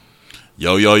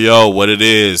Yo, yo, yo, what it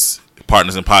is?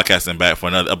 Partners in Podcasting back for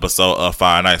another episode of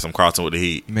Fire Nights. I'm Carlton with the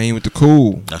Heat. Man with the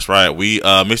cool. That's right. We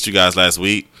missed you guys last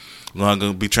week. We're going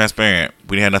to be transparent.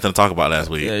 We didn't have nothing to talk about last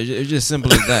week. Yeah, it's just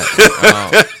simple as that.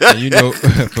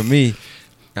 And for me,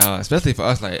 especially for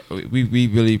us, like we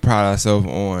really pride ourselves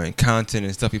on content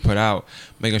and stuff we put out,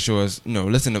 making sure it's not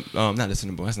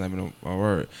listenable. That's not even a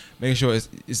word. Making sure it's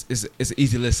an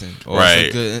easy listen or right.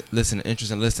 It's a good listen,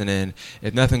 interesting listen. And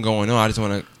if nothing going on, I just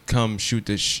want to come shoot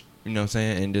this. You know what I'm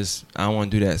saying? And just I don't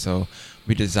want to do that. So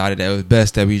we decided that it was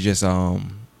best that we just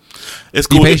It's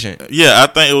be cool. patient. Yeah, I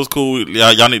think it was cool.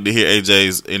 Y'all need to hear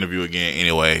AJ's interview again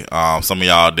anyway. Some of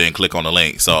y'all didn't click on the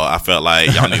link, so I felt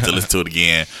like y'all need to listen to it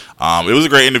again. It was a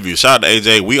great interview. Shout out to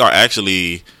AJ. We are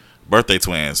actually birthday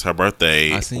twins. Her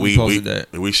birthday. I seen you posted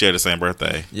that. We share the same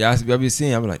birthday. Yeah, I be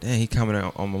seeing. I be like, dang, he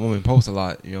commenting on my woman post a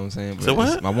lot. You know what I'm saying? But so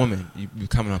what? My woman, you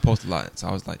comment on post a lot. So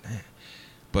I was like, damn.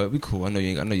 But we cool. I know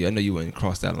you wouldn't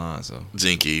cross that line. So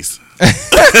Jinkies.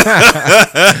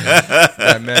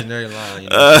 that imaginary line. You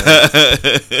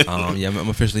know yeah, I'm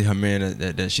officially her man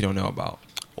that she don't know about.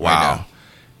 Wow. Right now.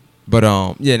 But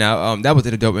that was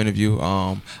a dope interview.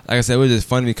 Like I said, it was just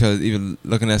funny because even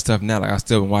looking at stuff now, like I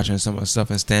still been watching some of the stuff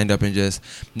and stand up and just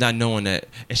not knowing that.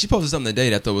 And she posted something today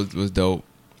that I thought was dope.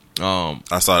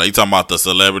 I saw that. You talking about the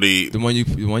celebrity? The one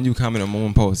you comment on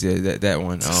one post, yeah, that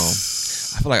one.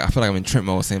 I feel like I'm in Trent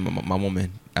mode saying my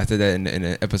woman. I said that in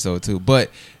the episode too.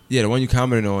 But yeah, the one you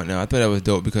commented on, I thought that was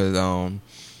dope because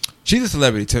she's a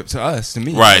celebrity to us, to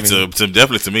me. Right, to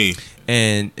definitely to me.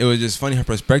 And it was just funny her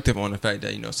perspective on the fact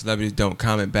that celebrities don't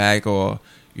comment back or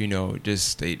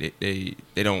just they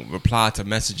don't reply to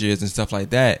messages and stuff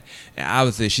like that. And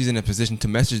obviously she's in a position to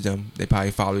message them. They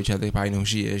probably follow each other. They probably know who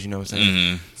she is. You know what I'm saying?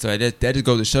 Mm-hmm. So that just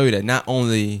goes to show you that not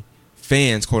only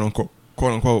fans quote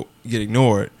unquote get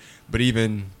ignored, but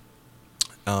even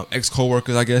ex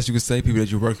co-workers, I guess you could say, people that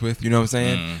you work with, you know what I'm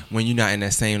saying? When you're not in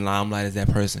that same limelight as that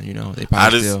person, they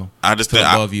probably feel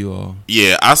above you. Or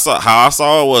yeah, I saw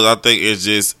it was, I think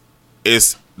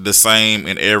it's the same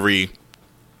in every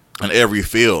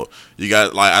field. You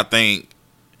got, like, I think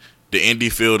the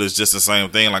indie field is just the same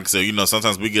thing. Like I said,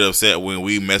 sometimes we get upset when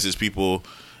we message people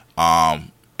and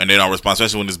they don't respond,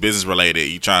 especially when it's business related.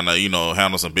 You trying to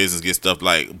handle some business, get stuff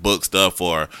like book stuff,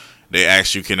 or they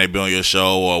ask you, can they be on your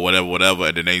show or whatever,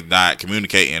 and then they not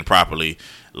communicating properly.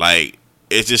 Like,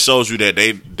 it just shows you that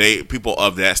they people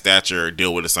of that stature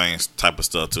deal with the same type of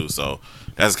stuff too. So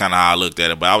that's kind of how I looked at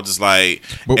it. But I was just like,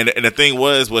 and the thing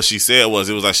was, what she said was,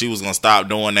 it was like she was gonna stop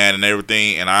doing that and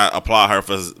everything. And I applaud her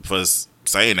for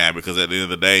saying that, because at the end of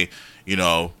the day,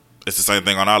 it's the same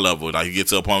thing on our level. Like, you get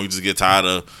to a point where you just get tired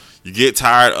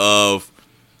of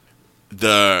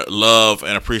the love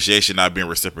and appreciation not being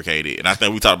reciprocated. And I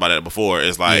think we talked about that before.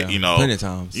 It's like, plenty of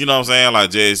times. You know what I'm saying? Like,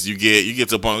 just you get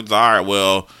to a point where, all right,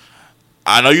 well,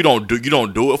 I know you don't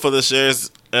do it for the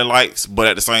shares and likes, but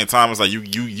at the same time, it's like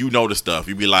you know the stuff.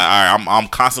 You be like, all right, I'm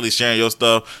constantly sharing your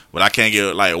stuff, but I can't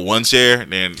get like one share.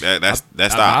 Then that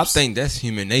stops. I think that's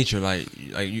human nature. Like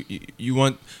you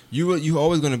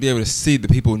always going to be able to see the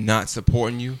people not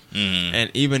supporting you, and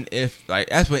even if, like,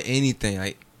 that's with anything,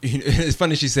 like. It's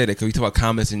funny she said that, because we talk about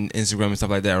comments and Instagram and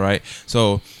stuff like that, right?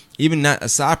 So even not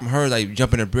aside from her, like,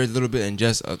 jumping the bridge a little bit, and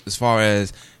just as far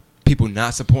as people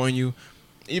not supporting you,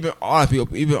 even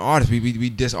artists, we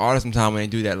diss artists sometimes when they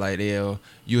do that. Like,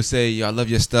 you'll say, yo, I love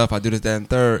your stuff, I do this, that, and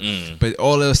third, but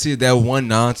all they'll see is that one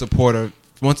non-supportive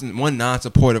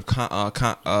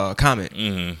comment.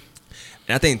 And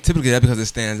I think typically that's because it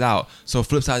stands out. So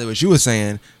flip side of what you were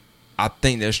saying, I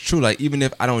think that's true. Like, even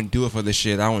if I don't do it for the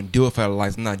shit, I don't do it for the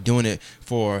likes, I'm not doing it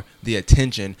for the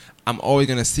attention, I'm always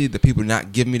going to see the people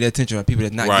not giving me the attention, or people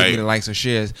that not giving me the likes or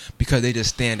shares, because they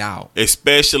just stand out.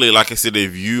 Especially, like I said,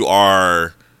 if you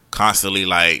are constantly,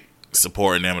 like,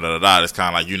 supporting them, it's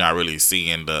kind of like you're not really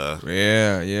seeing the...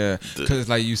 Yeah. Because it's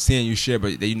like you seeing you share,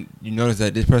 but you notice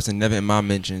that this person never in my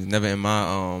mentions, never in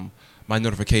my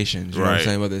notifications, you know what I'm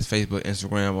saying, whether it's Facebook,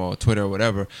 Instagram, or Twitter, or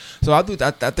whatever. So I think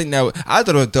that I thought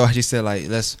it was dope. She said, like,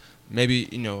 let's maybe,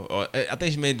 or I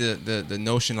think she made the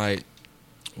notion, like,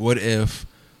 what if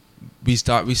we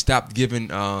stopped giving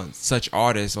such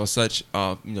artists or such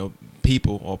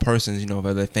people or persons,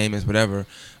 whether they're famous, whatever,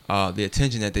 the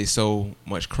attention that they so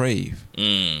much crave.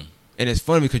 And it's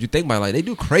funny because you think about it, like, they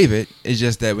do crave it. It's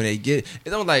just that when they get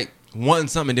it's almost like wanting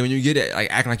something, then when you get it, like,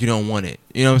 acting like you don't want it.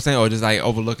 You know what I'm saying? Or just, like,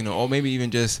 overlooking it, or maybe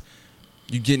even just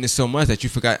you getting it so much that you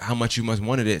forgot how much you must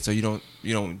wanted it, so you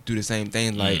don't do the same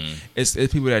thing. Like, it's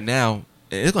people that now,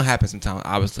 and it's gonna happen sometimes,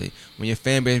 obviously, when your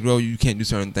fan base grows, you can't do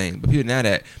certain things, but people now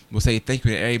that will say thank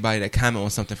you to everybody that comment on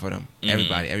something for them.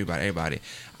 Everybody.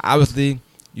 Obviously,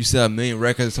 you sell 1 million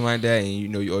records or something like that, and you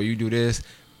know, or you do this,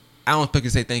 I don't expect you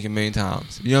to say thank you 1 million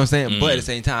times. You know what I'm saying? But at the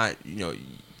same time, you know,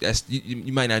 that's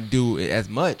you might not do it as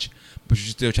much, but you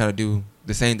still try to do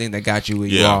the same thing that got you where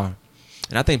you are.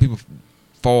 And I think people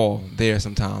fall there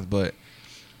sometimes. But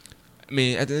I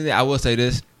mean, at the end of the day, I will say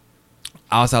this: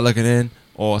 outside looking in,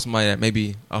 or somebody that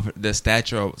maybe of the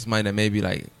stature, or somebody that maybe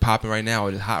like popping right now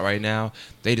or just hot right now,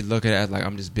 they just look at it as like,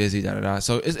 I'm just busy, da da da.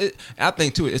 So I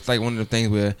think too, it's like one of the things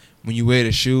where when you wear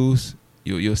the shoes,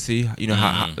 you'll see, you know,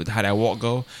 how that walk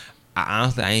go.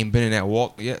 I ain't been in that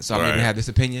walk yet, so I maybe have this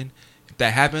opinion. If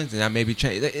that happens, then I maybe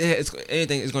change.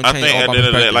 Anything is going to change. I think at the end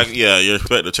of the day, like, your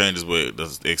perspective changes with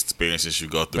the experiences you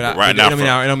go through. But right now, it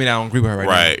don't mean I don't agree with her right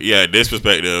now. Right, yeah, this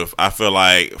perspective, I feel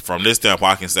like from this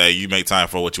standpoint, I can say you make time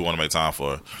for what you want to make time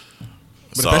for.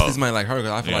 But especially somebody like her,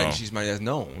 because I feel like she's somebody that's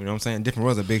known. You know what I'm saying? Different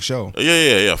World's a big show.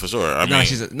 Yeah, for sure. I mean,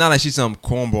 not like she's some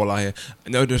cornball out here.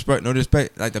 No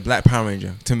disrespect, like the Black Power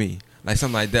Ranger to me. Like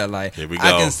something like that. Like I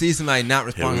can see somebody not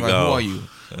responding like, who are you?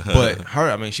 But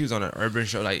her, I mean, she was on an urban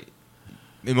show. Like,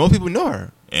 I mean, most people know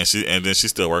her, and then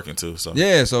she's still working too. So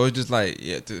yeah, so it's just like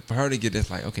for her to get this,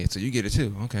 like, okay, so you get it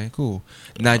too. Okay, cool.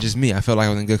 Not just me. I felt like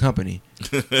I was in good company.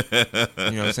 You know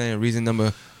what I'm saying? Reason number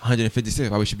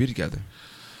 156 why we should be together.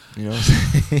 You know what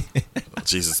I'm saying?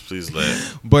 Jesus, please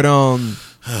let. But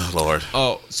Lord.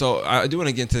 Oh, so I do want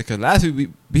to get into it because last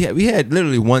week we had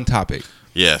literally one topic.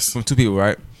 Yes. From two people,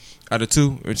 right? Out of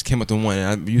two, it just came up to one.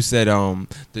 And you said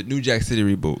the New Jack City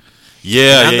reboot.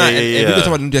 Yeah. And we can talk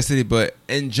about New Jack City, but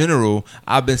in general,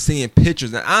 I've been seeing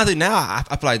pictures. And honestly, now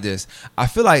I feel like this. I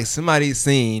feel like somebody's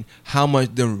seen how much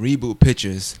the reboot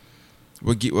pictures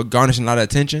were garnishing a lot of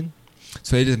attention.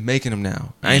 So they're just making them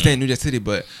now. I ain't saying New Jack City,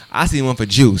 but I seen one for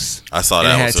Juice. I saw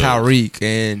that one. It had Tyreek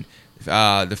and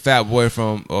the Fat Boy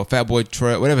Fat Boy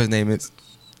Troy, whatever his name is.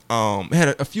 It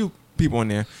had a few people in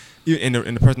there. In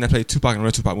the person that played Tupac in the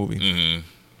Red Tupac movie.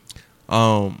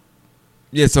 Mm-hmm.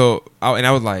 Yeah, so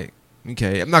I was like,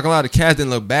 okay, I'm not gonna lie, the cast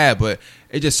didn't look bad, but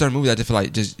it just certain movies I just feel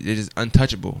like they're just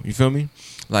untouchable. You feel me?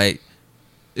 Like,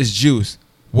 it's Juice.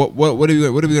 What are we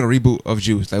gonna reboot of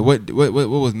Juice? Like what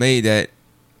was made that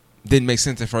didn't make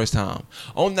sense the first time?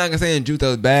 Only thing I can say in Juice that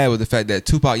was bad was the fact that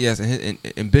Tupac, yes,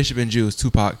 and Bishop and Juice,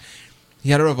 Tupac, he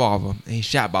had a revolver and he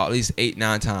shot about at least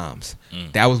 8-9 times.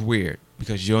 That was weird.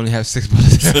 Because you only have 6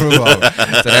 bullets in a revolver.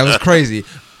 So that was crazy.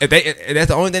 If that's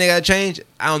the only thing they got to change,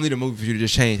 I don't need a movie for you to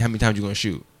just change how many times you're going to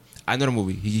shoot. I know the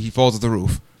movie. He falls off the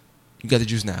roof. You got the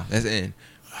juice now. That's the end.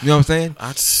 You know what I'm saying?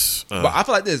 But I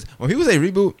feel like this. When people say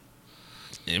reboot,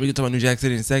 and we can talk about New Jack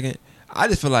City in a second, I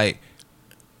just feel like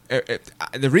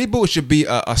the reboot should be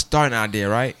a starting idea,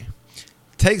 right?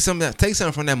 Take something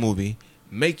from that movie,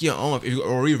 make your own,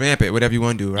 or revamp it, whatever you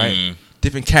want to do, right?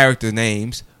 Different character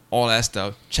names, all that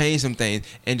stuff, change some things,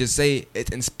 and just say it's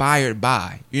inspired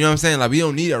by. You know what I'm saying? Like, we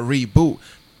don't need a reboot.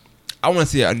 I want to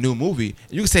see a new movie.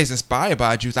 You can say it's inspired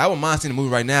by Juice. I wouldn't mind seeing a movie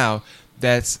right now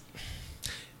that's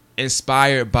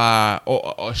inspired by,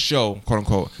 or a show, quote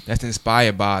unquote, that's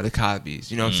inspired by the Cosbys.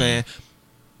 You know what I'm saying?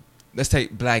 Let's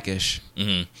take Blackish.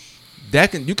 You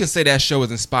can say that show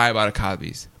is inspired by the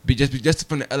Cosbys, just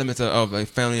from the elements of like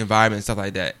family environment and stuff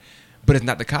like that. But it's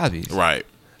not the Cosbys. Right.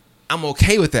 I'm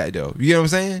okay with that though. You get what I'm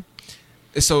saying?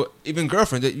 So even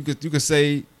Girlfriend, you could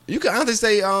say, you could honestly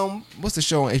say, what's the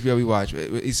show on HBO we watch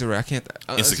with Issa Rae? I can't.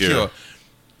 Insecure.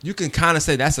 You can kind of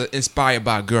say that's inspired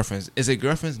by Girlfriends. Is it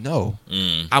Girlfriends? No.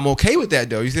 I'm okay with that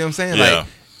though. You see what I'm saying? Yeah. Like,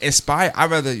 inspired.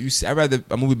 I'd rather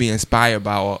a movie be inspired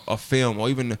by or a film or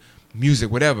even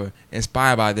music, whatever,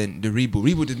 inspired by than the reboot.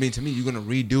 Reboot just means to me you're gonna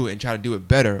redo it and try to do it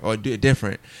better or do it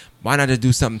different. Why not just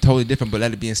do something totally different but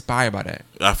let it be inspired by that?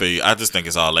 I feel you. I just think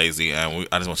it's all lazy, and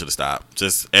I just want you to stop.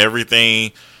 Just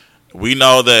everything. We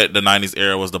know that the 90s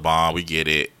era was the bomb. We get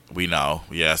it. We know.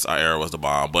 Yes, our era was the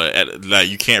bomb. But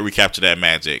you can't recapture that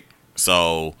magic.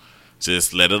 So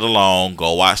just let it alone.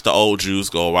 Go watch the old Juice.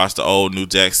 Go watch the old New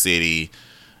Jack City.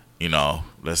 You know,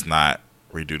 let's not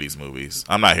redo these movies.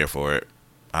 I'm not here for it.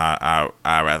 I'd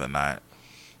rather not.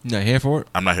 You're not here for it?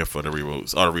 I'm not here for the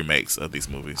reboots or the remakes of these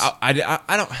movies. I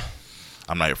don't.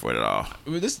 I'm not here for it at all.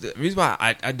 This the reason why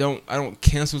I don't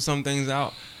cancel some things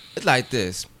out. It's like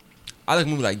this. I like a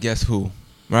movie like Guess Who,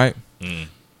 right? I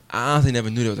honestly never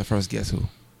knew there was the first Guess Who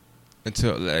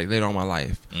until like later on in my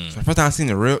life. So the first time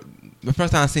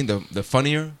I seen the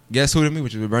funnier Guess Who to me,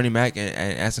 which was with Bernie Mac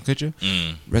and Ashton Kutcher.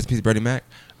 Rest in peace, Bernie Mac.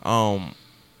 I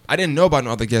didn't know about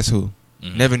no other Guess Who.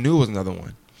 Never knew it was another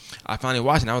one. I finally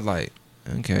watched it and I was like,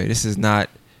 okay, this is not.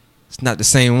 It's not the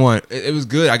same one. It was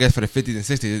good, I guess, for the 50s and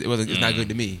 60s. It's not good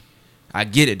to me. I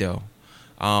get it though.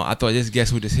 I thought this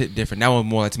Guess Who just hit different. That one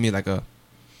more like, to me like a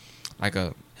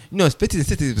it's 50s and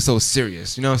 60s was so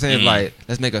serious. You know what I'm saying? Like,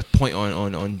 let's make a point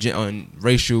on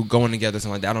racial going together,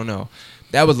 something like that. I don't know.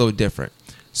 That was a little different.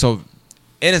 So,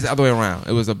 and it's the other way around.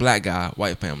 It was a black guy,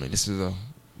 white family. This is a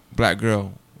black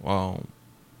girl,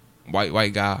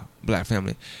 white guy, black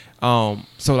family. So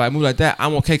like a movie like that,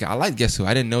 I'm okay. I like Guess Who.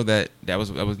 I didn't know that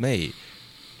was made.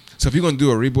 So if you're gonna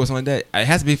do a reboot or something like that, it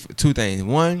has to be two things.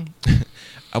 One,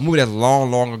 a movie that's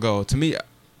long ago. To me,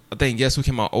 I think Guess Who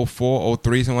came out 04,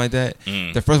 03, something like that.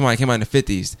 The first one came out in the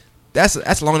 50s. That's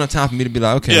a long enough time for me to be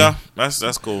like, okay, yeah,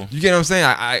 that's cool. You get what I'm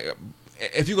saying?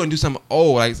 If you're gonna do something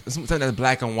old, like something that's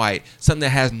black and white, something that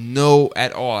has no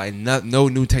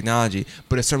new technology,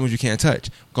 but it's certain ones you can't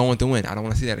touch. Going with the Wind, I don't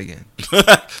want to see that again.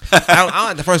 I don't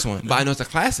like the first one, but I know it's a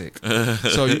classic.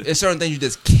 So it's certain things you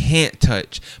just can't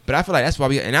touch. But I feel like that's why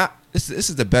this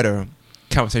is the better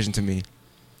conversation to me.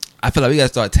 I feel like we gotta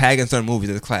start tagging certain movies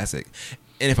as classic,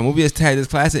 and if a movie is tagged as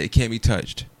classic, it can't be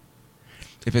touched.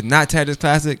 If it's not tagged as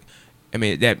classic, I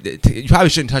mean, you probably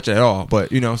shouldn't touch it at all,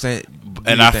 but you know what I'm saying?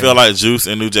 And I feel like Juice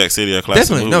and New Jack City are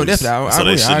classic movies. No, definitely. So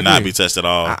they should not be touched at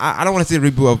all. I don't want to see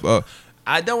a reboot of...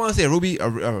 I don't want to see a Ruby.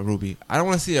 I don't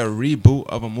want to see a reboot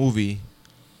of a movie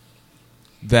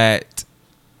that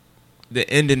the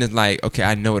ending is like, okay,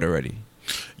 I know it already.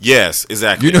 Yes,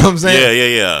 exactly. You know what I'm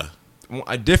saying? Yeah.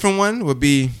 A different one would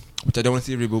be, which I don't want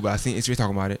to see a reboot, but I've seen Instagram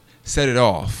talking about it, Set It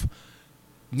Off.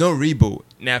 No reboot.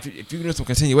 Now, if you do some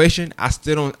continuation, I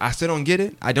still don't get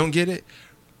it. I don't get it.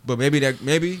 But maybe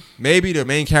the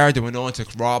main character went on to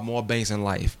rob more banks in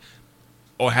life,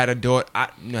 or had a daughter.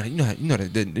 You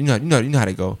know how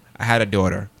they go. I had a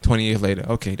daughter. 20 years later,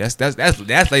 okay, that's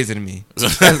lazy to me.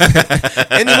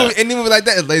 Any movie like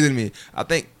that is lazy to me. I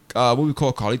think a movie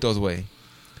called Carlito's Way.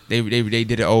 They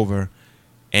did it over,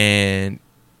 and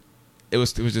it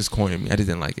was just corny to me. I just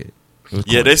didn't like it.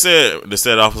 Yeah, they said the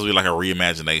set off was like a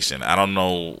reimagination. I don't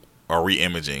know, or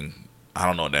re-imaging. I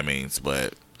don't know what that means,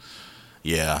 but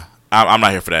yeah, I'm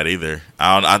not here for that either.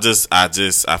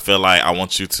 I feel like I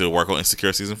want you to work on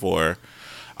Insecure season 4.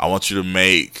 I want you to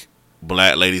make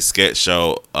Black Lady Sketch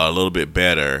Show a little bit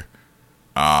better.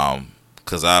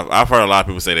 Because I've heard a lot of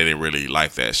people say they didn't really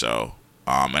like that show.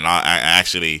 And I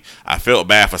felt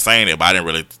bad for saying it, but I didn't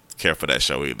really care for that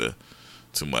show either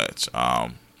too much.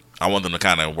 I want them to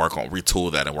kind of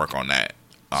retool that and work on that.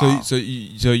 So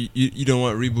you don't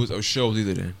want reboots of shows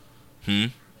either then?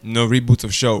 No reboots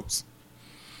of shows,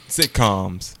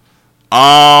 sitcoms.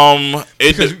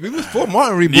 Because we was for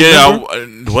Martin reboot.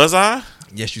 Yeah, was I?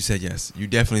 Yes, you said yes. You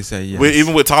definitely said yes.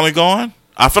 Even with Tommy gone,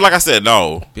 I feel like I said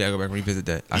no. Yeah, go back and revisit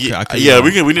that. We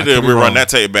need to rerun that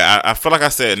tape back. I feel like I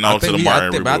said no to the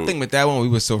Martin reboot. But I think with that one, we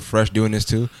were so fresh doing this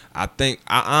too. I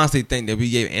honestly think that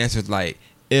we gave answers like,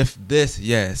 if this,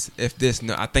 yes. If this,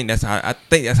 no. I think that's how.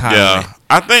 Yeah,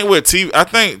 I think with TV. I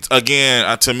think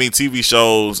again, to me, TV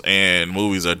shows and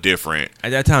movies are different.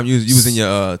 At that time, you was in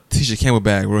your Tisha Campbell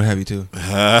bag, real heavy too.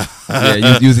 Yeah,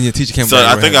 you was in your Tisha Campbell. So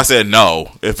bag. I think I said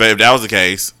no. If that was the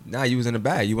case, nah, you was in the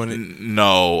bag. You wanted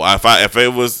no. If it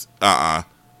was if that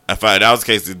was the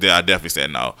case, I definitely said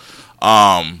no.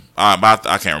 But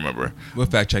I can't remember. We'll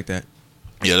fact check that.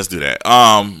 Yeah, let's do that.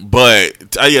 But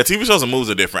TV shows and movies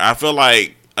are different. I feel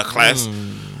like a classic.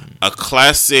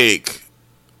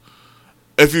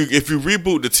 If you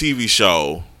reboot the TV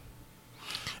show,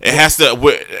 it has to.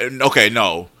 Okay,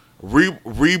 no,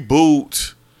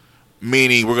 reboot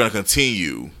meaning we're gonna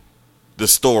continue the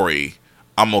story.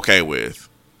 I'm okay with,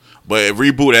 but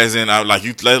reboot as in like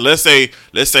you. Let's say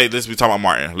we talking about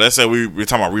Martin. Let's say we're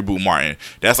talking about reboot Martin.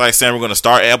 That's like saying we're gonna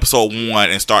start episode 1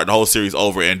 and start the whole series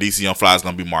over, and DC on Fly is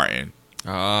gonna be Martin.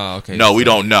 Oh, okay. No, we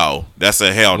don't know. That's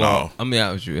a hell no. I'm be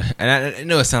honest with you, and I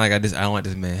know it sounds like I don't want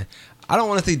this man. I don't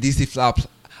want to see DC Fly.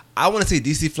 I want to see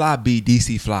DC Fly be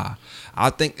DC Fly. I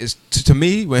think it's to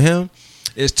me with him.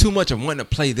 It's too much of wanting to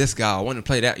play this guy or wanting to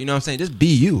play that. You know what I'm saying? Just be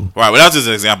you. Right. Well, that's just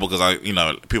an example because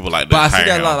people like that. But I see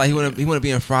that a lot. Like he want to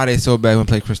be in Friday so bad. He want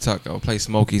to play Chris Tucker or play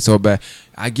Smokey so bad.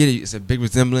 I get it. It's a big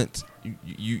resemblance.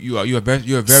 You are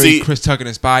very Chris Tucker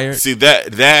inspired. See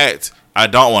that I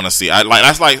don't want to see.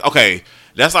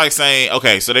 That's like saying,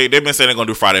 okay, so they've been saying they're gonna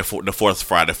do Friday the 4th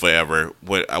Friday forever.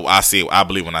 I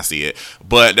believe when I see it.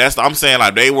 But I'm saying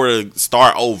like they were to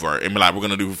start over and be like, we're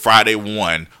gonna do Friday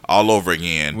 1 all over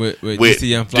again with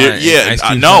DC and Fly.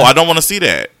 I don't want to see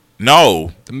that.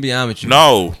 No, let me be honest with you.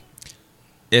 No,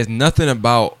 there's nothing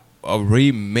about a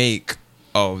remake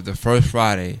of the first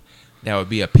Friday that would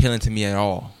be appealing to me at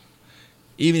all.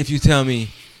 Even if you tell me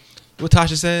what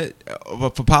Tasha said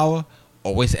for Power.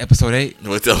 Or wait till episode 8.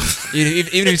 Even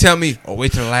if you tell me, or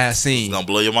wait till the last scene. It's gonna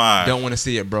blow your mind. Don't want to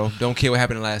see it, bro. Don't care what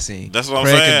happened in the last scene. That's what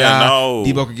Craig I'm saying. Could die, no,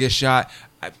 Debo could get shot.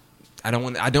 I don't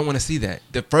want to see that.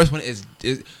 The first one is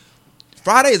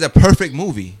Friday is a perfect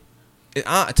movie.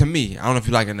 To me, I don't know if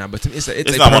you like it or not, but to me,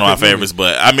 it's not one of my favorites.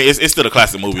 Movie. But I mean, it's still a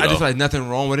classic movie. I just like nothing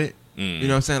wrong with it. Mm. You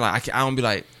know what I'm saying? Like I don't be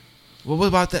like, well, what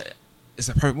about that? It's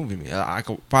a perfect movie to me. I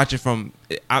can watch it from.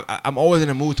 I'm always in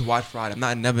the mood to watch Friday.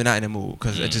 I'm never not in the mood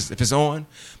because it just if it's on,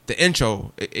 the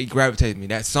intro it gravitates me.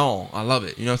 That song, I love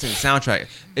it. You know what I'm saying? The soundtrack,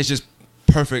 it's just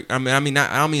perfect. I mean,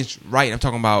 I don't mean right. I'm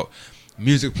talking about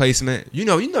music placement. You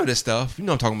know this stuff. You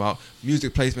know what I'm talking about.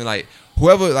 Music placement, like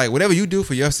whatever you do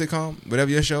for your sitcom, whatever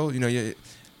your show,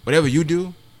 whatever you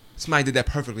do, somebody did that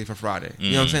perfectly for Friday.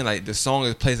 You know what I'm saying? Like the song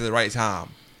is placed at the right time.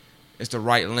 It's the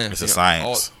right length. It's a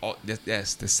science.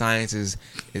 Yes, the science is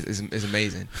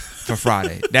amazing for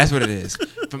Friday. That's what it is.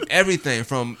 From everything,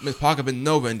 from Miss Parker Ben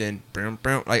Nova, and then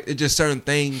like it's just certain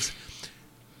things.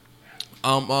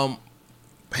 Loving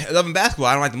Basketball.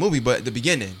 I don't like the movie, but the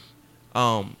beginning.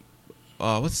 What's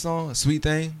the song? Sweet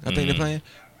Thing. I think they're playing.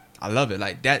 I love it.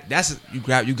 Like that. That's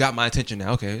you got my attention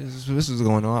now. Okay, this is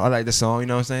going on. I like the song. You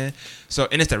know what I'm saying? So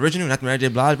and it's the original, not the Mary J.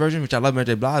 Blige version, which I love Mary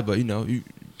J. Blige, but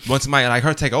once somebody like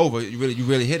her take over, you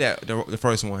really hit that the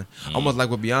first one. Almost like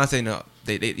with Beyonce,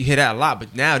 you hear that a lot.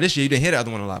 But now this year you didn't hear the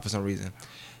other one a lot for some reason.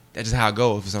 That's just how it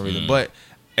goes for some reason. But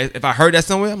if I heard that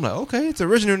somewhere, I'm like, okay, it's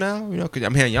original now. Because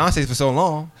I'm hearing Beyonce for so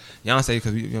long. Beyonce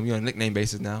because we're on a nickname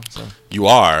basis now. So you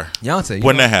are Beyonce.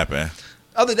 When that happened?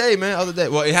 Other day.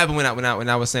 Well, it happened when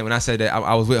I said that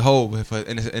I was with Hov for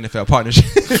NFL partnership.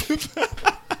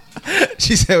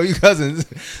 She said, "Well, you cousins."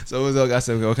 So it was, I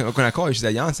said, "Okay, can I call you?" She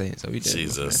said, "Beyonce." So we did.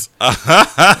 Jesus.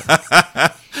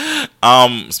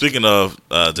 Speaking of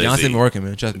Jay-Z, Beyonce been working,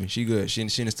 man. Trust me, she good. She in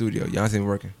the studio. Beyonce been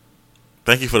working.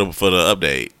 Thank you for the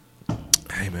update.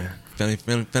 Hey, man, feeling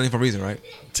for a reason, right?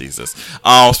 Jesus.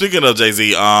 Speaking of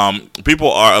Jay-Z,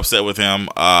 people are upset with him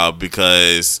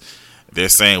because they're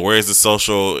saying, where's the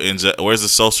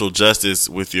social justice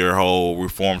with your whole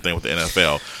reform thing with the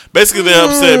NFL? Basically, they're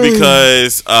upset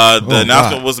because the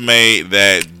announcement was made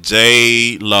that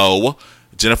J-Lo,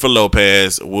 Jennifer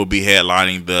Lopez, will be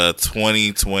headlining the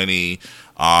 2020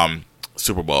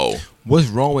 Super Bowl. What's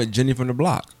wrong with Jenny from the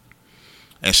Block?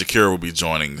 And Shakira will be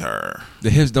joining her. The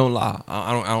hips don't lie.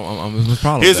 What's the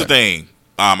problem? Here's the thing.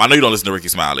 I know you don't listen to Ricky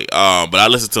Smiley, but I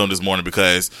listened to him this morning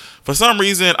because for some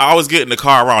reason I always get in the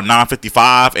car around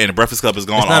 9:55 and the Breakfast Club is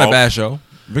going on. It's not a bad show.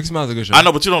 Ricky Smiley's a good show. I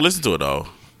know, but you don't listen to it though.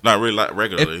 Not really, like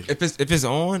regularly. If it's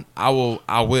on, I will.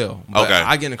 But okay.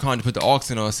 I get in the car to put the aux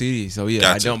in on a CD, so yeah,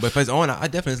 gotcha. I don't. But if it's on, I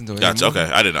definitely listen to it. Gotcha. Okay,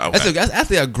 I didn't know. Okay. That's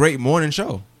actually a great morning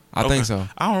show. I think so.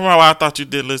 I don't remember why I thought you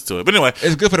did listen to it, but anyway,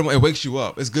 it's good for the. It wakes you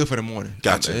up. It's good for the morning.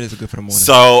 Gotcha. It is good for the morning.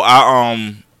 So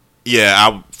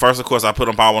first, of course, I put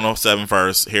on Power 107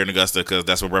 first here in Augusta because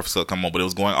that's where Breakfast Club come on, but it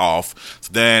was going off.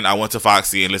 So then I went to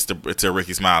Foxy and listened to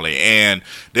Ricky Smiley, and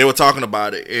they were talking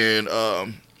about it, and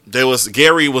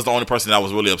Gary was the only person that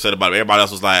was really upset about it. Everybody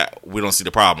else was like, we don't see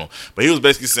the problem. But he was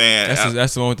basically saying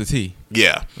that's the one with the T.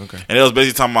 Yeah. Okay. And it was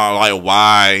basically talking about like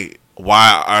why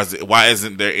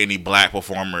isn't there any black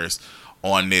performers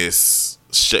on this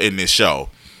in this show?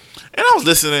 And I was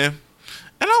listening.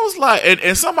 And I was like,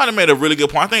 and somebody made a really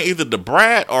good point. I think either the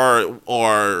Brat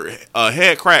or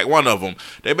Head Crack, one of them.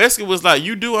 They basically was like,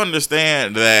 you do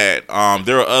understand that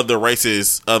there are other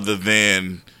races other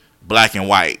than black and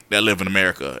white that live in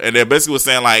America. And they basically was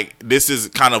saying like, this is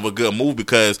kind of a good move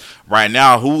because right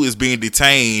now, who is being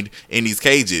detained in these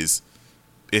cages?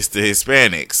 It's the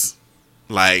Hispanics.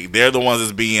 Like, they're the ones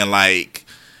that's being like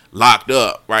locked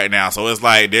up right now. So it's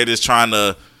like they're just trying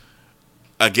to,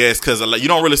 I guess, because you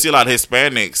don't really see a lot of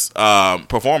Hispanics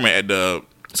performing at the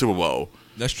Super Bowl.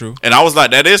 That's true. And I was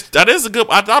like, that is a good.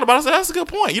 I thought about it. I said, that's a good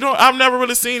point. I've never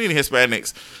really seen any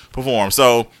Hispanics perform.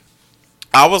 So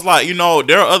I was like,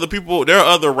 there are other people, there are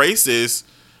other races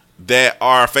that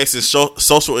are facing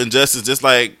social injustice, just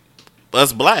like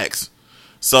us blacks.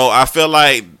 So I feel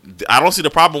like I don't see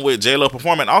the problem with J-Lo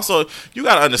performing. Also, you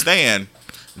got to understand,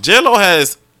 J-Lo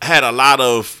has got a lot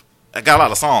of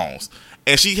songs.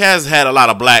 And she has had a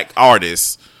lot of black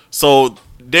artists. So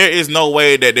there is no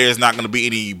way that there's not going to be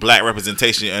any black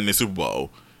representation in the Super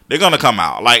Bowl. They're going to come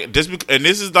out. Like, and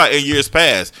this is like in years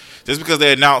past. Just because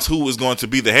they announce who is going to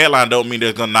be the headline don't mean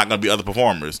there's not going to be other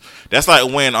performers. That's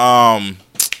like when, I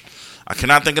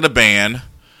cannot think of the band.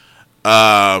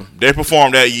 They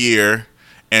performed that year.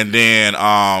 And then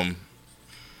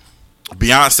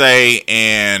Beyonce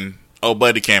and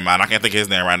Buddy came out. I can't think of his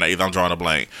name right now either. I'm drawing a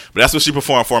blank. But that's when she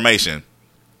performed Formation.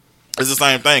 It's the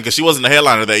same thing because she wasn't the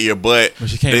headliner that year, but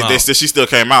she still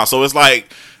came out. So it's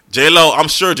like J-Lo. I'm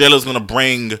sure J-Lo's gonna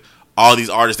bring all these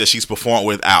artists that she's performed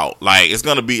with out. Like, it's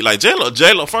gonna be like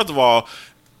J-Lo. First of all,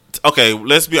 okay,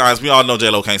 let's be honest. We all know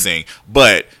J-Lo can't sing,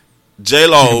 but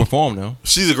J-Lo perform though.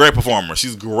 She's a great performer.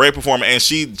 She's a great performer, and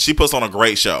she puts on a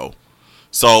great show.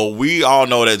 So we all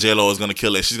know that J-Lo is going to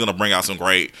kill it. She's going to bring out some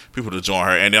great people to join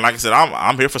her. And then, like I said,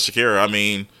 I'm here for Shakira. I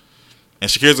mean, and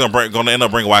Shakira's going to end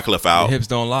up bringing Wyclef out. The hips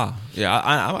don't lie. Yeah,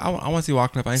 I want to see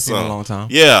Wyclef. I ain't seen him in a long time.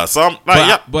 Yeah, so I'm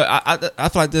like, but I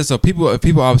feel like this. So if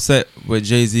people are upset with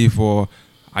Jay-Z for,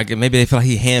 maybe they feel like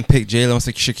he handpicked J-Lo and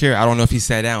Shakira. I don't know if he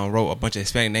sat down and wrote a bunch of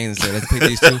Hispanic names and said, let's pick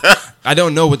these two. I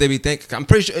don't know what they be thinking. I'm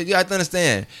pretty sure you have to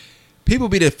understand. People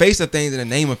be the face of things and the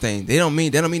name of things. They don't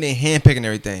mean they handpicking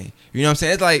everything. You know what I'm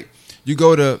saying? It's like you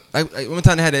go to like one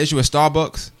time they had an issue with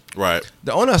Starbucks. Right.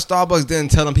 The owner of Starbucks didn't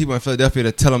tell them people in Philadelphia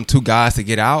to tell them two guys to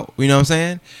get out. You know what I'm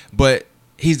saying? But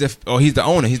he's the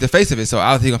owner. He's the face of it. So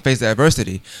obviously he's gonna face the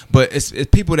adversity. But it's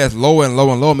people that's lower and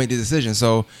lower and lower make the decision.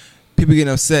 So people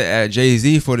getting upset at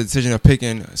Jay-Z for the decision of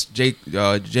picking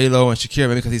J-Lo and Shakira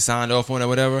maybe because he signed off on it or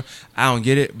whatever. I don't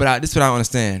get it. But this is what I don't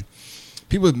understand.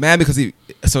 People was mad because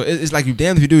it's like you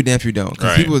damned if you do, damned if you don't.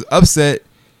 Because people was upset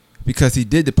because he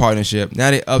did the partnership.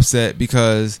 Now they upset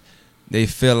because they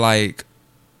feel like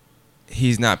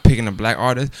he's not picking a black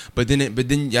artist. But then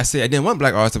I say I didn't want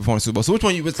black artists to perform the Super Bowl. So which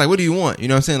one? It's like, what do you want? You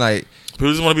know what I'm saying? Like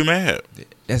people just want to be mad.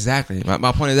 Exactly.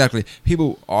 My point exactly.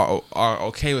 People are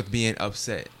okay with being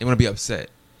upset. They want to be upset.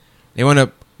 They want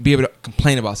to be able to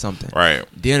complain about something. Right.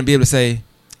 They want to be able to say,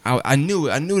 I knew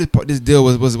this deal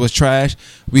was trash.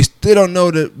 We still don't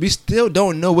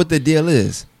know what the deal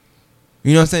is.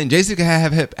 You know what I'm saying? Jay-Z could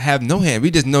have no hand.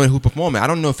 We just know who performed it. I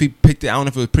don't know if he picked it. I don't know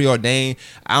if it was preordained.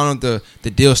 I don't know if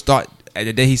the deal start at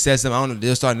the day he said something. I don't know if the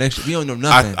deal start next year. We don't know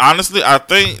nothing.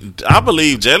 I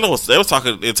believe J-Lo they were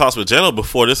talking in talks with J-Lo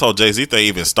before this whole Jay-Z thing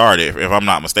even started, if I'm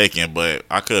not mistaken, but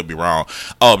I could be wrong.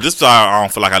 Just so I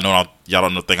don't feel like I know y'all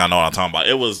don't think I know what I'm talking about.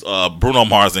 It was Bruno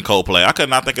Mars and Coldplay. I could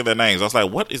not think of their names. I was like,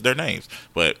 what is their names?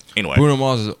 But anyway, Bruno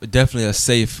Mars is definitely a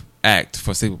safe act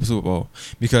for Super Bowl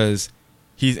because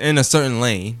he's in a certain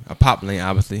lane, a pop lane,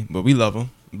 obviously, but we love him,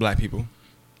 black people.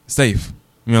 Safe.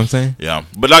 You know what I'm saying? Yeah.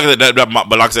 But like I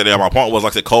said, my point was,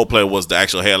 like I said, Coldplay was the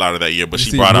actual headliner that year, but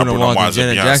she brought out Bruno Mars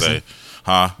and Beyonce. Jackson.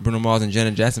 Huh? Bruno Mars and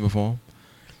Janet Jackson performed.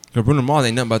 Because Bruno Mars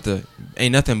ain't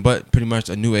nothing but pretty much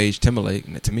a new age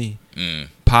Timberlake to me.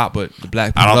 Pop, but the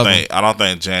black people I don't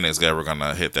think Janet's ever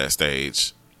gonna hit that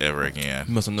stage ever again.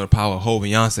 You must know the power of Hov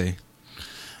and Beyonce.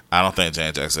 I don't think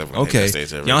Janet Jackson's ever gonna hit that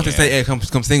stage ever Beyonce again. say, "Hey, come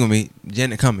sing with me."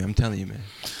 Janet, come here. I'm telling you, man.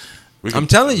 I'm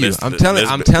telling you.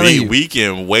 We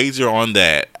can wager on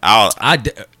that.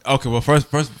 Okay. Well, first,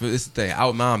 this is the thing. I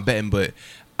would mind betting, but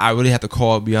I really have to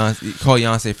call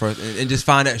Beyonce first and just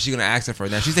find out if she's gonna ask her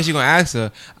first. Now, if she says she's gonna ask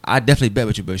her, I definitely bet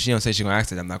with you. But if she don't say she's gonna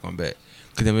ask her, I'm not gonna bet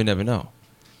because then we never know.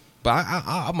 But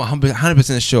I'm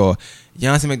 100% sure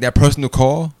Beyonce make that personal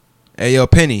call. Hey, yo,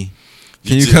 Penny,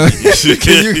 can you come?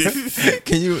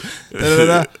 Can you?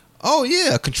 Oh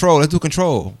yeah, Control. Let's do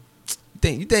Control.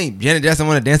 You think Janet Jackson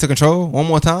want to dance to Control one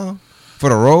more time for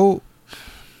the road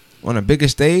on a bigger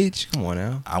stage? Come on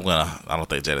now. I don't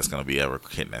think Janet's gonna be ever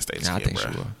hitting that stage. I think she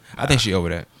will. I think she over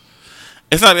that.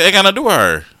 It ain't gonna do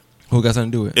her. Who got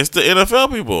something to do with it? It's the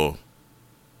NFL people.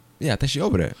 Yeah, I think she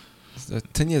over that.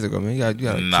 10 years ago, man. You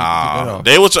gotta nah.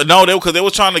 They were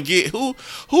trying to get who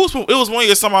was. It was one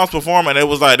year somebody was performing. It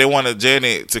was like they wanted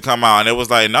Janet to come out, and it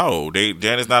was like no,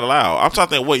 Janet's not allowed. I'm trying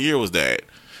to think what year was that.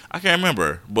 I can't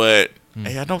remember, but.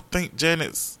 Hey, I don't think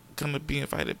Janet's gonna be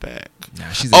invited back.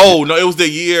 Nah, no, it was the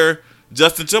year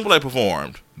Justin Timberlake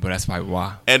performed. But that's probably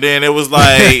why. And then it was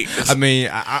like, I mean,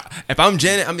 if I'm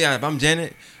Janet,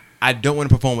 I don't want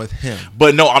to perform with him.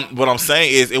 But no, what I'm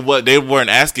saying is, they weren't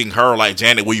asking her like,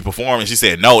 Janet, will you perform? And she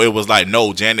said no. It was like,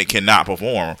 no, Janet cannot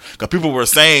perform because people were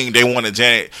saying they wanted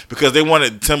Janet because they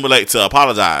wanted Timberlake to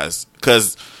apologize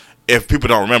because. If people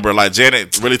don't remember, like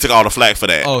Janet really took all the flack for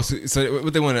that. Oh, so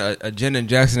what they want a Janet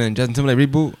Jackson and Justin Timberlake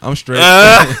reboot? I'm straight.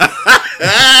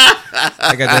 I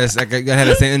got had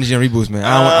the same energy on reboots, man.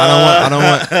 I don't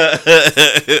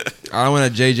want a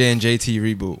JJ and JT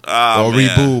reboot or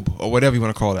reboob or whatever you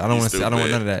want to call it. I don't want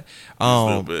none of that.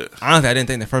 Honestly, I didn't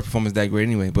think the first performance was that great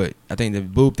anyway, but I think the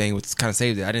boob thing was kind of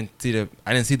saved it. I didn't see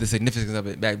the significance of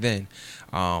it back then.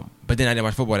 But then I didn't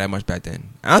watch football that much back then.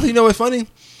 I don't think you know what's funny.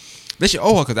 They should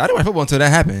because I didn't watch football until that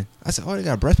happened. I said, they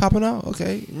got a breast popping out?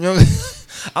 Okay. You know, I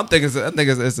think it's a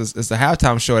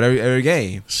halftime show at every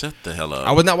game. Shut the hell up.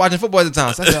 I was not watching football at the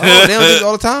time. So I said, they don't do it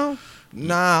all the time?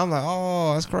 Nah, I'm like,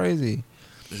 that's crazy.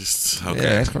 Okay.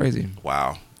 Yeah, that's crazy.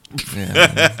 Wow.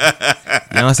 Yeah.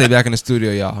 Beyonce back in the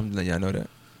studio, y'all. I'm letting y'all know that.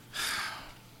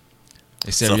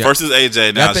 So first is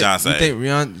AJ, now Beyonce. You think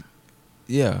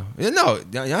Yeah. No,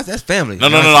 that's family. No.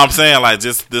 I'm saying like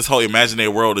just this whole imaginary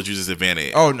world that you just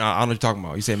invented. Oh no, I don't know what you're talking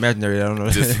about. You say imaginary. I don't know.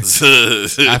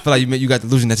 I feel like you got the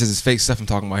illusion that's just fake stuff I'm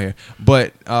talking about here.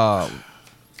 But what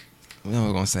was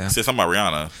I gonna say? Say something about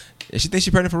Rihanna. She think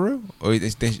she pregnant for real? Or wait,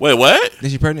 what?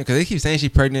 Think she pregnant? Because they keep saying she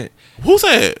pregnant. Who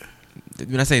said?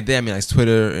 When I say that, I mean like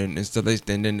Twitter and stuff.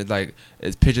 And then like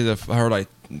it's pictures of her like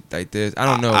this. I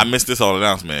don't know. I missed this whole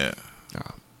announcement.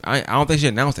 I don't think she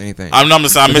announced anything. I'm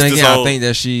just saying I missed this whole. I think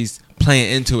that she's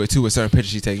playing into it too with certain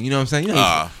pictures she's taking. You know what I'm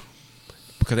saying?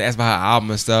 Because they asked about her album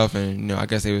and stuff, and I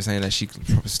guess they were saying that she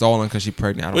stalling because she's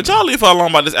pregnant. But y'all leave her alone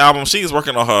about this album. She is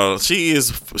working on her. She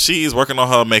is working on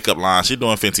her makeup line. She's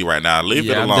doing Fenty right now. Leave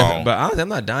it alone. But honestly, I'm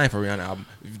not dying for Rihanna album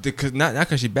because not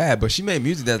because she's bad, but she made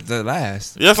music that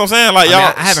lasts. Yeah, that's what I'm saying. Like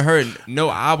y'all, I haven't heard no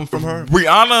album from her.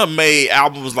 Rihanna made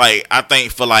albums like I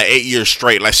think for like 8 years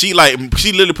straight. Like she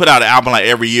literally put out an album like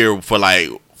every year for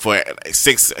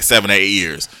 6, 7, 8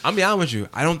 years. I'll be honest with you.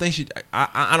 I don't think she.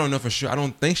 I don't know for sure. I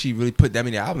don't think she really put that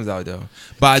many albums out though.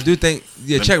 But I do think.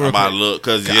 Yeah, check real quick. Look,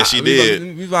 because she did.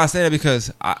 Reason why I say that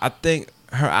because I think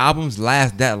her albums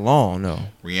last that long though.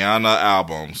 Rihanna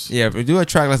albums. Yeah, but do a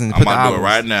track list and put the albums. Do it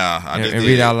right now. And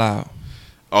read it out loud.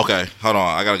 Okay, hold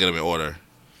on. I gotta get them in order.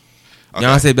 Okay.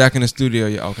 Beyonce back in the studio.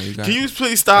 Yeah, okay. You got Can you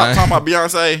please stop talking about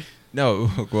Beyonce? No,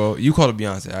 well, you call it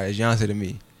Beyonce. All right, it's Beyonce to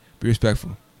me. Be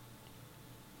respectful.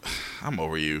 I'm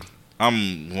over you.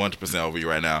 I'm 100% over you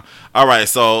right now. All right,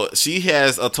 so she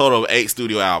has a total of 8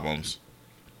 studio albums.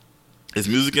 It's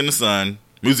Music of the Sun,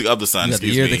 excuse the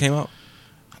year me. they came out?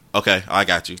 Okay, I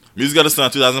got you. Music of the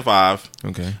Sun, 2005.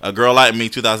 Okay. A Girl Like Me,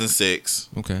 2006.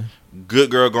 Okay.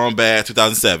 Good Girl Gone Bad,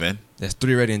 2007. That's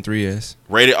 3 rated in 3 years.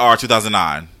 Rated R,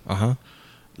 2009. Uh-huh.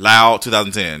 Loud,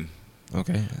 2010.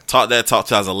 Okay. Talk That Talk,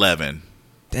 2011.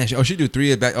 Damn, she do 3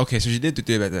 years back. Okay, so she did do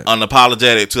 3 years back then.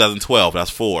 Unapologetic, 2012. That's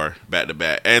 4 back to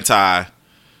back. Anti,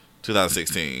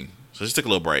 2016. So she took a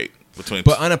little break between.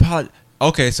 But Unapologetic.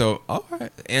 Okay, so all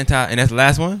right, Anti, and that's the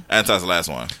last one. Anti's the last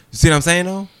one. You see what I'm saying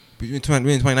though? Between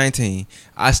 2019,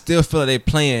 I still feel like they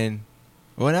playing.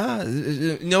 Well, nah,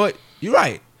 you know what? You're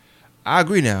right. I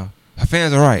agree now. Her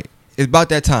fans are right. It's about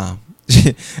that time.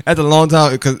 That's a long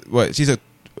time because what she said.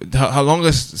 Her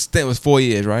longest stint was 4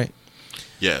 years, right?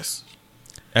 Yes.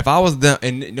 If I was them,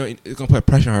 and it's gonna put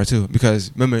pressure on her too,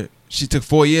 because remember she took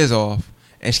 4 years off,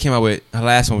 and she came out with her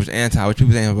last one, which was Anti, which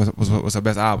people saying was her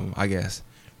best album. I guess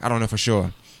I don't know for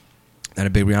sure. Not a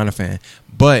big Rihanna fan,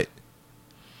 but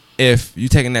if you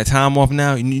taking that time off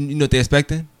now, you know what they're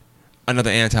expecting? Another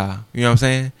Anti. You know what I'm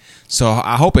saying? So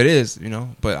I hope it is.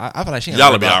 But I feel like she.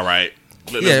 Y'all will be all right.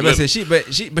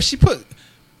 But she put.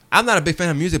 I'm not a big fan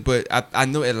of music, but I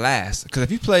know it lasts because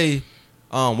if you play.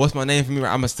 What's My Name for me?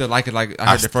 I'ma still like it like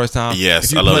I heard the first time.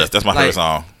 Yes, I love that. That's my favorite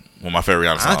song. One of my favorite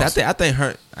Rihanna songs. I think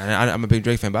her. I'm a big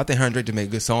Drake fan, but I think her and Drake to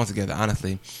make good songs together.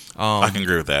 Honestly, I can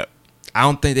agree with that. I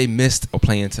don't think they missed or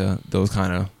play into those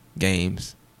kind of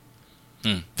games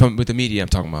with the media. I'm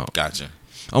talking about. Gotcha.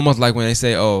 Almost like when they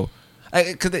say, "Oh,"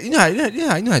 because you know how do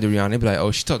Rihanna. They be like,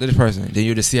 "Oh, she talked to this person." Then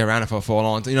you just see her around for a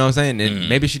long time. You know what I'm saying? And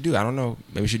maybe she do. I don't know.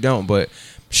 Maybe she don't. But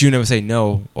she'll never say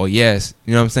no or yes.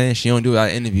 You know what I'm saying? She don't do a lot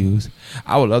of interviews.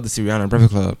 I would love to see Rihanna in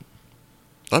Breakfast Club.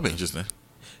 That'd be interesting.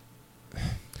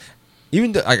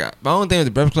 Even though, my own thing with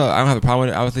the Breakfast Club, I don't have a problem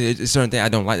with it. Obviously, it's a certain thing I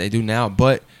don't like they do now.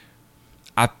 But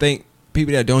I think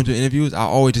people that don't do interviews, I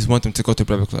always just want them to go to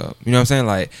Breakfast Club. You know what I'm saying?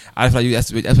 Like I feel like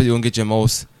that's where you're gonna get your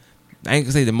most. I ain't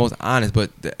gonna say the most honest, but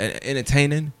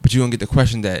entertaining. But you're gonna get the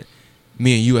question that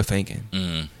me and you are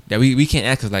thinking. That we can't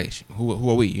ask us like who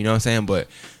are we? You know what I'm saying? But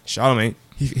Charlamagne,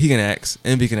 he can ask,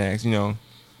 Envy can ask.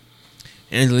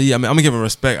 Angela Yee, I mean, I'm gonna give her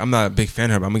respect. I'm not a big fan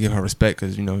of her, but I'm gonna give her respect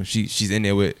because she's in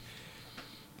there with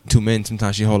 2 men.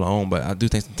 Sometimes she hold her own, but I do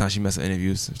think sometimes she messes up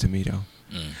interviews to me though.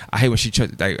 I hate when she try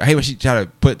to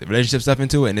put the relationship stuff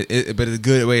into it, but it's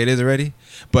good the way it is already.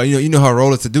 But you know her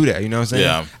role is to do that. You know what I'm saying?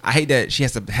 Yeah. I hate that she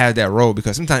has to have that role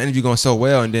because sometimes the interview going so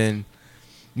well and then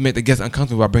you make the guests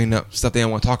uncomfortable by bringing up stuff they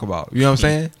don't want to talk about. You know what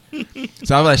I'm saying?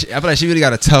 So I feel like she really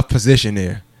got a tough position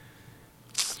there.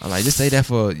 I'm like, just say that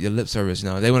for your lip service.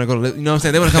 They want to go to you know what I'm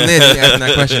saying? They want to come in and ask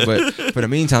that question. But for the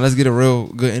meantime, let's get a real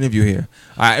good interview here.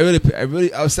 I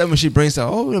really upset when she brings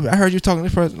up, I heard you talking to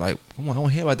this person. Like, come on, I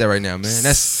don't hear about that right now, man.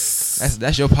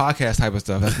 That's your podcast type of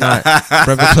stuff. That's not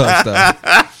Breakfast Club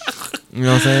stuff. You know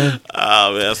what I'm saying?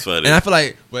 Oh, man, that's funny. And I feel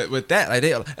like with that, like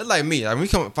it's like me. Like when we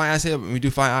come Fine Ice here, when we do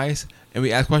Fine Ice and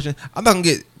we ask questions, I'm not gonna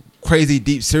get crazy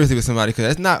deep seriously with somebody because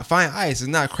that's not Fine Ice. It's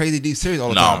not crazy deep serious all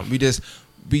the time. We just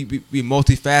we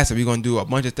multifaceted. We're gonna do a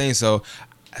bunch of things. So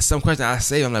some questions I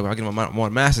say, I'm like, when I get my more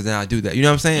master, then I do that. You know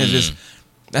what I'm saying? It's just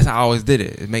that's how I always did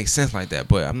it. It makes sense like that.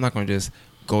 But I'm not gonna just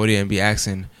go there and be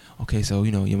asking okay, so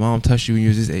you know your mom touched you when you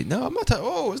was this age. No, I'm not.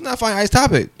 Oh, it's not fine. Ice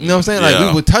topic. You know what I'm saying? Like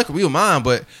we would touch, we would mind,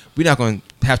 but we're not going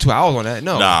to have 2 hours on that.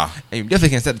 No, and you definitely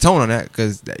can't set the tone on that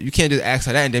because you can't just ask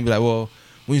her that and then be like, well,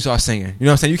 when you start singing, you know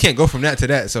what I'm saying? You can't go from that to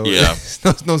that. So no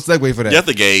segue for that. You have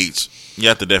to gauge. You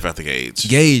have to definitely gauge.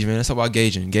 Gauge, man. That's all about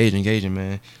gauging,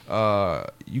 man.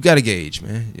 You got to gauge,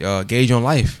 man. Gauge on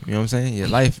life. You know what I'm saying? Your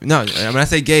life. No, when I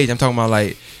say gauge, I'm talking about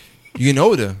like you getting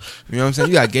older. You know what I'm saying?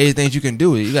 You got to gauge things you can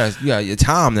do. You got your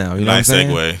time now. You know nice what I'm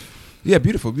saying? Segue. Yeah,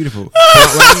 beautiful.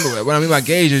 What I mean by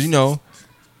gauge is, you know,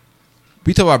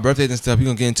 we talk about birthdays and stuff. We're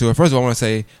going to get into it. First of all, I want to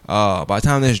say, by the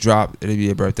time this drop, it'll be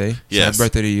your birthday. Yes. Happy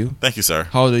birthday to you. Thank you, sir.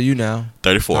 How old are you now?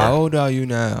 34. How old are you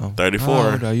now? 34.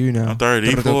 How old are you now? I'm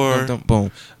 34.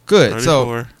 Boom. Good.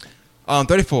 34. So,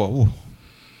 34. Ooh.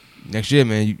 Next year,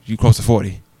 man, you close to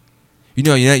 40. You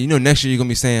know, next year you're going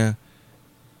to be saying,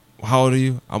 how old are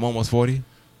you? I'm almost 40.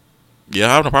 Yeah,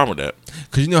 I have no problem with that.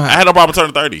 Because you know how I had no problem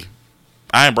turning 30.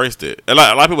 I embraced it. A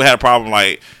lot of people had a problem,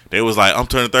 like, they was like, I'm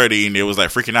turning 30, and they was like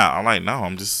freaking out. I'm like, no,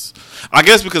 I'm just, I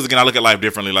guess because, again, I look at life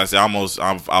differently. Like I said, I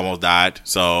almost died,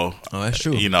 so. Oh, that's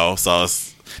true. You know, so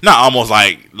it's not almost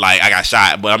like I got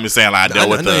shot, but I'm just saying, like, I dealt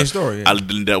with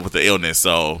the illness,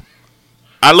 so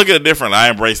I look at it differently. I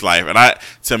embrace life,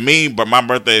 and but my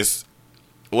birthdays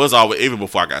was always, even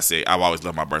before I got sick, I've always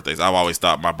loved my birthdays. I've always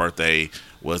thought my birthday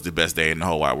was the best day in the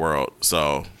whole wide world,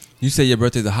 so. You say your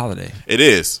birthday's a holiday. It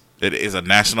is. It is a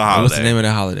national holiday. What's the name of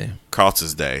that holiday?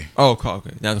 Carlton's Day. Oh,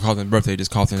 okay. Not Carlton's birthday, just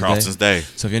Carlton's Day.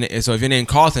 So if your name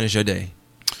Carlton, it's your day,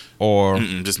 or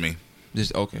just me.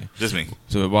 Just okay. Just me.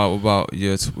 So what about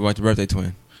your birthday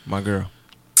twin, my girl?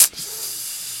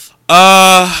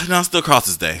 No, still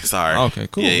Carlton's Day. Sorry. Okay,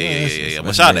 cool. Yeah.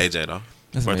 But shout out to AJ though.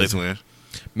 That's birthday amazing. twin.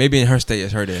 Maybe in her state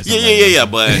it's her day. Yeah.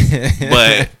 But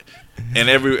in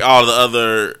all the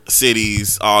other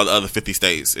cities, all the other 50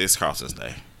 states, it's Carlton's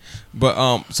Day.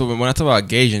 But so when I talk about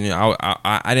gauging,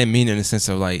 I didn't mean it in the sense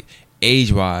of like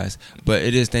age wise, but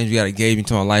it is things you got to gauge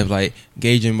into my life, like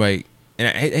gauging like. And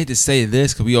I hate to say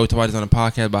this because we always talk about this on the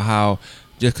podcast about how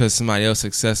just because somebody else's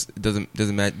success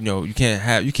doesn't matter. You know, you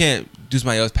can't do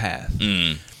somebody else's path.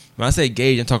 When I say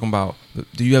gauge, I'm talking about,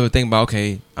 do you ever think about,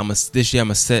 okay, this year I'm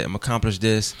gonna accomplish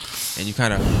this, and you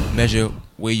kind of measure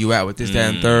where you at with this,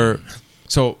 that, and third.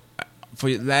 So for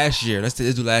last year, let's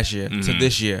do last year. So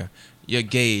this year, your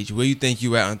gauge, where you think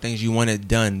you at on things you wanted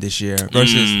done this year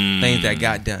versus things that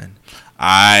got done.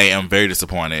 I am very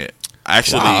disappointed.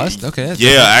 Actually, wow, that's okay.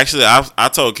 Actually, I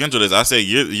told Kendra this. I said,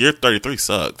 "Your 33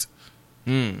 sucked."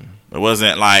 It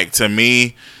wasn't like, to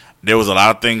me, there was a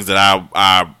lot of things that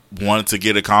I wanted to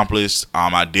get accomplished.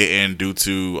 I didn't due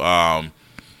to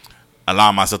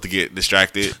allowing myself to get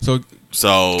distracted.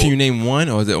 So can you name one,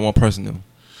 or is it one personal?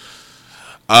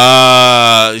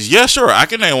 Yeah, sure. I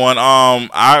can name one.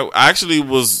 I actually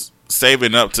was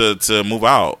saving up to move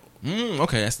out.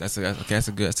 Okay, that's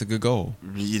a good goal.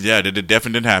 Yeah, it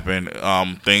definitely didn't happen.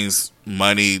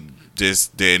 Money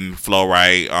just didn't flow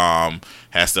right.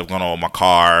 Had stuff going on with my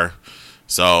car,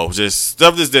 so just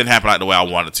stuff just didn't happen like the way I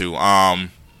wanted to.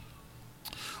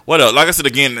 What else? Like I said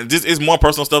again, this is more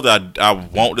personal stuff that I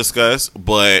won't discuss,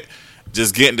 but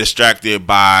just getting distracted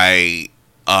by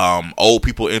old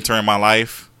people entering my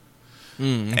life,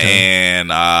 and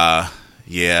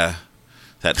yeah.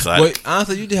 That's like, but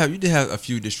honestly, you did have a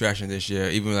few distractions this year.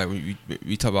 Even like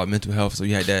we talk about mental health, so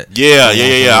you had that.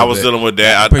 Yeah. I was dealing with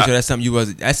that. I'm pretty sure that's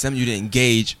something you didn't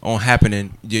engage on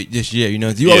happening this year. You know,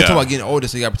 you always talk about getting older,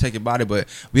 so you got to protect your body, but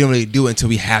we don't really do it until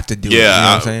we have to do it. You know what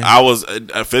I'm saying? I was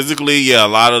physically, a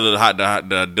lot of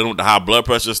the dealing with the high blood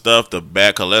pressure stuff, the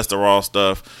bad cholesterol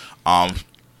stuff,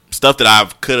 stuff that I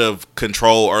could have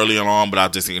controlled early on, but I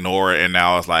just ignored it, and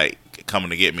now it's like coming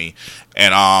to get me.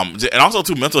 And also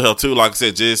too, mental health too. Like I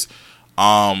said, just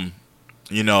dealing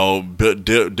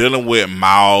with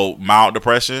mild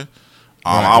depression.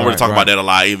 I don't really talk about that a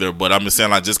lot either, but I'm just saying,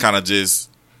 like, just kind of just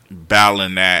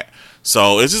battling that.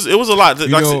 So it was a lot.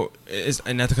 And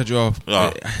not to cut you off,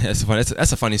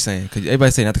 that's a funny saying because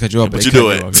everybody say not to cut you off, but you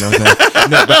do it. You know what I'm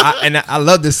saying? I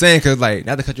love this saying because, like,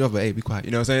 not to cut you off, but hey, be quiet.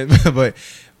 You know what I'm saying?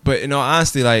 but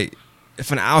honestly, like,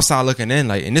 from the outside looking in,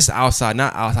 like, and this is outside,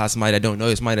 not outside somebody that don't know,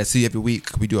 it's somebody that see every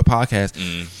week we do a podcast.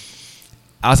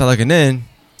 Outside looking in,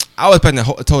 I was expecting a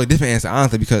totally different answer,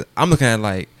 honestly, because I'm looking at,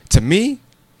 like, to me,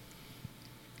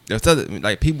 there's other,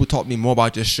 like, people taught me more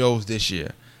about just shows this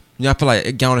year. You know, I feel like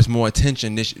it garners more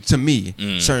attention to me,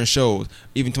 certain shows,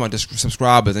 even to my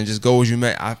subscribers and just goals you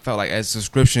met. I felt like as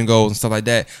subscription goals and stuff like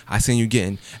that, I seen you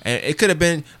getting, and it could have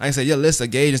been, like I said, your list of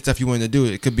gauge and stuff you wanted to do.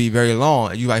 It could be very long,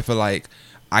 and you might feel like,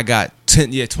 I got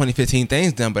 15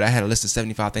 things done, but I had a list of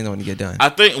 75 things I wanted to get done. I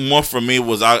think more for me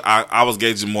was I was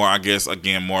gauging more, I guess,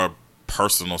 again, more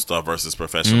personal stuff versus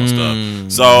professional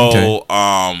stuff. So,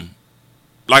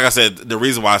 like I said, the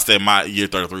reason why I said my year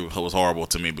 33 was horrible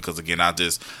to me because again, I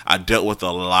dealt with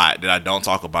a lot that I don't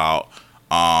talk about,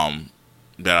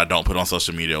 that I don't put on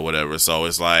social media or whatever. So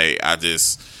it's like I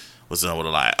just was dealing with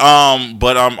a lot.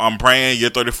 But I'm praying year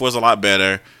 34 is a lot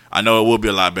better. I know it will be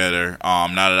a lot better. Now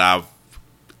that I've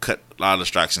cut a lot of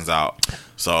distractions out.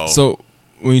 So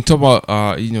when you talk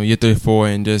about year 34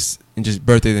 and just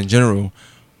birthdays in general.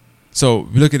 So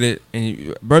you look at it,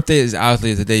 and birthday is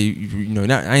obviously the day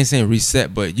not, I ain't saying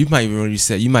reset, but you might even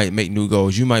reset. You might make new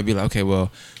goals. You might be like, okay, well,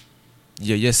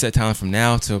 your set time from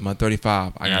now to my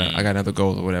 35. I got another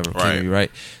goal or whatever. Right.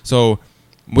 Right. So,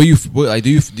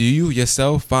 do you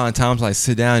yourself find times like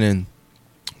sit down and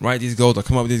write these goals or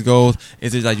come up with these goals?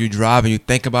 Is it like you drive and you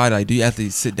think about it? Like, do you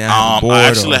actually sit down on the board? I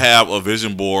actually have a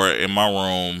vision board in my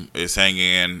room. It's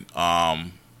hanging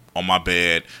on my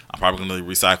bed. I'm probably going to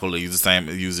recycle it,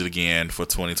 use it again for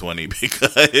 2020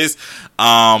 because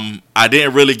I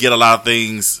didn't really get a lot of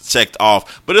things checked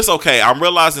off. But it's okay. I'm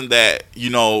realizing that,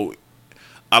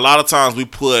 a lot of times we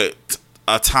put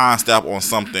a time stamp on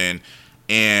something,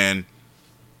 and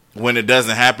when it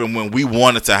doesn't happen when we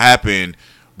want it to happen,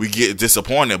 we get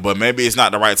disappointed. But maybe it's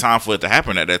not the right time for it to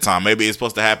happen at that time. Maybe it's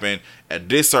supposed to happen at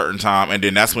this certain time, and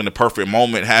then that's when the perfect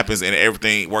moment happens and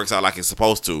everything works out like it's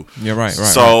supposed to. Yeah, right.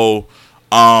 So,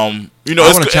 I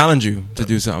want to challenge you to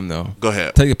do something though. Go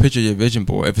ahead. Take a picture of your vision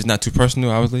board if it's not too personal,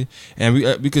 obviously, and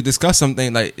we could discuss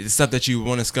something like the stuff that you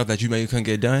want to discuss that you maybe couldn't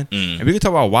get done, and we could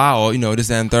talk about or this,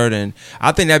 that, and third. And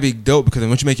I think that'd be dope because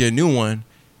once you make your new one,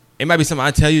 it might be something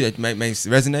I tell you that might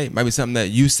resonate. Might be something that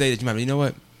you say that you might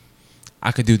be,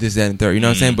 I could do this, that, and third. You know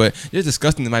what I'm saying? But just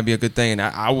discussing it might be a good thing, and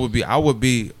I would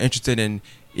be interested in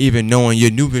even knowing your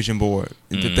new vision board,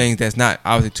 the things that's not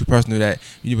obviously too personal that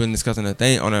you've been discussing a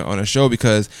thing on a show,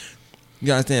 because you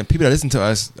gotta understand people that listen to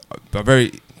us are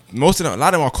a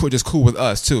lot of them are just cool with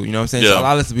us too. You know what I'm saying? Yeah. So a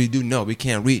lot of us we do know we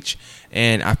can't reach,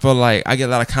 and I feel like I get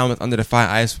a lot of comments under the Fire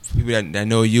Ice people that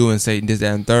know you and say this,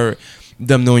 that, and third.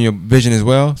 Them knowing your vision as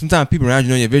well. Sometimes people around you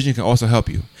knowing your vision can also help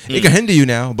you. It can hinder you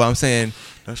now, but I'm saying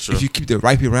that's true. If you keep the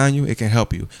right people around you, it can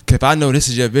help you. Because if I know this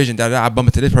is your vision, I bump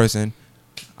into this person,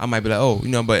 I might be like,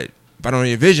 but if I don't know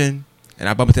your vision and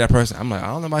I bump into that person, I'm like, I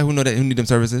don't know anybody who need them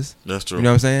services. That's true. You know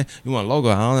what I'm saying? You want a logo?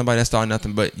 I don't know anybody that start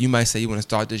nothing, but you might say you want to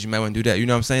start this, you might want to do that. You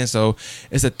know what I'm saying? So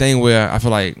it's a thing where I feel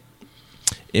like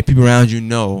if people around you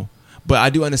know, but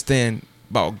I do understand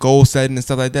about goal setting and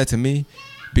stuff like that to me,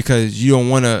 because you don't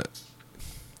want to.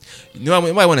 You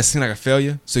might want to seem like a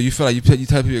failure, so you feel like you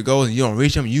tell people your goals and you don't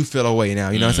reach them, you feel away now.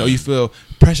 You know what I'm saying? Or you feel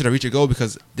pressure to reach your goal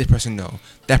because this person know,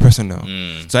 that person know.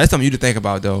 So that's something you to think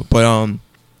about though. But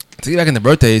to get back into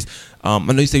birthdays, I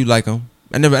know you say you like them.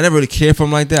 I never really cared for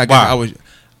them like that.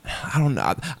 I don't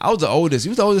know. I was the oldest.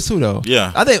 You was the oldest too though.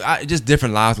 Yeah. I think just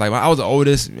different lives. Like when I was the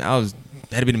oldest, had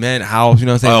to be the man in the house. You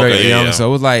know what I'm saying? Very young. Yeah. So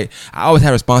it was like I always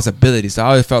had responsibility. So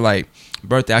I always felt like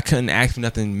birthday, I couldn't ask for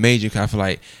nothing major because I feel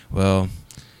like, well,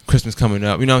 Christmas coming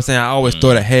up, you know what I'm saying? I always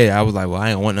thought ahead. I was like, well,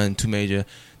 I ain't want nothing too major.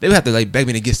 They would have to like beg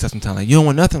me to get stuff sometimes. Like, you don't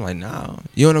want nothing? I'm like, nah.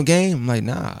 You want no game? I'm like,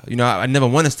 nah. I never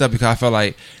wanted stuff because I felt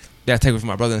like that take it from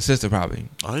my brother and sister probably.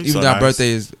 Even though our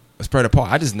birthday is spread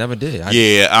apart, I just never did.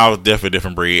 I was definitely a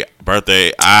different breed.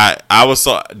 Birthday, I was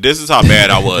so. This is how bad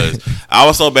I was. I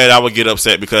was so bad I would get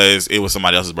upset because it was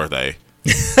somebody else's birthday.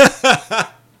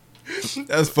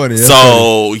 That's funny.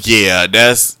 Yeah,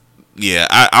 that's. Yeah,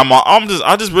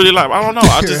 I just really like, I don't know.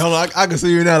 Hold on, I can see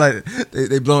you now. Like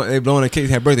they blowing a cake,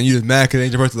 have birthday, and you just mad because it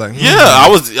ain't your birthday. Like, yeah,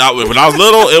 when I was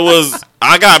little, it was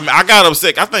I got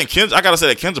upset. I think I got upset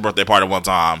at Ken's birthday party one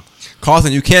time.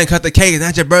 Carlton, you can't cut the cake. It's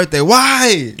not your birthday.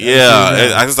 Why?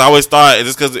 Yeah, I just always thought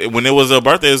it's just because when it was a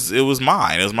birthday, it was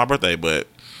mine. It was my birthday, but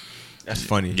that's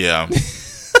funny. Yeah.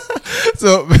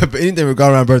 So, but anything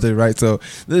regarding my birthday, right? So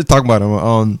let's talk about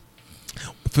them.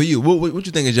 For you, what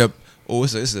you think is your? Oh,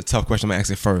 this is a tough question. I'm gonna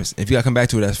ask it first. If you gotta come back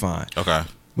to it, that's fine. Okay.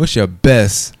 What's your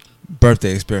best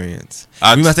birthday experience?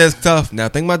 You might say it's tough. Now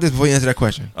think about this before you answer that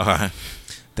question. Okay.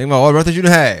 Think about all the birthdays you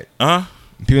had. Uh-huh.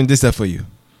 People did stuff for you.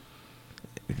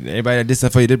 Everybody that did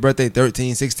stuff for you did birthday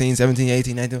 13, 16, 17,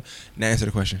 18, 19. Now answer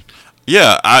the question.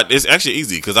 Yeah, it's actually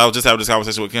easy because I was just having this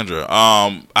conversation with Kendra.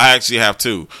 I actually have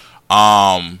two.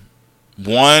 One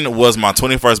was my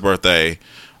 21st birthday.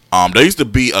 There used to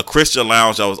be a Christian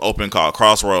lounge that was open called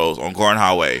Crossroads on Gordon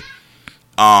Highway.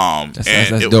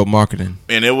 That's dope marketing.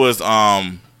 And it was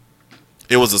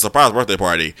a surprise birthday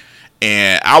party.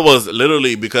 And I was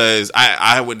literally, because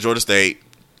I went to Georgia State,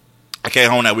 I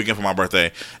came home that weekend for my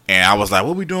birthday, and I was like,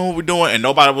 "What we doing? What we doing?" And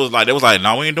nobody was like, "They was like,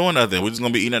 no, we ain't doing nothing. We're just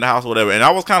gonna be eating at the house or whatever." And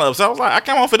I was kind of upset. I was like, "I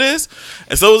came home for this,"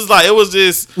 and so it was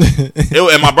just,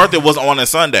 and my birthday wasn't on a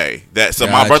Sunday.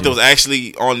 My birthday was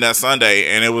actually on that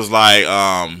Sunday, and it was like,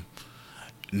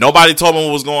 nobody told me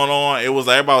what was going on. It was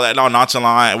like everybody was like, no,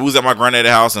 nonchalant. We was at my granddad's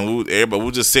house, and everybody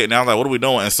was just sitting there. I was like, "What are we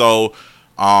doing?" And so,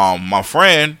 my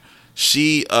friend,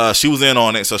 she was in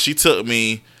on it, so she took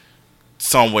me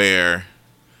somewhere.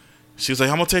 She was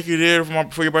like, "I'm gonna take you there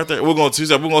for your birthday. We're going to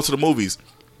the movies."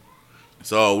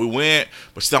 So we went,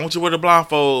 but she said, "I want you to wear the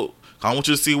blindfold. I want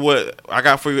you to see what I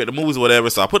got for you at the movies or whatever."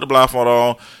 So I put the blindfold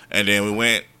on, and then we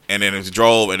went, and then we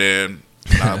drove, and then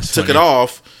I took it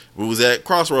off. We was at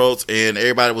Crossroads, and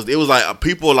it was like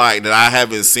people like that I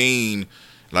haven't seen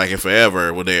like in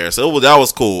forever were there. So that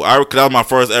was cool. Cause that was my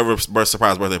first ever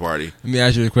surprise birthday party. Let me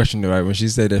ask you a question though, right? When she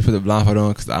said that, put the blindfold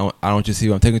on, because I don't want you to see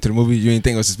what I'm taking to the movie. You didn't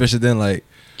think it was suspicious then, like?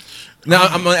 No,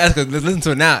 I'm gonna ask. Listen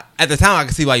to it now. At the time, I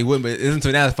can see why you wouldn't, but listen to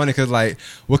it now. It's funny because like,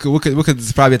 what could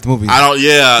this probably at the movies? I don't.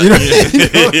 Yeah, you know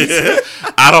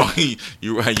I don't.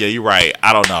 You're right. Yeah, you're right.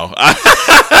 I don't know.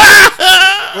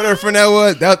 Whatever friend that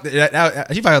was,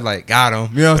 that she probably was like, got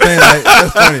him. You know what I'm saying? Like,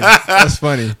 that's funny. That's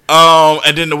funny.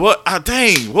 And then what?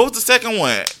 Dang, what was the second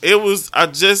one? It was. I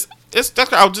was just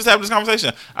having this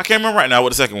conversation. I can't remember right now what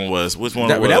the second one was. Which one?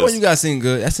 That one you got seen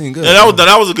good. That seemed good. Yeah,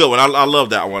 that was a good one. I love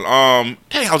that one.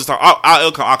 Dang,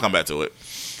 I'll come back to it.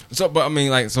 So, but I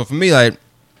mean, like, so for me, like,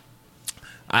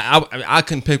 I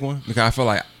couldn't pick one because I feel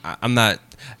like I'm not.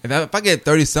 If I get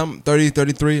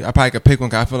 33, I probably could pick one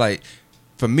because I feel like,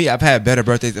 for me, I've had better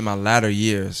birthdays in my latter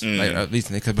years, like at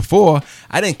least because before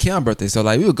I didn't care on birthdays, so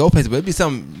like we would go places, but it'd be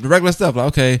some regular stuff, like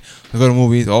okay, we go to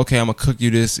movies, okay, I'm gonna cook you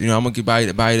this, you know, I'm gonna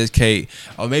buy you this cake,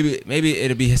 or maybe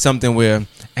it'll be something where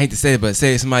I hate to say it, but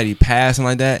say somebody passed something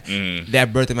like that,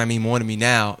 that birthday might mean more to me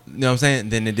now, you know what I'm saying,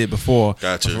 than it did before.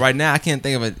 Gotcha. But right now, I can't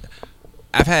think of it.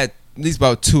 I've had at least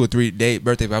about 2 or 3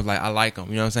 birthdays, but I was like, I like them,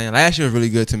 you know what I'm saying. Last year was really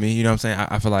good to me, you know what I'm saying.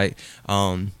 I feel like,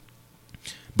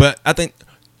 but I think.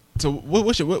 So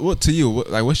what's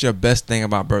your best thing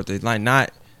about birthdays? Like,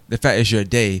 not the fact it's your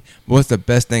day, but what's the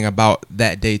best thing about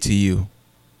that day to you?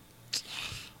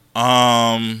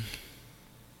 Honestly,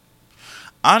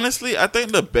 I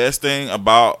think the best thing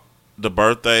about the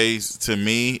birthdays to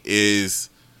me is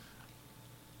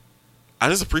I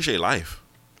just appreciate life.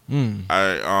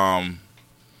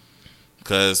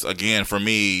 Because again, for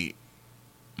me,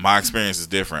 my experience is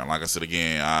different. Like I said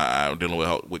again, I'm dealing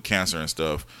with cancer and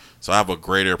stuff. So I have a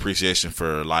greater appreciation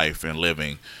for life and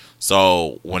living.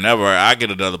 So whenever I get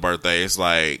another birthday, it's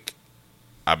like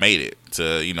I made it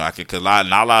to, you know, because not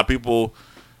a lot of people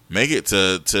make it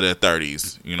to their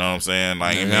 30s. You know what I'm saying?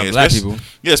 Like, black people.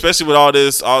 Yeah, especially with all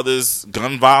this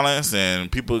gun violence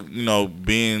and people, you know,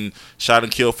 being shot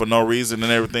and killed for no reason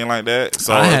and everything like that.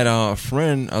 So I had a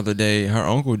friend the other day. Her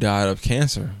uncle died of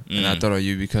cancer, and I thought of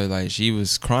you because like she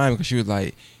was crying because she was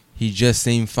like, he just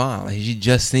seemed fine. Like, he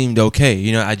just seemed okay.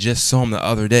 You know, I just saw him the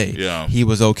other day. Yeah. He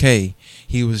was okay.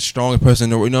 He was the strongest person in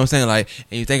the world. You know what I'm saying? Like,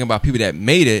 and you think about people that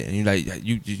made it, and you like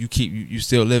you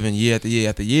still living year after year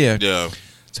after year. Yeah.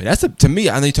 So that's to me.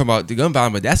 I know you talking about the gun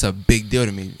violence, but that's a big deal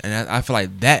to me. And I feel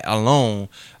like that alone,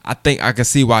 I think I can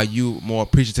see why you more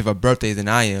appreciative of birthdays than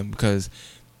I am, because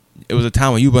it was a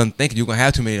time when you wasn't thinking you were gonna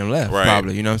have too many of them left. Right.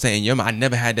 Probably. You know what I'm saying? I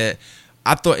never had that.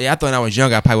 I thought when I was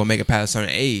younger, I probably would make it past a certain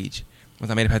age. Once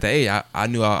I made it past that age, I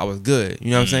knew I was good. You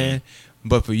know what I'm saying?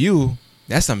 But for you,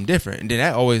 that's something different. And then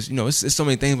that always, you know, it's so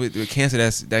many things with cancer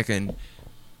that can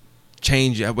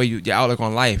change your outlook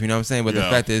on life. You know what I'm saying? But the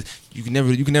fact is, you can never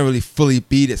really fully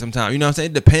beat it. Sometimes, you know what I'm saying?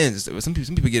 It depends. Some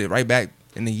people get it right back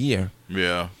in a year.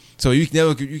 Yeah. So you can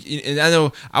never. And I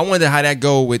know I wonder how that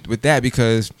go with that,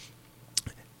 because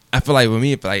I feel like with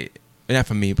me, not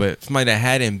for me, but somebody that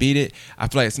hadn't beat it, I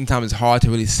feel like sometimes it's hard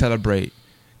to really celebrate.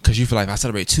 Because you feel like if I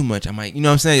celebrate too much, I might, you know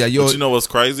what I'm saying? Like, but you know what's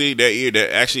crazy? That year,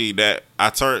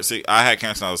 I had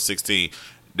cancer when I was 16.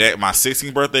 That my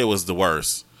 16th birthday was the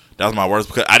worst. That was my worst,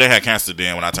 because I didn't have cancer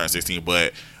then when I turned 16.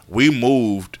 But we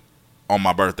moved on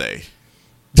my birthday.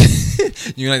 You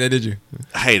didn't like that, did you?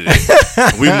 I hated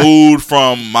it. We moved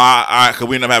from because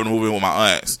we ended up having to move in with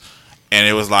my aunts. And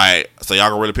it was like, so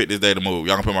y'all gonna really pick this day to move.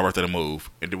 Y'all gonna pick my birthday to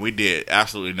move. And then we did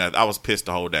absolutely nothing. I was pissed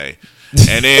the whole day.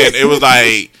 And then it was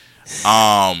like,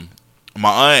 my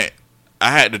aunt,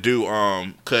 I had to do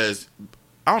because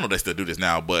I don't know if they still do this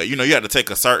now, but you know, you had to take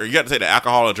the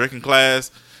alcohol or drinking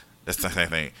class. That's the same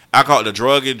thing. The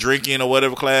drug and drinking or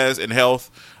whatever class in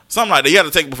health, something like that. You had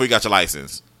to take it before you got your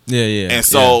license. Yeah. And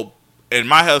so in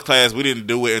my health class, we didn't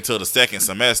do it until the second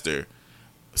semester.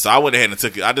 So I went ahead and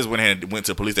took it. I just went ahead and went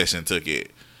to the police station and took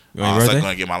it. On your birthday? So I was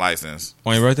going to get my license.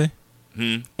 On your birthday?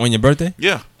 On your birthday?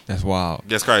 Yeah. That's wild.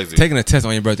 That's crazy. Taking a test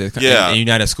on your birthday, and you're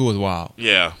not at school is wild.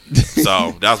 Yeah.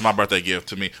 So that was my birthday gift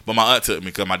to me. But my aunt took me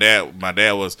because my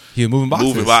dad was moving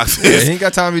boxes. Yeah, he ain't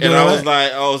got time to be doing that. And I was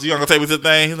like, oh, so you gonna take me to the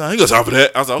thing? He's like, he got time for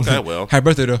that. I was like, okay, well. Happy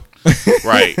birthday though.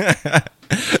 Right.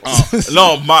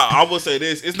 No, I will say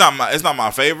this. It's not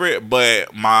my favorite,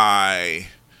 but my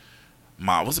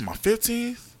was it my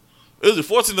 15th? It was the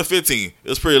 14th or 15th. It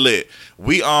was pretty lit.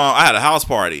 I had a house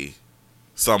party.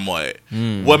 Somewhat.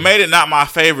 What made it not my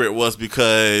favorite was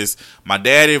because my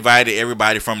dad invited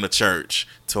everybody from the church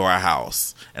to our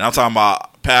house, and I'm talking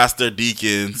about pastor,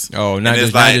 deacons. Oh, not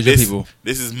just your people.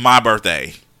 This is my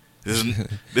birthday.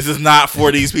 This is not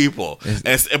for these people.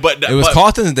 But it was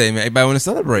Carlton's Day, man. Everybody want to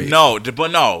celebrate. No,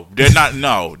 but no, they're not.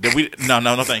 No,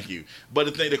 no, thank you.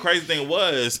 But the crazy thing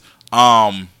was,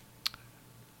 our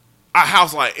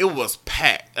house it was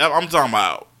packed. I'm talking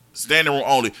about. Standing room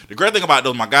only. The great thing about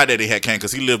those, my goddaddy came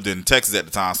because he lived in Texas at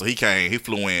the time, so he came. He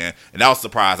flew in, and that was a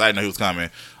surprise. I didn't know he was coming.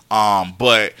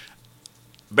 But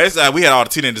basically, we had all the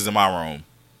teenagers in my room.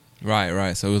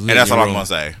 Right. So it was lit, and that's all I'm gonna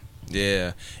say.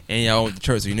 Yeah, and y'all went to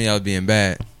church, so you knew y'all was being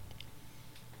bad.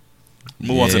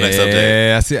 Move on to the next subject.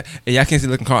 Yeah, I see. And y'all can't see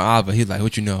looking Carl out, but he's like,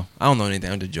 "What you know? I don't know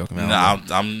anything. I'm just joking, man."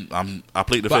 I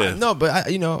plead the fifth. No, but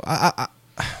I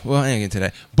well, I ain't getting to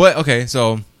that. But okay,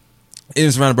 so. It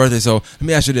was around a birthday, so let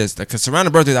me ask you this: because around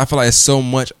a birthday, I feel like it's so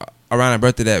much around a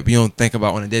birthday that we don't think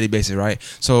about on a daily basis, right?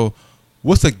 So,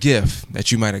 what's a gift that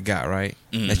you might have got, right?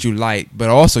 That you like, but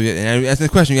also, and that's the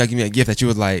question: you got to give me a gift that you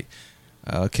was like,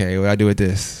 okay, what do I do with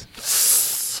this?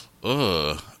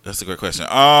 That's a great question.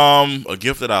 A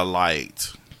gift that I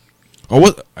liked. Or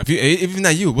what? If it's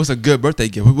not you, what's a good birthday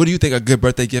gift? What do you think a good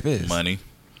birthday gift is? Money.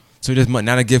 So just money,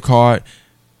 not a gift card.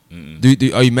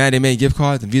 Are you mad they made gift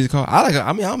cards and Visa card?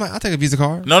 I'll take a Visa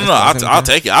card. No, I'll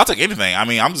take it. I'll take anything. I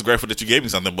mean, I'm just grateful that you gave me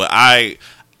something, but I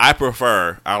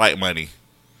like money.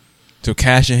 So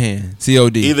cash in hand,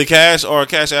 COD. Either cash or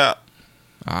cash out.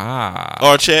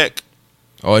 Or a check.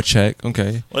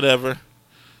 Okay. Whatever.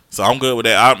 So I'm good with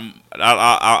that.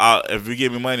 I if you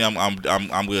give me money,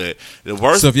 I'm good. The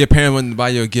worst. So if your parent wanted to buy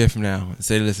you a gift now,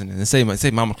 say listening, and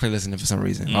say Mama Clay listening for some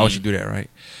reason, why would you do that, right?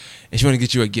 And she want to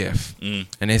get you a gift, and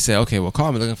they say, okay, well,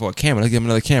 call me looking for a camera. Let's give him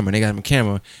another camera. And they got him a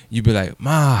camera. You be like,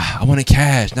 Ma, I want it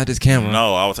cash, not this camera.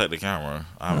 No, I will take the camera.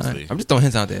 Obviously, I'm just throwing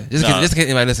hints out there, just in case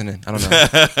anybody listening. I don't know.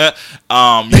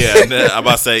 Yeah, I'm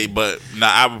about to say, but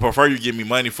now I would prefer you give me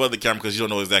money for the camera because you don't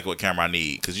know exactly what camera I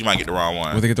need because you might get the wrong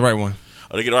one. Well, they get the right one.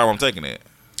 Oh, they get the right one. I'm taking it.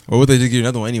 Or what they just give you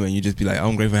another one anyway? And you just be like,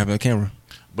 I'm grateful for having a camera.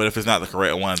 But if it's not the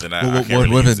correct one, then I can't really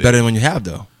what if it's better than one you have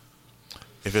though?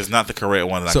 If it's not the correct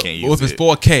one, then I can't use it. Well, if it's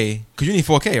 4K, because you need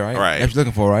 4K, right? Right. That's what you're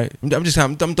looking for, right?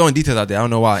 I'm throwing details out there. I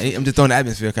don't know why. I'm just throwing the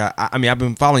atmosphere. Cause I've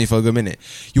been following you for a good minute.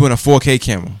 You want a 4K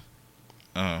camera?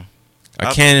 A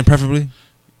Canon, preferably.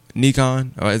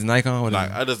 Nikon or is it Nikon? What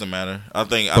it doesn't matter. I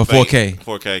think 4K,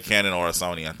 4K Canon or a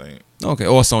Sony. I think. Okay,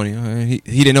 or Sony.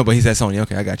 He didn't know, but he said Sony.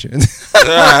 Okay, I got you.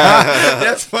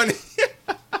 That's funny.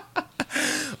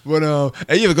 But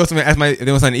and you ever go somewhere, ask if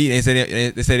they want something to eat,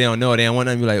 and they say they don't know, they don't want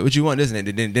nothing. Be like, what you want? This and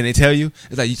then they tell you.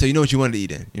 It's like, so you know what you wanted to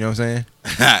eat. Then you know what I'm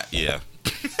saying? Yeah.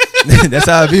 That's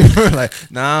how it be. Like,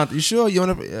 nah, you sure you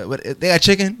want to? They got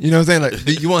chicken. You know what I'm saying?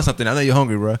 Like, you want something? I know you're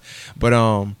hungry, bro. But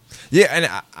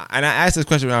yeah, and I asked this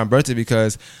question around birthday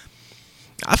because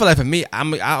I feel like for me,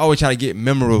 I always try to get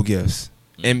memorable gifts.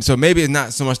 And so maybe it's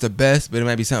not so much the best, but it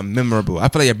might be something memorable. I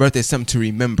feel like your birthday is something to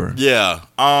remember. Yeah.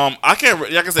 I can't.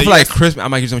 Like I said, I feel like Christmas. I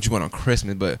might give you what you want on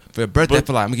Christmas, but for your birthday, I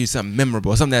feel like I'm gonna give you something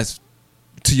memorable, something that's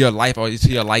to your life or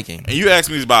to your liking. And you asked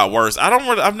me about worse.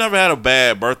 I've never had a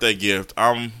bad birthday gift.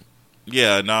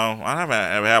 Yeah, no, I haven't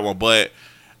ever had one. But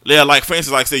yeah, like for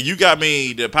instance, like say you got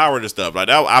me the Power Ranger stuff. Like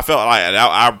that, I felt like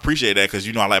I appreciate that because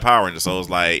I like Power Rangers. So it's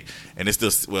like, and it's still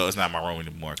it's not in my room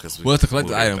anymore because it's a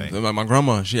collector's item. My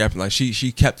grandma,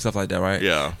 she kept stuff like that, right?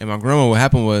 Yeah. And my grandma, what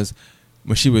happened was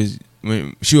when she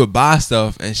would buy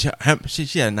stuff, and she had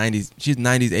a 90s, she's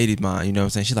 90s 80s mind. You know what I'm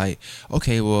saying? She's like,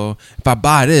 okay, well, if I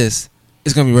buy this,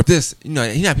 it's gonna be worth this. You know,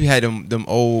 he had them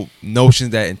old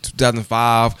notions that in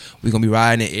 2005 we're gonna be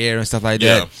riding in the air and stuff like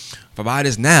that. If I buy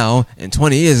this now, in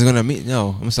 20 years, it's gonna mean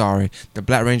no. I'm sorry, the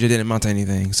Black Ranger didn't amount to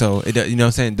anything. So you know what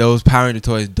I'm saying? Those Power Ranger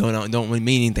toys don't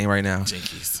mean anything right now.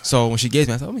 Jinkies. So when she gave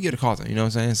me, I said, let me get a Carlton. You know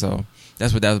what I'm saying? So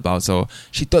that's what that was about. So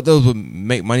she thought those would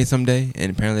make money someday,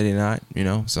 and apparently they're not. You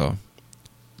know, so.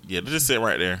 Yeah, they just sit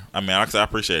right there. I mean, like I said, I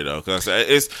appreciate it though, because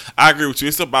I agree with you.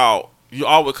 It's about you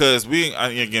all because me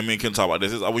and Kim talk about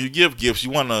this. When you give gifts, you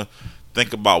want to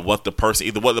think about what the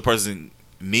person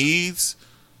needs,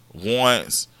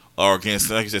 wants, or against,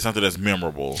 like you said, something that's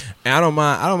memorable. And I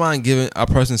don't mind giving a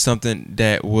person something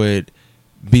that would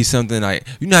be something like,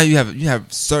 you know how you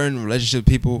have certain relationship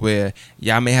people where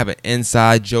y'all may have an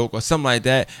inside joke or something like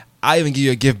that. I even give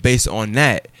you a gift based on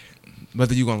that.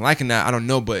 Whether you're gonna like it or not, I don't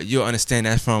know, but you'll understand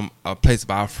that from a place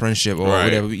of our friendship or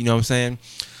whatever. You know what I'm saying?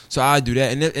 So I do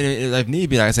that, and if need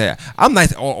be, like I said, I'm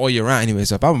nice all year round anyway.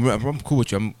 So if I'm cool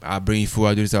with you, I'll bring you food.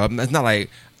 I'll do this. It's not like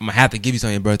I'm gonna have to give you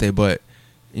something on your birthday, but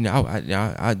you know,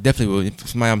 I definitely will. If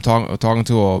somebody I'm talking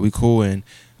to, or we cool, and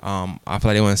I feel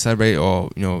like they want to celebrate, or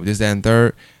you know, this, that, and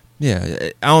third.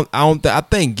 Yeah, I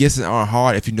think gifts aren't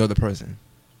hard if you know the person.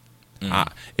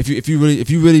 If you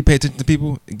really pay attention to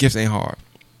people, gifts ain't hard.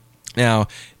 Now,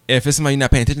 if it's somebody you're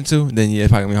not paying attention to, then yeah,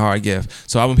 it's probably gonna be a hard gift.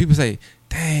 So when people say,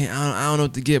 "Dang, I don't know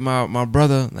what to get my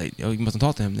brother," like, yo, you mustn't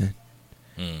talk to him then.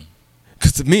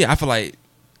 Because to me, I feel like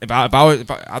if I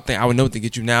think I would know what to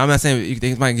get you. Now, I'm not saying you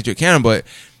think somebody can get you a camera, but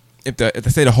if they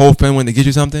say the whole family wanted to get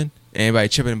you something, and everybody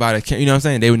chipping about it, you know what I'm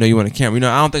saying? They would know you want a camera. You know,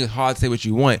 I don't think it's hard to say what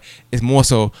you want. It's more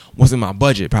so what's in my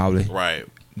budget, probably. Right.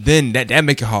 Then that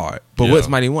make it hard. But what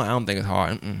somebody want, I don't think it's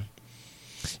hard.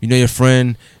 You know, your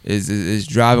friend is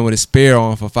driving with a spare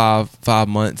on for five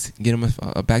months. Get him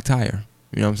a back tire.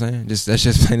 You know what I'm saying? That's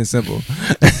just plain and simple.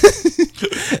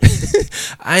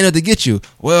 I ain't know what to get you.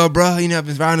 Well, bro, you know, I've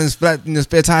been riding this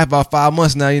spare tire for about 5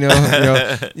 months now. You know,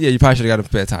 yeah, you probably should have got a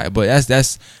spare tire. But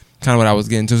that's kind of what I was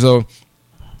getting to. So,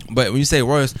 but when you say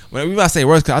worse, when we might say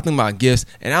worse, because I think about gifts,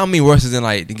 and I don't mean worse as in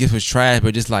like the gift was trash,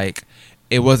 but just like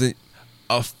it wasn't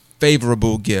a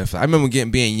favorable gift. I remember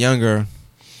being younger.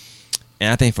 And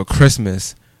I think for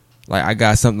Christmas, like I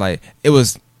got something like it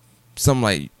was something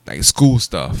like school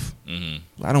stuff.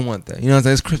 I don't want that. You know what I'm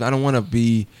saying? It's Christmas. I don't want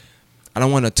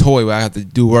a toy where I have to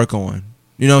do work on.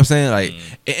 You know what I'm saying? Like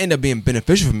it ended up being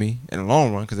beneficial for me in the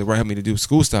long run because it helped me to do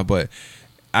school stuff. But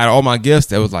out of all my gifts,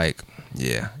 that was like,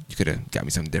 yeah, you could have got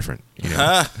me something different. You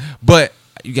know? But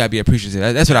you gotta be appreciative.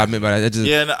 That's what I meant by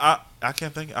that. I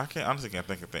honestly can't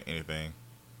think of anything.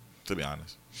 To be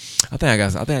honest. I think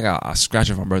I got a scratch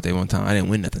on my birthday one time. I didn't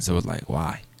win nothing, so it was like,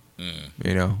 why?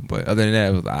 You know. But other than that,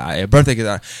 it was birthday.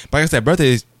 Like I said,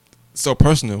 birthday is so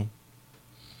personal,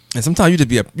 and sometimes you just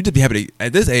be happy to,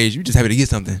 at this age. You just happy to get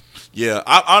something. Yeah,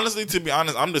 honestly, to be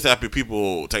honest, I'm just happy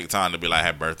people take time to be like,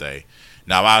 happy birthday.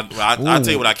 Now I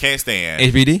tell you what I can't stand.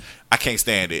 HBD. I can't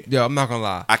stand it. Yo, I'm not gonna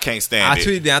lie. I can't stand it. I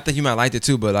tweeted that. I think you might like it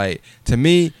too, but like to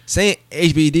me, saying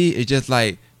HBD is just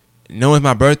like knowing it's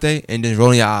my birthday and then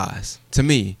rolling your eyes. To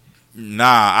me,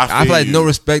 nah, I feel like no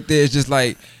respect there. It's just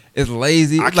like it's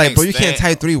lazy. It's like, bro, you can't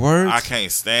type 3 words. I can't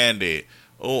stand it.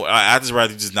 Oh, I just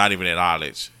rather just not even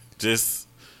acknowledge. Just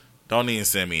don't even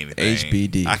send me anything.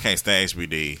 HBD. I can't stand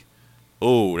HBD.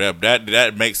 Oh,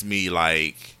 that makes me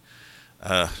like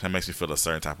that makes me feel a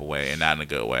certain type of way and not in a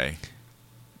good way.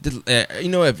 You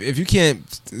know, if you can't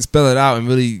spell it out and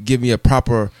really give me a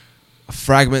proper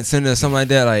fragment sentence or something like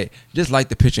that, like just like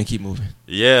the picture and keep moving.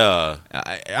 Yeah.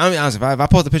 I mean, honestly, if I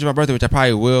post a picture of my birthday, which I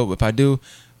probably will, but if I do,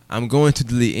 I'm going to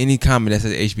delete any comment that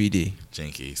says HBD.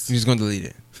 Jinkies. I'm just going to delete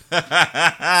it.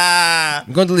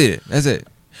 I'm going to delete it. That's it.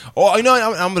 Or, you know what?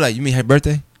 I'm going to be like, you mean happy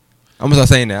birthday? I'm going to start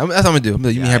saying that. That's what I'm going to do. I'm going to be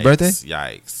like, you mean happy birthday?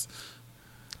 Yikes.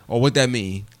 Or what that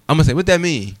mean? I'm going to say, what that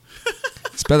mean?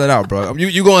 Spell it out, bro.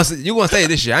 You going to say it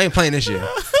this year. I ain't playing this year.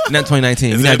 Not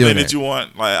 2019. We're not doing that. That you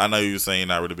want? Like, I know you were saying you're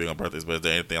not really big on birthdays, but is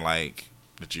there anything like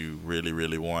that you really,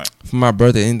 really want for my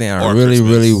birthday? Anything I really, Christmas?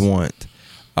 Really want?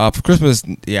 For Christmas,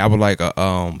 yeah, I would like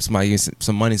somebody give me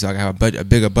some money so I can have a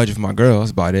bigger budget for my girls.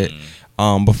 That's about it.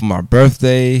 But for my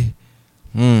birthday,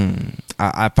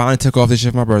 I finally took off this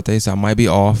year for my birthday, so I might be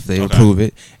off. They approve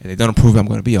it. If they don't approve it, I'm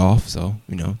going to be off. So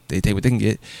you know, they take what they can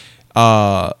get.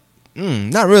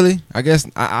 Not really. I guess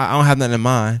I don't have nothing in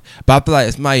mind. But I feel like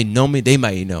if somebody know me, they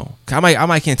might know. I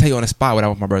might can't tell you on the spot what I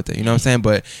want for my birthday. You know what I'm saying?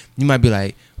 But you might be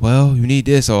like, well, you need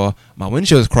this, or my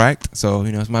windshield is cracked, so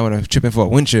you know somebody want to chip in for a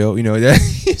windshield. You know that.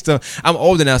 So I'm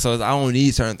older now, so I don't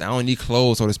need certain. I don't need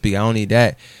clothes, so to speak. I don't need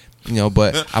that. You know,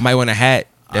 but I might want a hat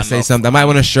that say something. I might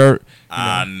want a shirt.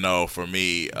 I know for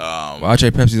me, I'll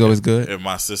trade Pepsi's always good. If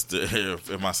my sister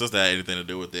had anything to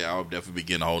do with it, I would definitely be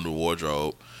getting a whole new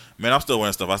wardrobe. Man, I'm still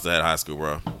wearing stuff I still had in high school,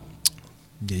 bro.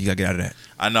 Yeah, you gotta get out of that.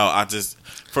 I know.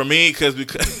 For me, because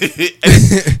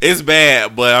it's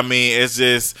bad, but I mean, it's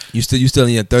just you still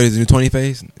in your 30s and 20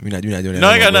 phase. You're not doing that.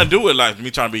 No, it got nothing to do with like me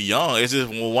trying to be young. It's just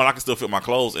one, I can still fit my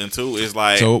clothes, and two, it's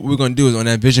like. So what we're gonna do is on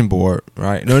that vision board,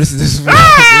 right? No, this is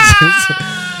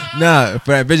nah.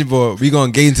 For that vision board, we're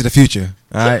gonna gauge into the future.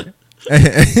 All right.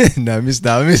 No, let me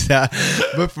stop.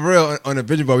 But for real, on the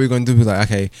vision board, we're gonna do like,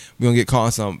 okay, we're gonna get caught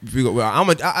on some.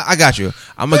 I got you.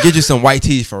 I'm gonna get you some white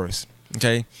tees first.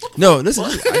 Okay. No, listen,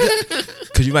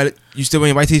 because you still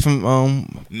wearing white tees from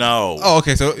No. Oh,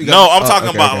 okay. So I'm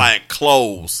talking about like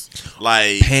clothes,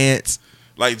 like pants.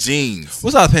 Like jeans.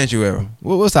 What size pants you wear?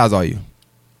 What size are you?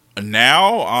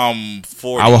 Now I'm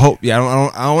 40. I would hope. Yeah,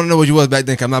 I don't want to know what you was back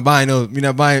then. 'Cause I'm not buying those. You're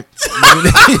not buying.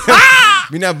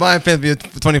 You're not buying pants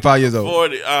for 25 years old.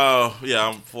 40. Yeah,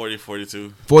 I'm 40,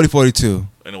 42. 40, 42.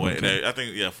 In a way, Okay. I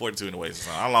think 42 in the waist.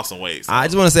 I lost some weight. So. I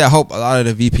just want to say I hope a lot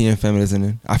of the VPN family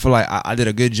listening. I feel like I did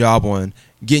a good job on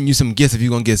getting you some gifts if you're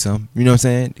gonna get some. You know what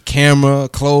I'm saying? Camera,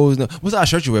 clothes. What size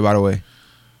shirt you wear, by the way?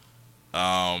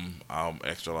 I'm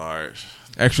extra large.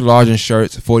 Extra large in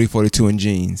shirts, 40, 42 in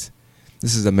jeans.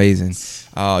 This is amazing.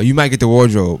 You might get the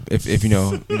wardrobe if you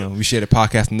know we share the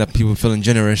podcast enough people feeling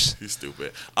generous. He's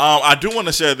stupid. I do want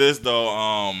to share this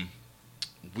though.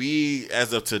 We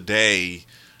as of today,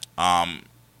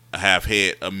 have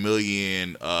hit 1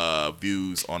 million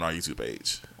views on our YouTube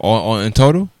page. On in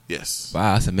total? Yes.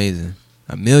 Wow, that's amazing.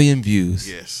 1 million views.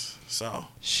 Yes. So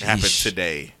Sheesh. it happened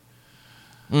today.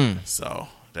 Mm. So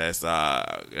that's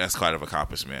quite an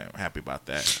accomplishment. I'm happy about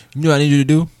that. You know what I need you to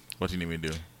do? What do you need me to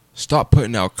do? Start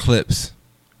putting out clips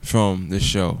from this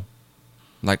show,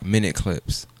 like minute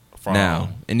clips. From Now,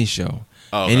 any show,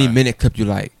 okay. any minute clip you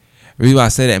like. The reason why I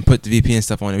say that and put the VPN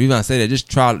stuff on it. The reason why I say that, just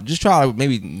try like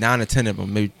maybe 9 or 10 of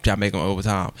them. Maybe try to make them over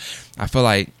time. I feel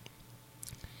like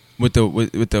with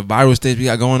the viral stage we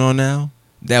got going on now,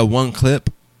 that one clip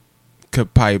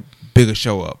could probably bigger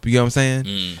show up. You know what I'm saying?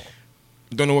 Mm.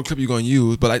 Don't know what clip you're gonna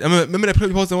use, but like remember that clip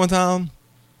you posted one time,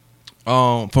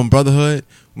 from Brotherhood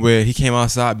where he came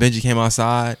outside, Benji came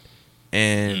outside,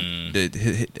 and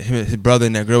his brother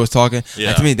and that girl was talking. Yeah.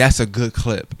 Like, to me, that's a good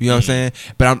clip. You know what I'm saying?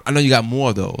 But I know you got more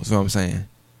of those. You know what I'm saying?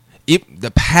 If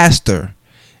the pastor,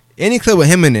 any clip with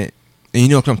him in it, and you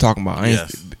know what I'm talking about.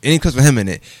 Yes. Any clips with him in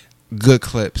it, good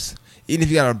clips. Even if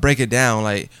you gotta break it down,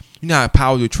 like you know how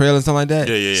Power do trail and something like that.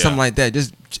 Yeah. Something like that.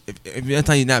 Just if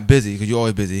anytime you're not busy, because you're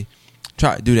always busy.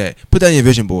 Try to do that. Put that in your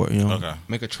vision board, you know. Okay.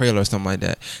 Make a trailer or something like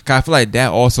that. Cause I feel like that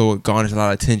also garners a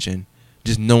lot of attention.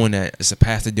 Just knowing that it's a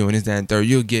pastor doing this, that, and third.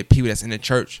 You'll get people that's in the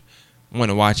church want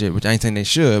to watch it, which I ain't saying they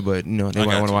should, but you know they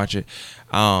want to watch it.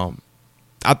 I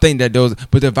think that those,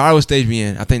 but the viral stage we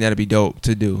in, I think that'd be dope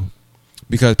to do,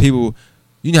 because people,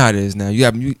 you know how it is now.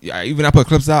 Even I put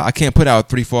clips out, I can't put out a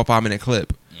 3, 4, 5 minute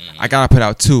clip. I gotta put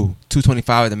out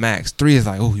 225 at the max. 3 is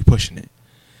like, oh, you pushing it.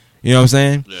 You know what I'm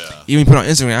saying? Yeah. Even put on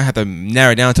Instagram, I have to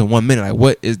narrow it down to 1 minute. Like,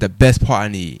 what is the best part I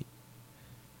need?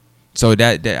 So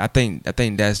that I think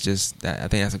that's just that. I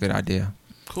think that's a good idea.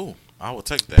 Cool. I will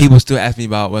take that. People still ask me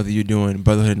about whether you're doing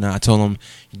Brotherhood or not. I told them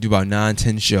you do about 9,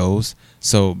 10 shows.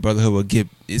 So Brotherhood will give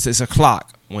it's a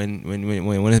clock. When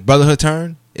it's Brotherhood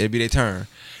turn, it'll be their turn.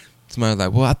 Somebody was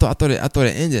like, well, I thought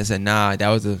it ended. I said, nah, that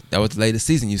was the latest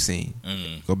season you seen.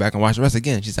 Go back and watch the rest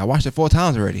again. She said, I watched it 4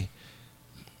 times already.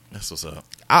 That's what's up.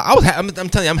 I'm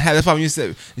telling you, I'm happy. That's why when you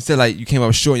said like you came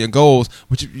up short on your goals,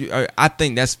 which I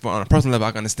think that's on a personal level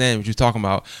I can understand what you're talking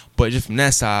about. But just from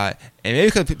that side, and maybe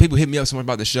because people hit me up so much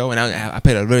about the show, and I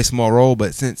played a very small role,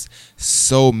 but since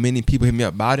so many people hit me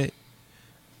up about it,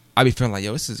 I be feeling like,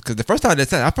 yo, this is because the first time I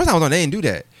was on, they didn't do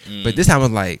that, but this time I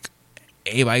was like,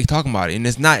 everybody talking about it, and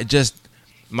it's not just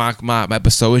my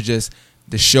episode, it's just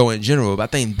the show in general. But I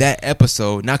think that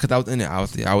episode, not because I was in it,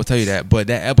 I will tell you that, but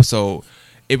that episode,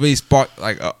 it really sparked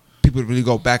like people to really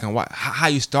go back and watch how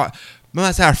you start. Remember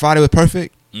I said Friday was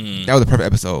perfect? That was a perfect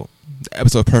episode. The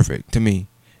episode was perfect to me.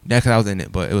 Not because I was in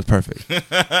it, but it was perfect.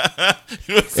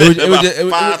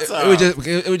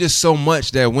 It was just so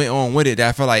much that went on with it that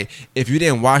I felt like if you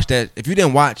didn't watch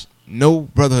no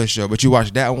Brotherhood show, but you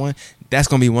watched that one, that's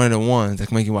gonna be one of the ones that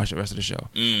can make you watch the rest of the show.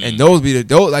 And those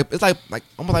like it's like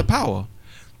almost like Power.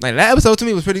 Like that episode to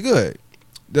me was pretty good.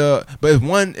 But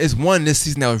it's one this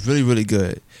season that was really, really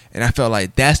good, and I felt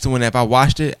like that's the one that if I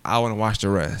watched it, I want to watch the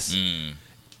rest.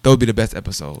 Those would be the best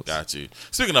episodes. Got you.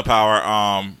 Speaking of Power,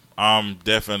 I'm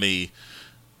definitely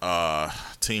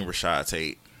Team Rashad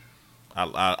Tate.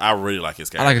 I really like his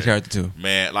character. I like his character too,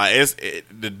 man. Like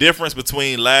the difference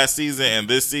between last season and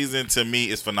this season to me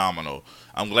is phenomenal.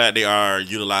 I'm glad they are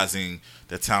utilizing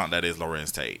the talent that is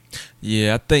Lorenz Tate.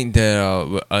 Yeah, I think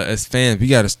that as fans, we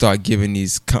got to start giving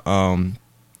these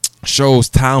shows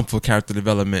time for character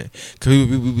development,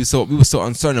 because we were so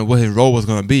uncertain of what his role was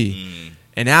going to be,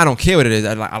 and now I don't care what it is.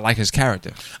 I like his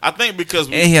character. I think because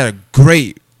and he had a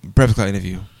great Breakfast Club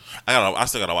interview. I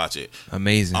still gotta watch it.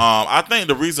 Amazing. I think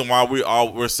the reason why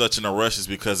we're such in a rush is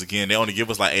because again they only give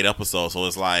us like 8 episodes, so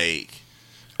it's like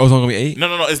it's only gonna be 8.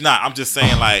 No, it's not. I'm just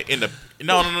saying like in the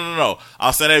no.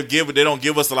 I'll say they don't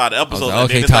give us a lot of episodes. Like,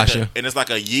 okay, Tasha. And it's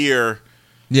like a year.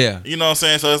 Yeah. You know what I'm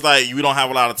saying? So it's like we don't have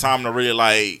a lot of time to really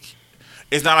like.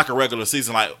 It's not like a regular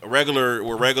season. Like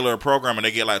regular programming,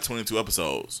 they get like 22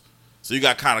 episodes. So you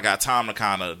got time to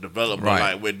kind of develop. But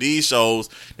Right. like with these shows,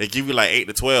 they give you like 8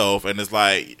 to 12, and it's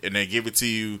like, and they give it to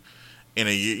you in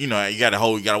a year. You know, you got to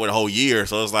wait a whole year.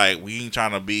 So it's like we ain't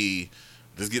trying to be.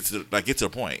 Just get to the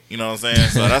point. You know what I'm saying?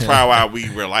 So that's probably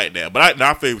why we're like that. But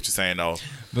I feel what you're saying though.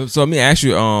 But so let me ask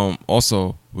you.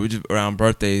 Also, we just around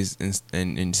birthdays and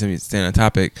staying on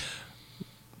topic.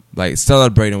 Like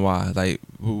celebrating wise, like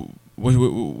what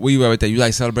you at with that? You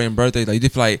like celebrating birthdays? Like you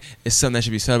feel like it's something that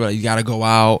should be celebrated. Like, you gotta go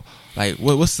out. Like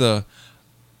what's the?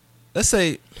 Let's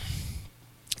say,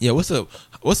 yeah. What's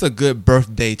a good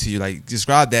birthday to you? Like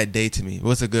describe that day to me.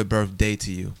 What's a good birthday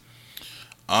to you?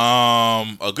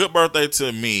 A good birthday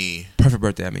to me. Perfect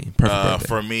birthday. I mean, perfect birthday.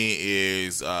 For me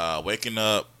is waking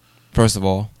up. First of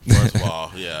all,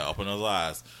 yeah, open those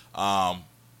eyes. Of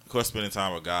course, spending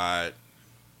time with God.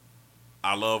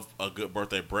 I love a good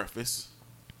birthday breakfast.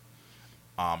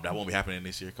 That won't be happening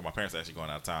this year because my parents are actually going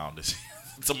out of town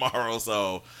tomorrow.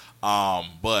 So,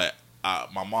 but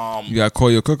my mom. You gotta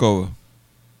call your cook over.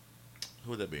 Who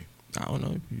would that be? I don't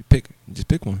know. Just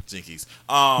pick one. Jinkies.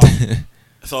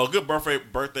 So a good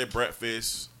birthday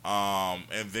breakfast,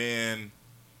 and then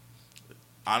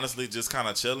honestly just kind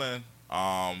of chilling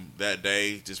that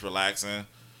day, just relaxing,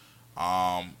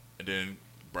 and then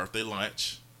birthday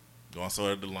lunch, going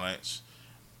somewhere to lunch,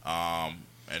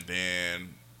 and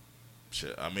then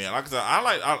shit. I mean, like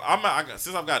I said,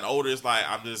 since I've gotten older, it's like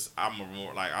I'm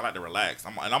more like I like to relax.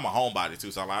 I'm a homebody too,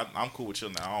 so I'm cool with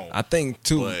chilling at home. I think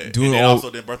too. And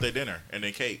also then birthday dinner and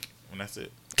then cake, and that's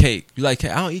it. Cake. You like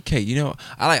cake? I don't eat cake. You know,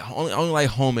 I only like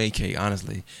homemade cake.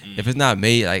 Honestly, if it's not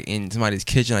made like in somebody's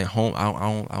kitchen, like home, I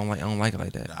don't like it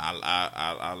like that.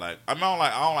 I like. I mean, I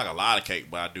don't like a lot of cake,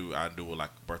 but I do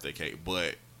like birthday cake.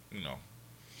 But you know,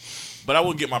 but I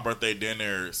will get my birthday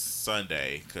dinner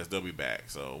Sunday because they'll be back.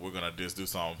 So we're gonna just do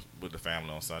something with the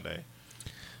family on Sunday.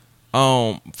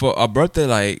 For a birthday,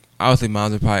 like obviously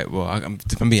mine would probably. Well,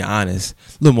 if I'm being honest,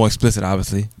 a little more explicit,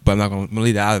 obviously, but I'm not gonna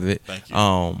leave that out of it. Thank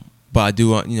you. But I do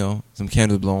want, some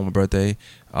candles blown on my birthday.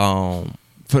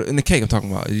 In the cake I'm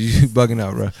talking about. You bugging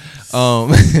out, bro.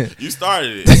 You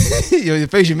started it. Your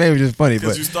face you made was just funny.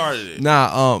 Because but you started it.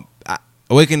 Nah,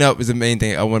 waking up is the main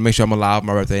thing. I want to make sure I'm alive on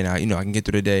my birthday now. I can get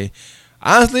through the day.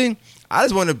 Honestly, I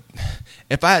just want to.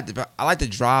 If I like to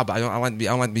drive, but I don't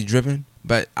like to be driven.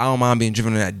 But I don't mind being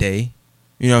driven on that day.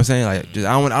 You know what I'm saying? Like,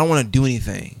 I don't want to do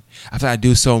anything. I feel like I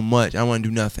do so much. I don't want to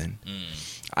do nothing.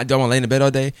 I don't want to lay in the bed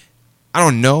all day. I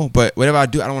don't know, but whatever I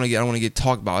do, I don't want to get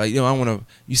talked about. Like, I want to.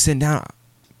 You sitting down.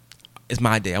 It's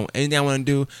my day. Anything I want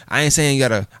to do. I ain't saying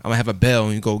I'm gonna have a bell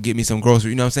and you go get me some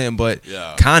groceries. You know what I'm saying? But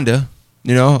yeah. Kinda.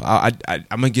 I'm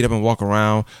gonna get up and walk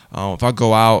around. If I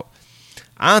go out,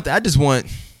 I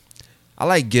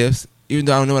like gifts. Even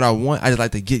though I don't know what I want, I just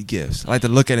like to get gifts. I like to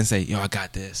look at it and say, I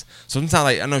got this. So sometimes,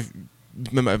 like, I don't know if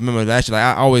you remember last year,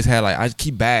 like, I always had, like, I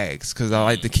keep bags because I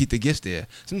like to keep the gifts there.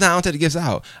 Sometimes I don't take the gifts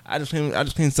out. I just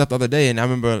cleaned stuff the other day, and I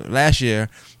remember last year,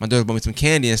 my daughter bought me some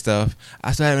candy and stuff.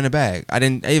 I still had it in a bag. I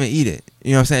didn't even eat it.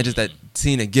 You know what I'm saying? Just that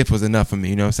seeing a gift was enough for me.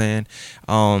 You know what I'm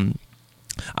saying?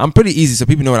 I'm pretty easy, so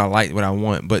people know what I like, what I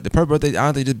want. But the per birthday, I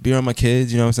don't think just be around my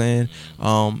kids. You know what I'm saying?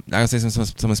 I can say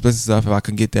some explicit stuff. If I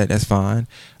can get that, that's fine.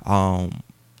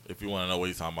 If you want to know what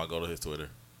he's talking about, go to his Twitter.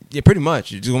 Yeah, pretty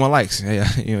much. You just want my likes. Yeah,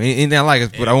 anything I like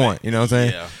is what I want. You know what I'm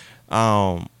saying?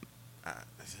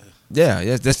 Yeah.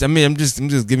 Yeah. That's. I mean, I'm just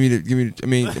giving you.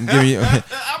 I'm giving you. I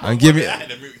had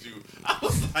to mute you. I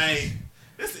was like,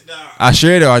 I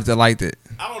shared it or I liked it.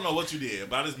 I don't know what you did,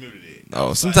 but I just muted it.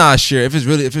 Oh, sometimes I share. If it's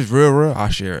real, I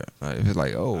share it. Like, if it's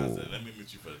like, I said, let me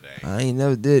mute you for the day. I ain't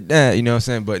never did that. You know what I'm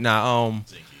saying? But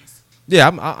yeah,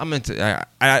 I'm into.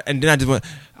 And then I just want.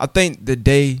 I think the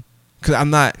day, because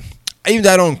I'm not. Even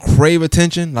though I don't crave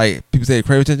attention, like people say,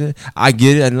 crave attention. I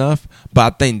get it enough,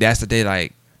 but I think that's the day.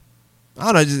 Like, I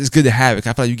don't know, it's good to have it.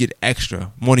 I feel like you get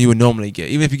extra more than you would normally get.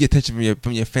 Even if you get attention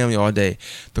from your family all day,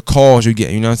 the calls you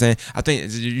get, you know what I'm saying? I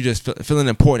think you just feeling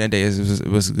important that day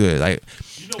was good. Like,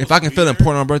 if I can feel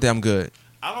important on my birthday, I'm good.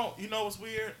 You know what's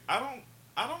weird? I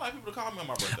don't like people to call me on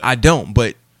my birthday. I don't,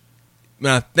 but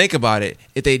when I think about it,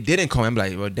 if they didn't call me, I'm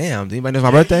like, well, damn, does anybody know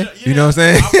my birthday? You know what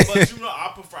I'm saying?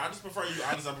 I just prefer you.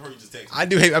 Honestly, I prefer you just text me. I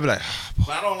do hate. I be like, but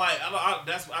I don't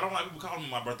like people calling me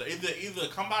on my birthday. Either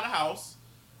come by the house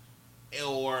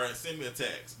or send me a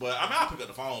text. But I mean, I'll pick up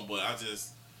the phone. But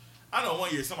I know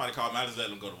one year somebody called me. I just let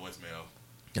them go to voicemail.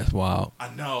 That's wild.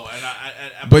 I know,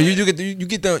 but you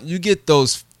get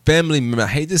those family members. I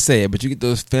hate to say it, but you get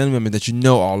those family members that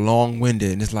are long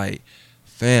winded, and it's like,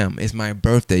 fam, it's my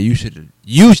birthday. You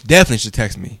definitely should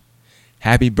text me,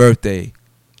 happy birthday,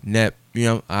 Nep.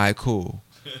 All right, cool.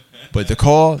 But the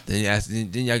call, then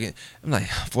y'all get. I'm like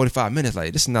 45 minutes.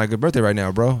 Like, this is not a good birthday right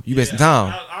now, bro. You wasting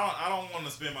time. I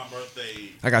spend my birthday.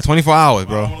 I got 24 hours,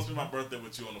 bro. I want to spend my birthday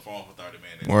with you on the phone for 30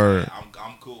 minutes. Word.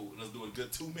 I'm cool. Let's do a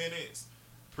good 2 minutes.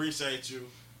 Appreciate you.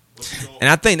 And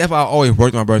I think that's why I always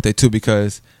worked my birthday too,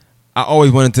 because I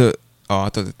always wanted to. Oh, I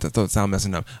thought the sound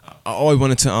messing up. I always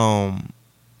wanted to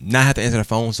not have to answer the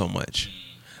phone so much.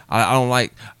 I don't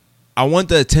like. I want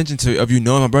the attention of you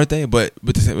knowing my birthday, but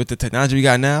with the technology we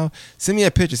got now, send me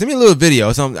a picture, send me a little video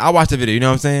or something. I'll watch the video, you know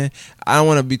what I'm saying? I don't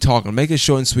want to be talking. Make it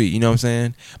short and sweet, you know what I'm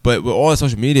saying? But with all the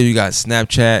social media, you got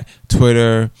Snapchat,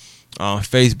 Twitter,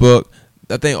 Facebook.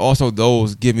 I think also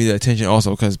those give me the attention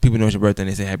also because people know it's your birthday and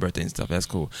they say happy birthday and stuff. That's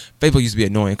cool. Facebook used to be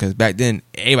annoying because back then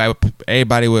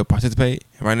everybody would participate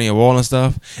right on your wall and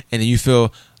stuff, and then you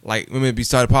feel like when we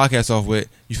started the podcast off with,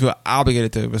 you feel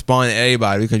obligated to respond to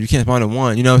everybody because you can't respond to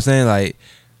one. You know what I'm saying? Like,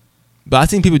 but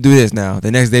I've seen people do this now. The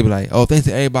next day be like, oh, thanks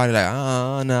to everybody. Like,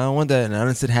 no, I don't want that. And I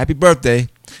didn't say happy birthday.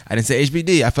 I didn't say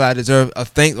HBD. I feel I deserve a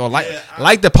thanks or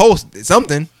like the post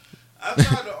something. I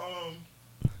tried to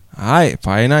All right,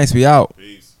 Friday nights, we out.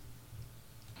 Peace.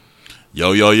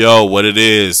 Yo, what it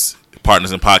is?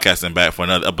 Partners in Podcasting back for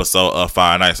another episode of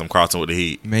Fire Nights. I'm Carlton with the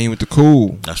heat. Man with the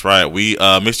cool. That's right. We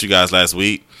missed you guys last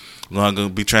week. We're going to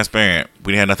be transparent.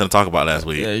 We didn't have nothing to talk about last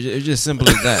week. Yeah, it's just simple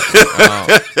as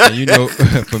that. And you know,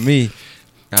 for me,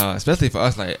 especially for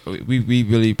us, like we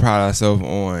really pride ourselves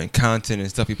on content and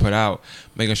stuff we put out,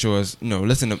 making sure it's not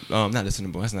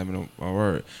listenable. That's not even a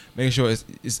word. Making sure it's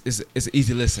an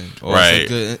easy listen or right. It's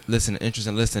a good listen,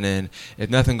 interesting listen. And if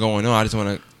nothing going on, I just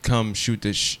want to come shoot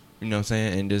this. You know what I'm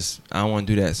saying? And just I don't want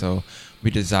to do that, so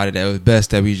we decided that it was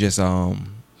best that we just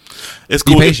it's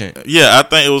cool. Be patient. Yeah, I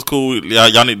think it was cool.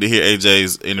 Y'all need to hear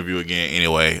AJ's interview again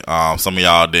anyway. Some of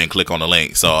y'all didn't click on the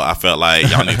link, so I felt like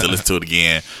y'all need to listen to it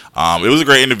again. It was a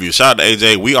great interview. Shout out to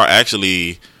AJ. We are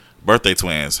actually birthday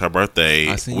twins. Her birthday.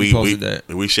 I seen you posted that.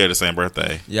 We share the same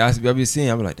birthday. Yeah, I be seeing.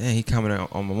 I'm like, dang, he commented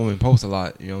on my woman post a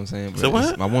lot. You know what I'm saying? But so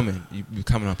what? My woman, you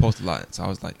comment on post a lot. So I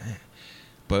was like, dang.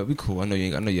 But we cool. I know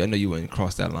you wouldn't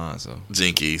cross that line. So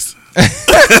Jinkies.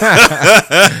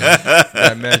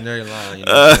 That imaginary line. You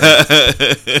know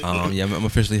what I'm yeah, I'm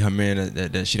officially her man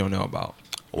that she don't know about.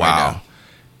 Wow. Right now.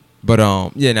 But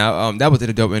that was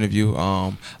a dope interview.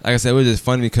 Like I said, it was just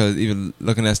funny because even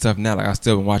looking at stuff now, like I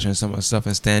still been watching some of the stuff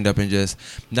and stand up and just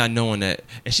not knowing that.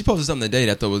 And she posted something today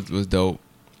that I thought was dope.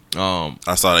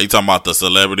 I saw that. You talking about the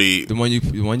celebrity? The one you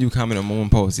commented on my woman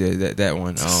post, yeah, that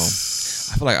one.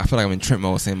 I feel like I'm in Trent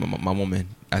mode saying my woman.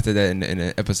 I said that in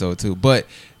the episode too. But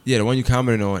yeah, the one you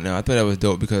commented on, I thought that was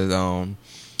dope because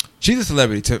she's a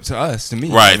celebrity to us, to me.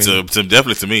 Right, I mean, to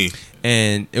definitely to me.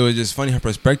 And it was just funny her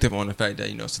perspective on the fact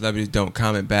that celebrities don't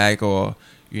comment back or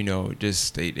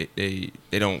just they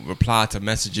don't reply to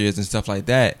messages and stuff like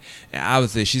that. And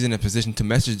obviously she's in a position to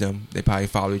message them. They probably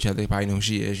follow each other. They probably know who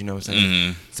she is. You know what I'm saying?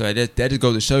 Mm-hmm. So that just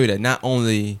goes to show you that not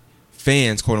only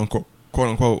fans quote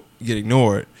unquote get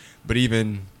ignored, but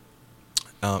even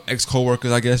ex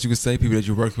co-workers, I guess you could say, people that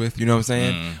you worked with, you know what I'm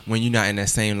saying? When you're not in that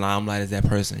same limelight as that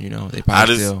person, they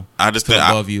probably still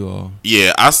above you. Or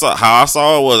yeah, I saw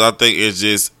it was. I think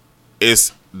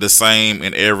it's the same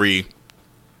in every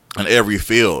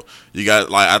field. You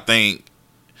got I think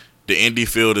the indie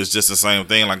field is just the same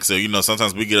thing. Like I said,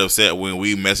 sometimes we get upset when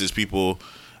we message people,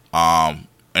 and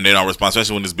they don't respond,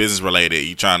 especially when it's business related.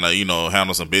 You trying to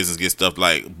handle some business, get stuff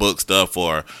like book stuff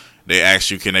or. They ask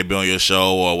you, can they be on your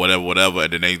show or whatever,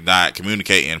 and then they not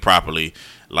communicating properly.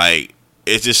 Like,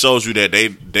 it just shows you that they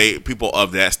people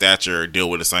of that stature deal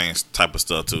with the same type of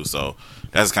stuff too. So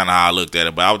that's kind of how I looked at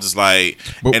it. But I was just like,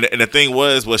 and the thing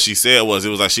was, what she said was, it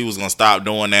was like she was gonna stop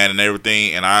doing that and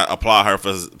everything. And I applaud her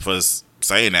for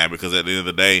saying that because at the end of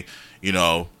the day,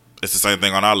 it's the same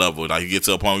thing on our level. Like, you get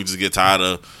to a point where you just get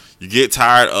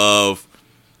tired of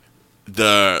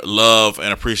the love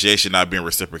and appreciation not being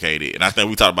reciprocated. And I think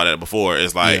we talked about that before.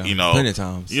 It's like, plenty of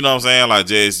times. You know what I'm saying? Like,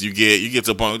 just you get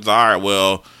to a point where, all right,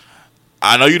 well,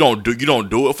 I know you don't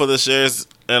do it for the shares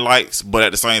and likes, but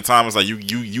at the same time, it's like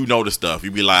you know the stuff.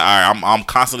 You be like, all right, I'm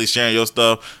constantly sharing your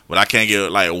stuff, but I can't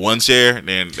get like one share.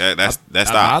 Then that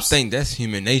stops. I think that's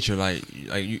human nature. Like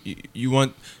you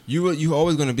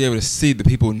always going to be able to see the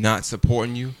people not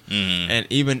supporting you, and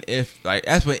even if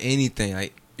that's with anything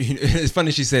like. It's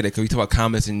funny she said that because we talk about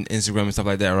comments and Instagram and stuff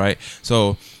like that, right?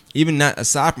 So even not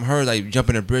aside from her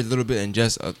jumping the bridge a little bit and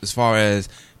just as far as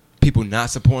people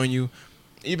not supporting you,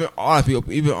 even artists,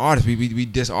 we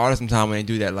diss artists sometimes when they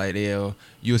do that. Like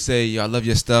you'll say, "Yo, I love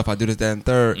your stuff. I do this, that, and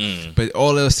third," but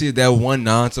all they'll see is that one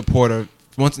non-supportive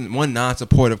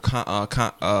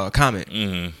comment.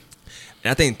 And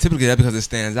I think typically that's because it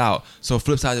stands out. So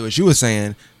flip side of what you were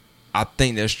saying. I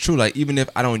think that's true. Like, even if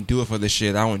I don't do it for the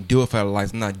shit, I don't do it for the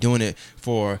likes, I'm not doing it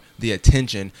for the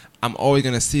attention, I'm always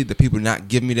going to see the people not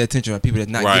giving me the attention or people that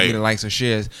not giving me the likes or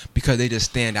shares because they just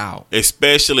stand out.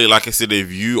 Especially, like I said,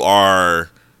 if you are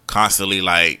constantly,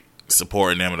 like,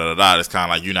 supporting them, it's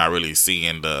kind of like you're not really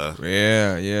seeing the...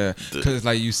 Yeah. Because it's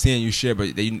like you seeing you share,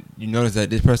 but you notice that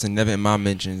this person never in my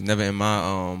mentions, never in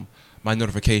my... my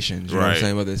notifications, you know what I'm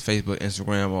saying, whether it's Facebook,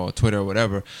 Instagram, or Twitter, or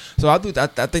whatever. So I think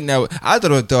that I thought it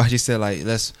was dope. She said like,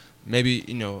 let's maybe,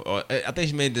 you know, or I think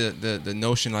she made the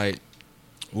notion like,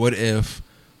 what if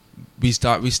we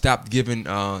stopped giving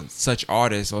such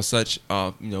artists or such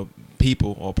you know,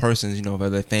 people or persons, you know, whether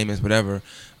they're famous, whatever,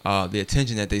 the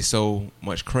attention that they so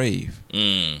much crave.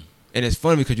 And it's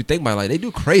funny because you think about it, like, they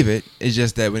do crave it. It's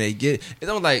just that when they get it, it's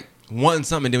not like wanting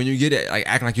something, then when you get it, like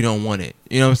acting like you don't want it.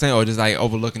 You know what I'm saying? Or just like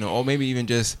overlooking it, or maybe even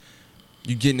just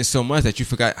you getting it so much that you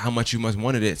forgot how much you must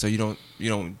wanted it, so you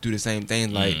don't do the same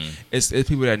thing. Like it's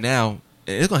people that now,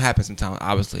 and it's gonna happen sometimes.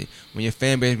 Obviously, when your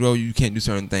fan base grows, you can't do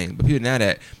certain things. But people now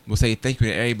that will say thank you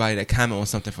to everybody that comment on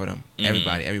something for them.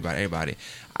 Everybody.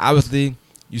 Obviously,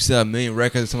 you sell 1 million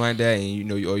records or something like that, and you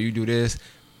know, or you do this.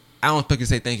 I don't expect you to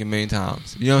say thank you 1 million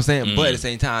times. You know what I'm saying? But at the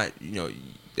same time, you know,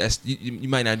 that's you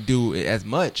might not do it as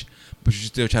much, but you should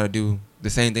still try to do the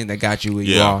same thing that got you where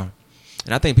you are.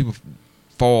 And I think people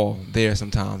fall there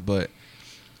sometimes. But,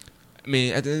 I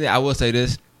mean, at the end of the day, I will say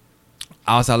this.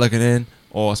 Outside looking in,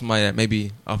 or somebody that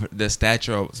maybe of the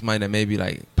stature, or somebody that may be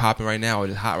like popping right now or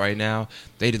just hot right now,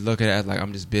 they just look at it as like,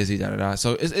 I'm just busy, da-da-da.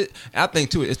 So, I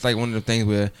think, too, it's like one of the things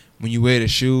where when you wear the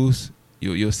shoes,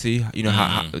 you'll see, you know,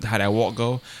 how that walk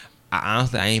go.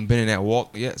 Honestly, I ain't been in that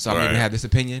walk yet, so I don't even have this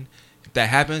opinion. That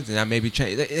happens, and I maybe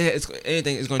change.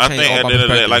 Anything is going to change. I think at the end of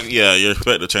the day, like, your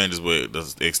perspective changes with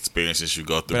the experiences you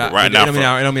go through. But right now, I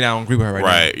don't mean I don't agree with her right now.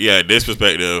 Right? Yeah, this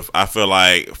perspective, I feel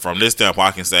like from this standpoint,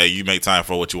 I can say you make time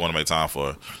for what you want to make time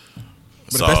for.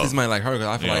 But especially somebody like her, because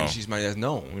I feel like she's somebody that's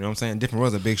known. You know what I'm saying? Different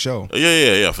World's a big show.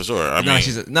 Yeah, for sure. I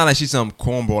mean, not like she's some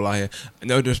cornball out here.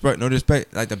 No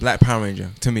disrespect, like the Black Power Ranger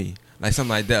to me, like something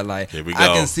like that. Like, I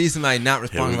can see somebody not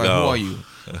responding like, who are you?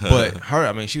 But her,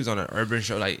 I mean, she was on an urban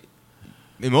show, like.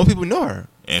 And most people know her,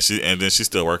 and then she's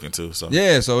still working too. So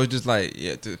so it's just like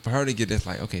for her to get this,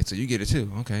 like, okay, so you get it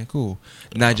too, okay, cool.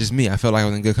 Not just me. I felt like I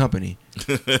was in good company.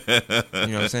 You know what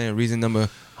I'm saying? Reason number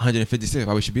 156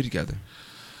 why we should be together.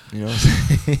 You know what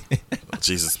I'm saying?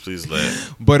 Jesus, please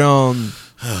let. But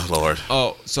Lord.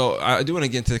 Oh, so I do want to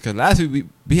get into it because last week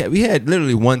we had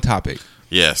literally one topic.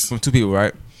 Yes. From 2 people,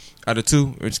 right? Out of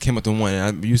 2, it just came up to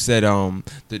 1. You said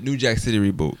the New Jack City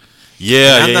reboot.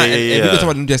 Yeah. And we can talk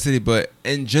about New Jack City, but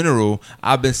in general,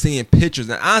 I've been seeing pictures.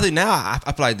 And honestly, now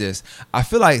I feel like this. I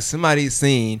feel like somebody's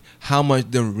seen how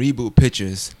much the reboot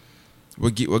pictures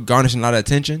were garnishing a lot of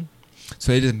attention,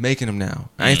 so they're just making them now.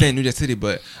 I ain't saying New Jack City,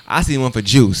 but I seen one for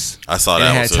Juice. I saw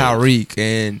that. And it had Tyreek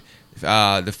and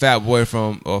the Fat Boy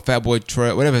Fat Boy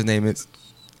Troy, whatever his name is.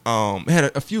 It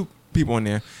had a few people in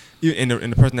there, in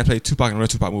the person that played Tupac in the real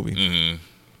Tupac movie.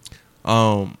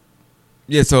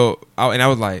 Yeah. So I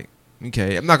was like.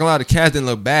 Okay, I'm not gonna lie, the cast didn't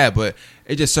look bad, but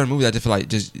it's just certain movies I just feel like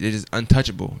they're just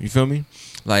untouchable. You feel me?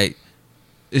 Like,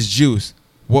 it's Juice.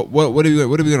 What are we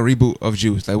gonna reboot of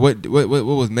Juice? Like, what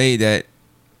was made that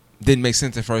didn't make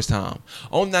sense the first time?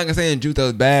 Only thing I can say in Juice that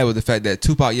was bad was the fact that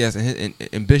Tupac, yes,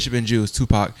 and Bishop and Juice,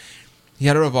 Tupac, he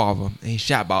had a revolver and he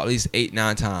shot about at least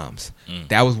 8-9 times.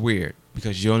 That was weird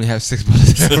because you only have 6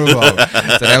 bullets in a revolver,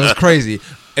 so that was crazy.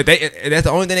 If that's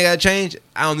the only thing they gotta change,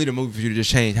 I don't need a movie for you to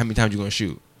just change how many times you're gonna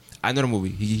shoot. I know the movie.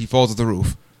 He falls off the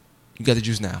roof. You got the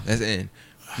juice now. That's the end.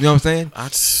 You know what I'm saying?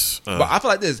 But I feel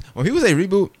like this. When people say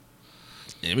reboot,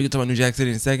 and we can talk about New Jack City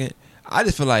in a second, I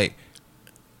just feel like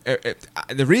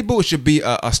the reboot should be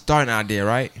a starting idea,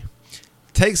 right?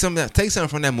 Take something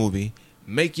from that movie,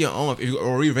 make your own,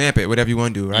 or revamp it, whatever you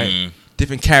want to do, right?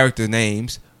 Different character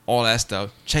names, all that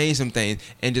stuff. Change some things,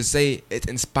 and just say it's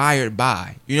inspired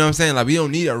by. You know what I'm saying? Like, we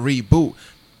don't need a reboot.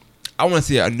 I want to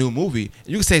see a new movie.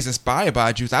 You can say it's inspired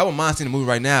by Juice. I wouldn't mind seeing a movie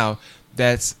right now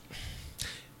that's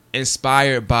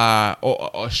inspired by, or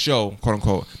a show, quote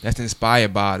unquote, that's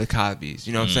inspired by the Cosbys.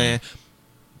 You know what I'm saying?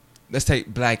 Let's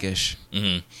take Blackish.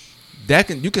 You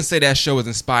can say that show is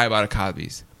inspired by the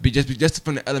Cosbys, just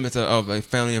from the elements of like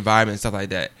family environment and stuff like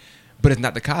that. But it's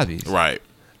not the Cosbys. Right.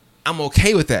 I'm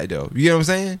okay with that though. You know what I'm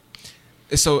saying?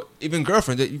 So even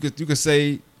Girlfriend, you could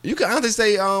say. You can honestly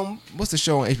say, what's the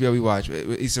show on HBO we watch?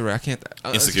 Issa Rae, I can't.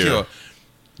 Insecure.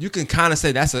 You can kind of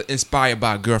say that's inspired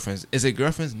by Girlfriends. Is it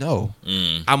Girlfriends? No.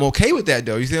 I'm okay with that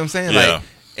though. You see what I'm saying? Yeah. Like,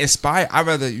 inspired. I'd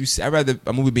rather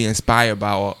a movie be inspired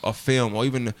by a film, or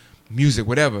even music,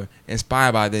 whatever,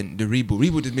 inspired by the reboot.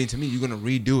 Reboot just means to me you're gonna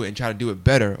redo it and try to do it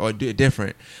better or do it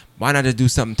different. Why not just do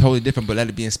something totally different but let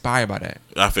it be inspired by that?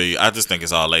 I feel you. I just think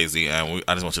it's all lazy, and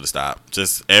I just want you to stop.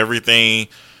 Just everything.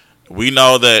 We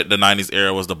know that the 90s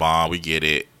era was the bomb. We get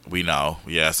it. We know.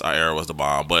 Yes, our era was the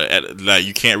bomb. But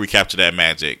you can't recapture that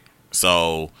magic.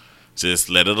 So just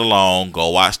let it alone. Go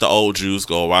watch the old Juice.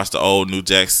 Go watch the old New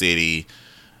Jack City.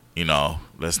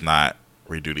 Let's not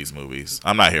redo these movies.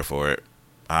 I'm not here for it.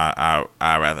 I'd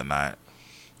rather not.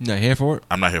 You're not here for it?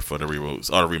 I'm not here for the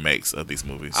reboots or the remakes of these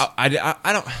movies. I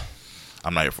don't.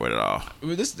 I'm not here for it at all.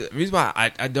 This is the reason why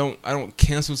I don't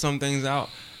cancel some things out.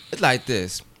 It's like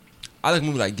this. I like a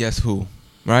movie like Guess Who,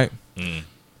 right? I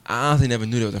honestly never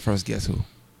knew there was the first Guess Who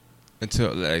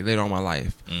until later on in my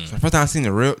life. So the first time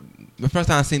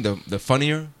I seen the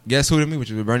funnier Guess Who to me,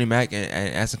 which was with Bernie Mac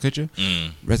and Ashton Kutcher.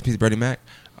 Rest in peace, Bernie Mac.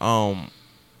 I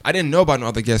didn't know about no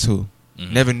other Guess Who.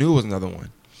 Never knew it was another one.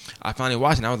 I finally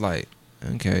watched it and I was like,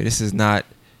 okay, this is not.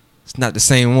 It's not the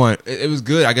same one. It was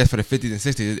good, I guess, for the 50s and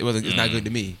 60s. It's not good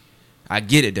to me. I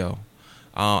get it though.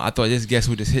 I thought this Guess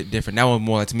Who just hit different. That one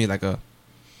more like to me like a.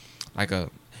 It's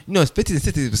 50s and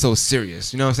 60s was so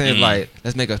serious. You know what I'm saying? Like,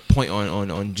 let's make a point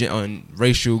on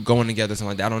racial going together, something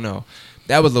like that. I don't know.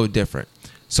 That was a little different.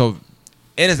 So,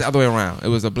 and it's the other way around. It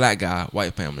was a black guy,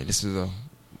 white family. This is a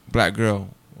black girl,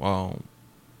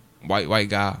 white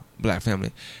guy, black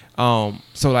family.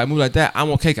 So like a movie like that, I'm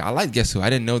okay. I like Guess Who. I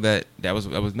didn't know that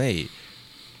was made.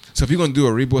 So if you're gonna do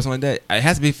a reboot or something like that, it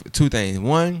has to be two things.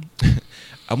 One,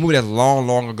 a movie that's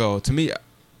long ago. To me,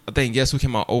 I think Guess Who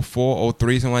came out 04,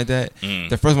 03, something like that.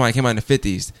 The first one came out in the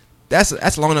 50s. That's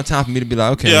a long enough time for me to be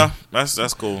like, okay, yeah,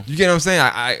 that's cool. You get what I'm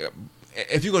saying?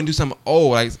 If you're gonna do something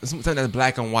old, like something that's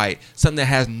black and white, something that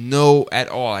has no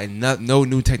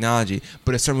new technology,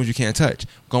 but it's certain movies you can't touch,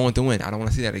 Gone with the Wind. I don't want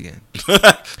to see that again.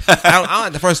 I don't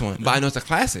like the first one, but I know it's a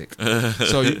classic.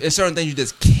 So it's certain things you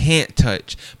just can't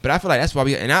touch. But I feel like that's why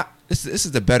this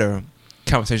is the better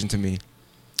conversation to me.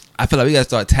 I feel like we gotta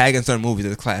start tagging certain movies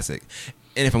as classic,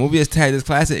 and if a movie is tagged as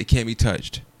classic, it can't be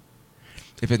touched.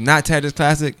 If it's not tagged as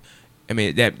classic, I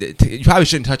mean, you probably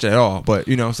shouldn't touch it at all. But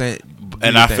you know what I'm saying.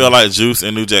 And I feel like Juice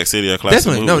and New Jack City are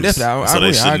classic movies. No, definitely. So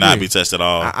they should not be touched at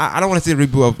all. I don't want to see a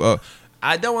reboot of.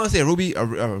 I don't want to see a Ruby. I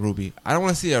don't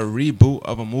want to see a reboot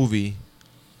of a movie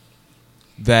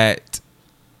that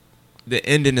the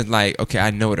ending is like, okay, I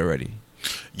know it already.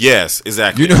 Yes,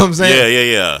 exactly. You know what I'm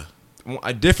saying? Yeah.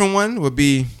 A different one would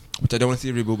be, which I don't want to see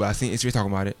a reboot, but I seen Instagram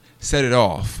talking about it. Set It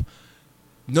Off.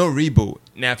 No reboot.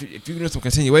 Now, if you do some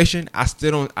continuation, I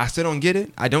still don't get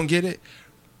it. I don't get it.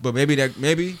 But maybe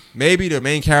the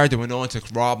main character went on to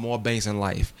rob more banks in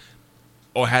life,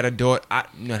 or had a daughter.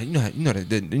 You know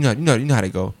how to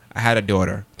go. I had a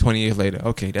daughter 20 years later.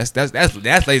 Okay, that's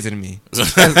lazy to me.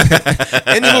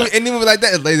 Any movie like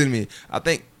that is lazy to me. I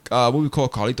think a movie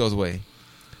called Carlito's Way.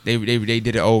 They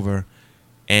did it over,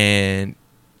 and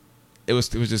it was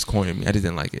just corny to me. I just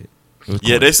didn't like it.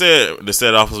 Yeah, they said the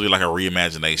set off was be like a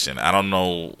reimagination. I don't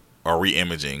know, or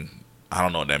reimaging. I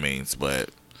don't know what that means,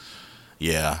 but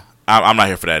yeah, I'm not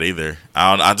here for that either.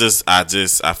 I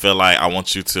feel like I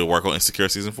want you to work on Insecure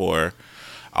season 4.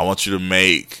 I want you to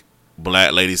make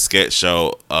Black Lady Sketch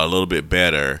Show a little bit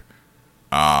better.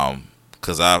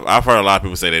 Because I've heard a lot of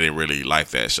people say they didn't really like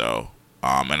that show.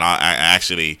 And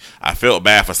I felt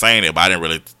bad for saying it, but I didn't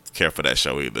really care for that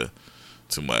show either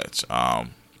too much. I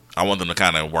want them to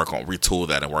kind of retool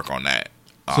that and work on that.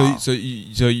 So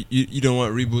you don't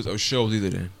want reboots of shows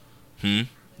either then?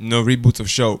 No reboots of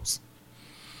shows.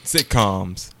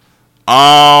 Sitcoms.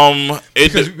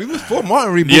 Because we was for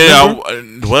Martin reboot. Yeah,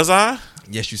 was I?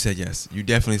 Yes, you said yes. You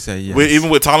definitely said yes. Even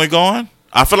with Tommy gone?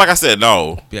 I feel like I said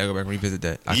no. Yeah, go back and revisit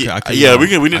that. We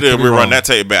need to rerun that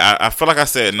tape back. I feel like I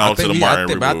said no to the Martin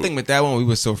reboot. But I think with that one, we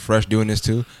were so fresh doing this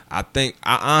too. I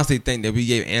honestly think that we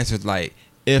gave answers like,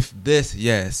 if this,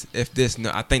 yes. If this,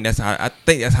 no. I think that's how.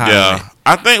 Yeah,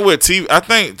 I think with TV. I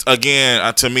think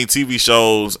again, to me, TV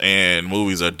shows and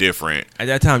movies are different. At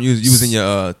that time, you was using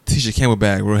your Tisha Campbell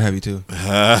bag real heavy too.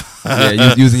 Yeah, you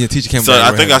was using your Tisha Campbell. So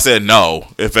bag I think I said no.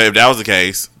 If that was the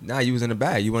case, nah, you was in the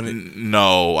bag. You wanted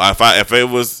no. If it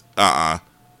was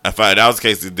if that was the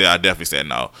case, I definitely said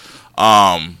no.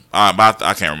 But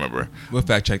I can't remember. We'll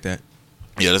fact check that.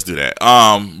 Yeah, let's do that.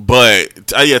 But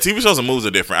TV shows and movies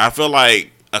are different. I feel like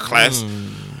a classic.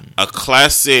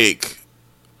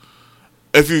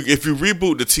 If you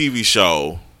reboot the TV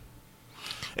show,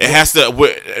 it has to.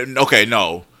 Okay,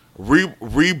 no,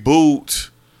 reboot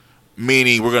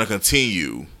meaning we're gonna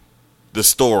continue the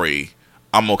story.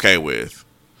 I'm okay with,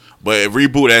 But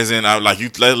reboot as in like you.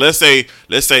 Let's say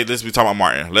we talking about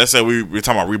Martin. Let's say we're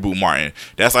talking about reboot Martin.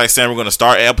 That's like saying we're gonna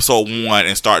start episode 1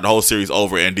 and start the whole series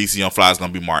over, and DC Young Fly is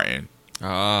gonna be Martin.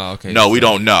 Oh, okay. No, we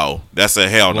don't know. That's a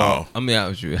hell no. I'm be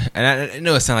honest with you, and I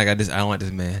know it sounds like I don't like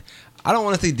this man. I don't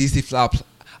want to see DC Fly.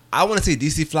 I want to see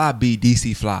DC Fly be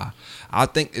DC Fly. I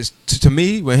think it's to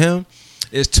me with him.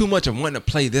 It's too much of wanting to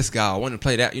play this guy, wanting to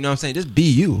play that. You know what I'm saying? Just be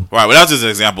you. Right, but that's just an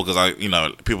example because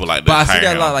people like. But I see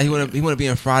that a lot. Like he want to be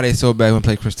in Friday so bad. He want to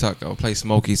play Chris Tucker or play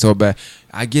Smokey so bad.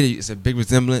 I get it. It's a big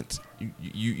resemblance.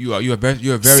 You are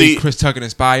very Chris Tucker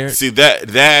inspired. See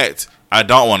that I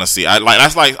don't want to see.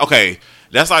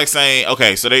 That's like saying,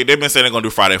 okay, so they've been saying they're gonna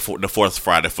do the fourth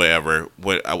Friday forever.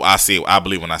 I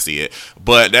believe when I see it.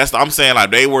 But I'm saying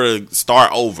like they were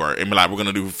start over and be like, we're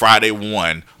gonna do Friday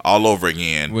 1 all over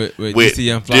again with DC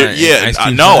Young Fly.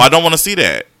 No, I don't want to see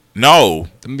that. No,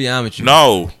 let me be honest with you.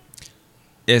 No,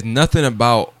 there's nothing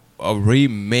about a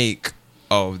remake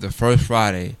of the first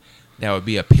Friday that would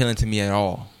be appealing to me at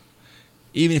all.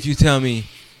 Even if you tell me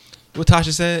what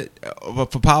Tasha said for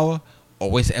Power. Or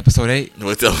wait till episode 8. Even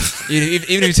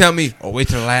if you tell me, or wait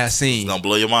till the last scene. It's gonna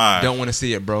blow your mind. Don't want to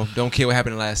see it, bro. Don't care what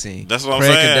happened in the last scene. That's what I'm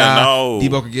saying. Could die, no.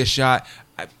 Debo could get shot.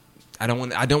 I don't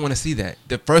want to see that.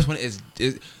 The first one is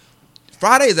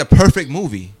Friday is a perfect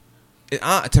movie.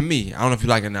 To me, I don't know if you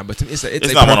like it or not, but to me, it's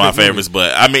not one of my favorites.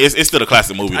 But I mean, it's still a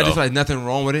classic movie. I just feel like nothing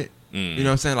wrong with it. You know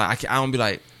what I'm saying? Like I don't be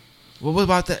like, well, what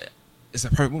about that? It's a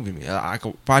perfect movie to me. I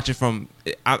can watch it from.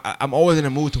 I'm always in the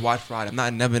mood to watch Friday.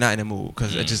 I'm never not in the mood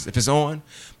because if it's on,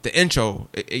 the intro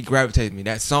it gravitates me.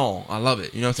 That song, I love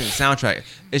it. You know what I'm saying? The soundtrack,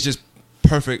 it's just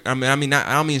perfect. I don't mean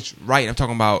it's right. I'm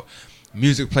talking about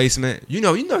music placement. You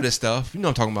know this stuff. You know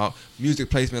what I'm talking about music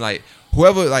placement. Like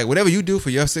whatever you do for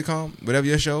your sitcom, whatever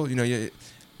your show,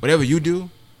 whatever you do,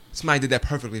 somebody did that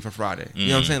perfectly for Friday. You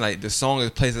know what I'm saying? Like the song is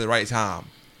placed at the right time.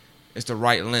 It's the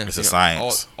right length. It's a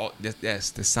science. Yes,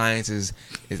 the science is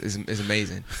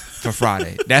amazing for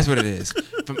Friday. That's what it is.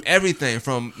 From everything,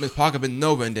 from Miss Parker been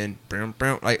Nova, and then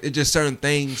like it's just certain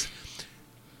things.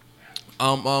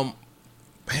 Loving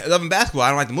Basketball. I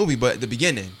don't like the movie, but the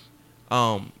beginning.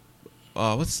 What's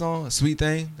the song? Sweet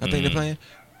Thing. I think they're playing.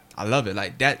 I love it.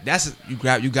 Like that. That's you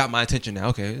got my attention now.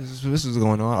 Okay, this is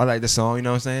going on. I like the song. You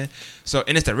know what I'm saying? So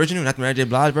and it's the original, not the Mary J.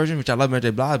 Blige version, which I love Mary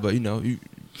J. Blige, but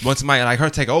once somebody like her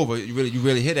take over, you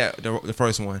really hit that the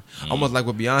first one. Almost like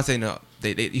with Beyonce,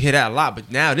 they hit that a lot. But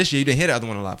now this year you didn't hit the other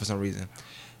one a lot for some reason.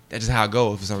 That's just how it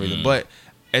goes for some reason. But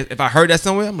if I heard that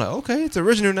somewhere, I'm like, okay, it's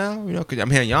original now. Because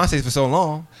I'm hearing Beyonce for so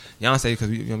long. Beyonce because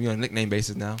we on a nickname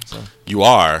basis now. So you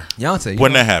are Beyonce.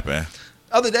 When that happened?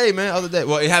 Other day.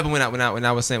 Well, it happened when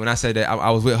I said that I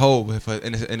was with Hov for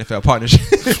NFL partnership.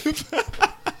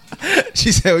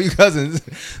 She said, "Well, you cousins."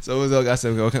 So it was. I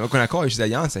said, "Okay, can I call you?" She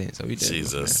said, "Beyonce." So we did.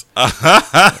 Jesus.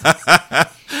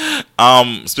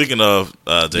 Speaking of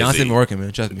Jay-Z, Beyonce been working,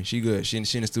 man. Trust me, she good. She in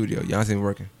the studio. Beyonce been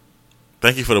working.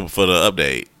 Thank you for the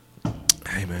update.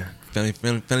 Hey, man,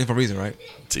 feeling for a reason, right?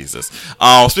 Jesus.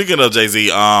 Speaking of Jay-Z,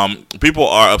 people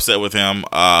are upset with him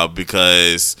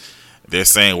because they're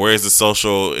saying, where's the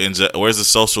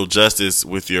social justice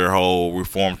with your whole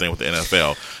reform thing with the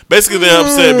NFL? Basically, they're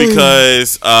upset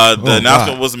because the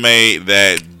announcement was made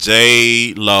that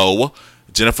J-Lo,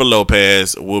 Jennifer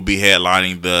Lopez, will be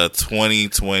headlining the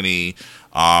 2020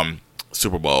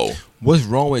 Super Bowl. What's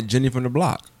wrong with Jenny from the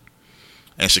Block?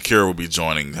 And Shakira will be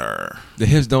joining her. The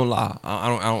hips don't lie. I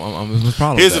don't. What's the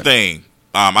problem? Here's the thing.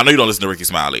 I know you don't listen to Ricky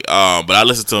Smiley, but I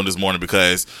listened to him this morning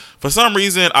because for some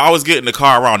reason I was getting in the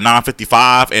car around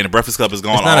 9:55 and the Breakfast Club is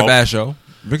going on. It's not a bad show.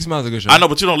 Ricky Smiley's a good show. I know,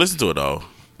 but you don't listen to it though.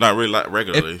 Not really, like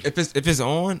regularly. If it's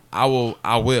on, I will.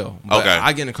 But okay.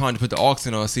 I get in the car and put the aux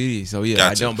in on a CD. So yeah,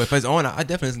 gotcha. I don't. But if it's on, I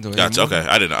definitely listen to it. Gotcha. Okay,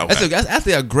 I didn't know. Okay. That's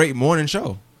actually a great morning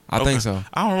show. I think so.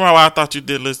 I don't remember why I thought you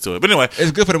did listen to it, but anyway,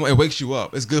 it's good for the. It wakes you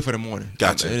up. It's good for the morning.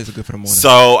 Gotcha. It is good for the morning.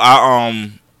 So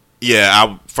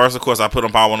first, of course, I put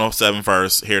on Power 107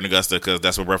 first here in Augusta because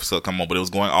that's where Breakfast Club come on, but it was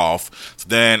going off. So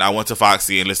then I went to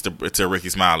Foxy and listened to Ricky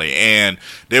Smiley, and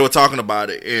they were talking about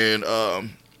it, and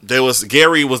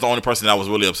Gary was the only person that was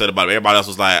really upset about it. Everybody else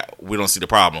was like, we don't see the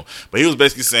problem. But he was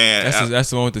basically saying that's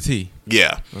the one with the T.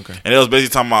 Yeah. Okay. And it was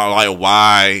basically talking about like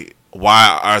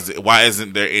why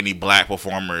isn't there any black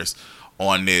performers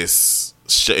on this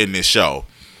in this show?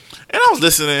 And I was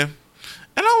listening,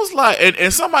 and I was like,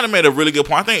 and somebody made a really good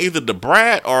point. I think either the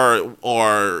Brat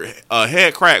or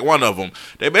Head Crack, one of them.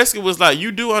 They basically was like,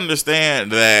 you do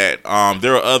understand that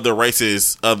there are other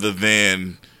races other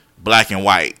than black and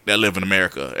white that live in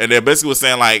America. And they basically was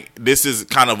saying like, this is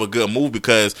kind of a good move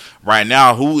because right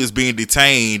now who is being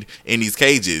detained in these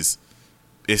cages?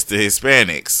 It's the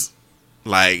Hispanics.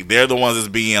 Like they're the ones that's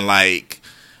being like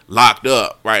locked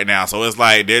up right now. So it's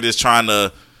like they're just trying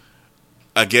to,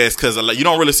 I guess, because you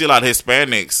don't really see a lot of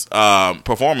Hispanics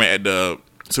performing at the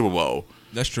Super Bowl.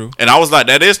 That's true. And I was like,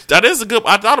 that is a good.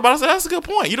 I thought about it. I said, that's a good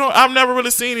point. I've never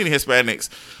really seen any Hispanics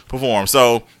perform.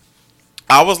 So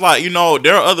I was like,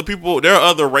 there are other people, there are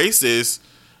other races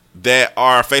that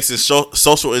are facing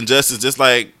social injustice just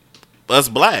like us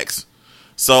blacks.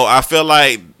 So I feel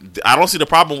like I don't see the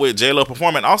problem with J-Lo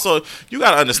performing. Also, you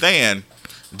got to understand,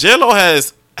 J-Lo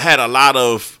has got a lot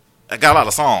of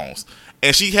songs,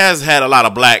 and she has had a lot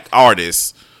of black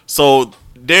artists. So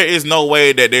there is no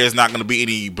way that there's not going to be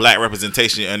any black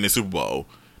representation in the Super Bowl.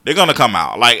 They're going to come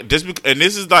out and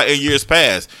this is like in years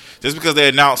past. Just because they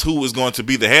announce who is going to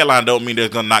be the headline, don't mean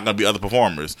there's not going to be other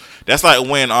performers. That's like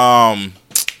when I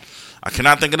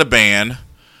cannot think of the band.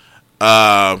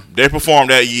 They performed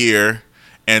that year,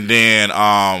 and then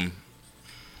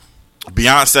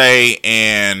Beyonce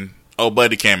and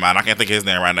Buddy came out. I can't think of his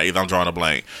name right now either. I'm drawing a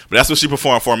blank. But that's when she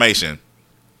performed Formation.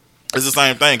 It's the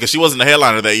same thing because she wasn't the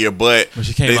headliner that year, but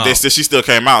she still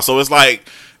came out. So it's like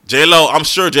J-Lo. I'm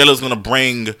sure J-Lo's gonna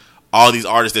bring all these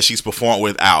artists that she's performed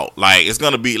with out. Like it's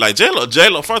gonna be like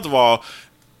J-Lo. First of all,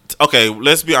 okay,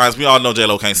 let's be honest. We all know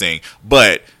J-Lo can't sing,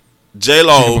 but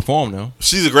J-Lo she can perform though.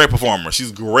 She's a great performer.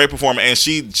 She's a great performer, and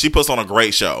she puts on a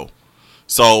great show.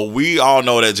 So we all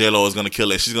know that J-Lo is gonna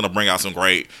kill it. She's gonna bring out some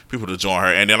great people to join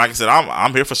her. And then, like I said,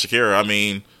 I'm here for Shakira. I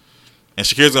mean. And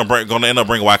Shakira's gonna end up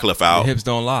bringing Wyclef out. The hips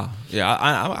don't lie. Yeah,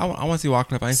 I want to see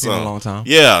Wyclef. I ain't seen him in a long time.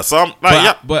 Yeah, so I'm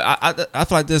like, but I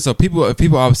feel like this. So if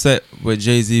people are upset with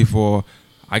Jay-Z for,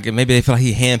 maybe they feel like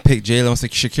he handpicked J-Lo and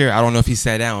Shakira. I don't know if he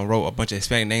sat down and wrote a bunch of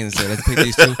Hispanic names and said, let's pick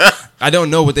these two. I don't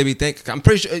know what they be thinking. I'm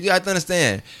pretty sure you have to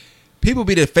understand. People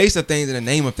be the face of things and the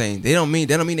name of things. They don't mean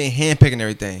they handpicking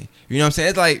everything. You know what I'm saying?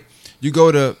 It's like you go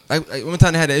to like one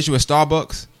time they had an issue with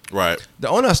Starbucks. Right. The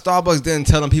owner of Starbucks didn't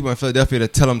tell them people in Philadelphia to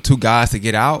tell them two guys to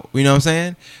get out. You know what I'm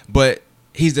saying? But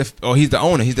he's the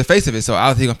owner. He's the face of it. So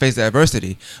obviously he's gonna face the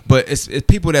adversity. But it's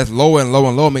people that's lower and lower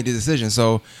and lower make the decision.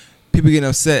 So people getting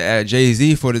upset at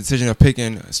Jay-Z for the decision of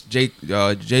picking J-Lo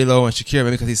and Shakira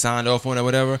maybe because he signed off on it or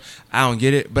whatever. I don't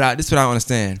get it. But this is what I don't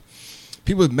understand.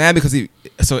 People was mad because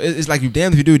it's like you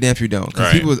damned if you do, damned if you don't.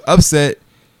 Because people was upset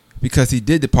because he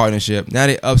did the partnership. Now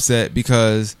they upset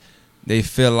because they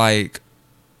feel like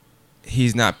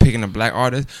he's not picking a black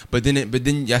artist, but then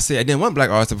I said I didn't want black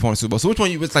artists to perform the Super Bowl. So which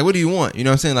one it's like? What do you want? You know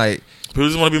what I'm saying? Like people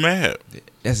just want to be mad.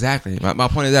 Exactly. My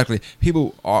point is exactly.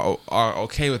 People are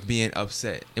okay with being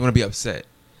upset. They want to be upset.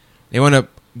 They want to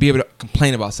be able to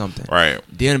complain about something. Right.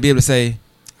 They want to be able to say,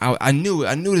 I knew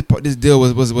this deal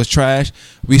was trash.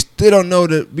 We still don't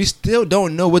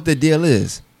know what the deal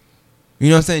is. You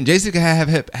know what I'm saying? Jay-Z could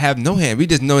have no hand. We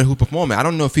just know who's performing. I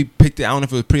don't know if he picked it. I don't know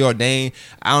if it was preordained.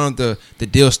 I don't know if the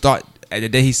deal start the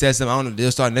day he said something. I don't know if the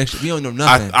deal start next year. We don't know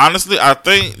nothing.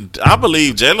 I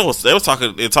believe J-Lo they was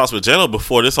talking in talks with J-Lo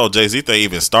before this whole Jay-Z thing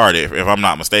even started, if I'm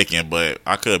not mistaken, but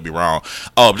I could be wrong.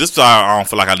 Oh, just so I don't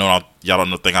feel like y'all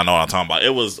don't think I know what I'm talking about.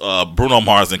 It was Bruno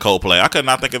Mars and Coldplay. I could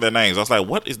not think of their names. I was like,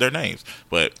 what is their names?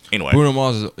 But anyway. Bruno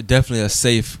Mars is definitely a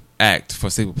safe act for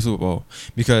Super Bowl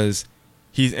because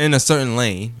he's in a certain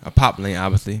lane, a pop lane,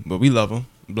 obviously, but we love him,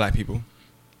 black people.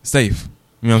 Safe.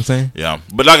 You know what I'm saying? Yeah.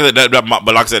 But like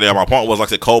I said, my point was, like I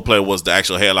said, Coldplay was the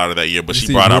actual headliner that year, but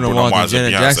she brought out Bruno Mars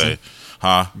and Beyonce. Jackson.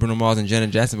 Huh? Bruno Mars and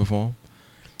Janet Jackson performed.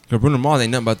 Because Bruno Mars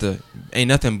ain't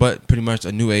nothing but pretty much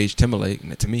a new age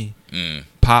Timberlake to me.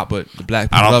 Pop, but the black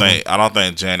people I don't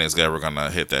think Janet's ever gonna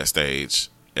hit that stage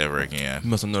ever again. You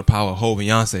must know the power of Hov and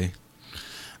Beyonce.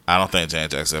 I don't think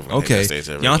Janet Jackson's ever gonna hit that stage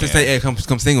ever again. Beyonce say, "Hey, come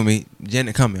sing with me."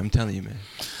 Janet coming. I'm telling you, man.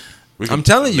 I'm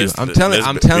telling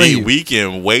you. We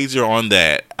can wager on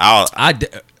that.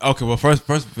 Okay. Well, first,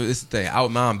 this is the thing. I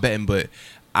would mind betting, but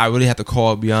I really have to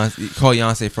call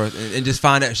Beyonce first and just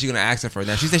find out if she's gonna ask her first.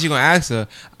 Now, if she says she's gonna ask her,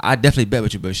 I definitely bet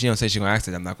with you. But if she don't say she's gonna ask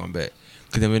her, I'm not gonna bet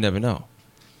because then we never know.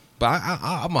 But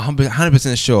I'm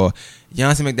 100% sure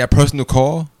Beyonce make that personal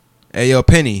call. Hey, yo,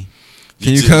 Penny,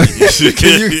 can you come?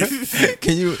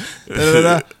 Can you?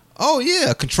 Oh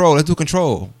yeah, Control. Let's do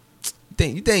Control.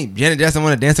 You think Janet Jackson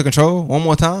want to dance to Control one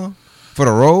more time for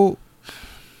the road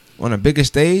on a bigger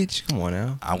stage? Come on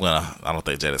now. I don't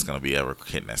think Janet's gonna be ever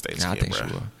hitting that stage. I think she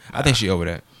will. I think she over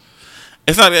that.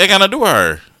 It's not. It got nothing to do with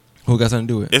her. Who got something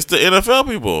to do with it? It's the NFL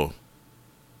people.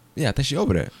 Yeah, I think she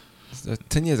over that.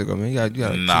 10 years ago, man. You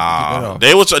gotta nah.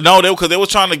 They were because they were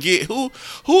trying to get who.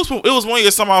 It was one year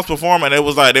somebody was performing. And it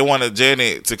was like they wanted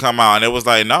Janet to come out, and it was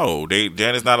like no,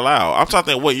 Janet's not allowed. I'm trying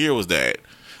to think what year was that.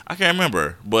 I can't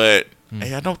remember, but.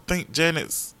 Hey, I don't think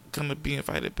Janet's gonna be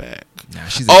invited back.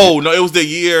 Nah, no, it was the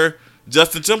year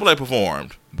Justin Timberlake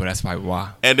performed. But that's probably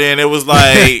why. And then it was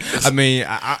like, I mean,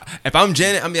 if I'm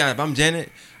Janet,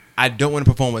 I don't want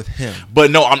to perform with him.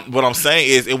 But no, what I'm saying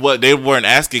is, they weren't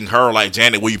asking her like,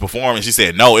 Janet, will you perform? And she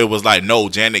said no. It was like, no,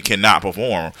 Janet cannot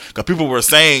perform, because people were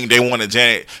saying they wanted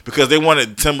Janet because they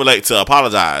wanted Timberlake to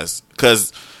apologize.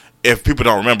 Because if people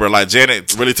don't remember, like,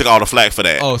 Janet really took all the flack for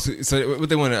that. Oh, so what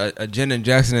they want, a Janet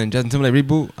Jackson and Justin Timberlake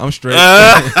reboot? I'm straight.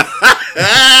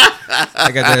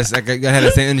 I got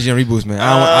that same energy on reboots, man.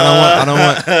 I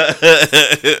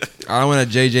don't want a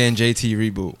JJ and JT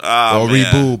reboot or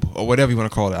reboob or whatever you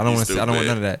want to call it. I don't want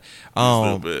none of that.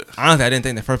 Honestly, I didn't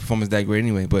think the first performance was that great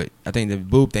anyway, but I think the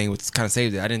boob thing was kind of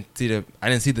saved it. I didn't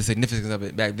see the significance of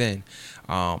it back then.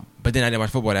 But then I didn't watch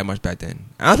football that much back then.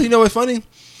 Honestly, you know what's funny?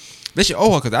 They should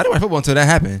because I didn't watch football until that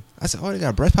happened. I said, "Oh, they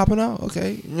got breasts popping out."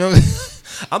 Okay, you know,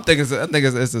 I'm thinking it's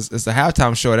a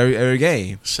halftime show at every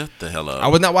game. Shut the hell up! I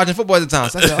was not watching football at the time,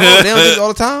 so I said, "Oh, they don't do this all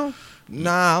the time."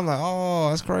 Nah, I'm like, "Oh,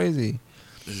 that's crazy."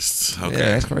 Okay,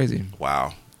 yeah, that's crazy.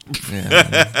 Wow. Yeah,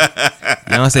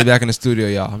 Beyonce back in the studio,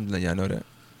 y'all. I'm just letting y'all know that.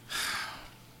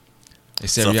 They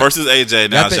said so first is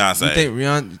AJ, now Beyonce. You think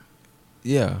Rihanna?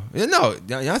 Yeah, no,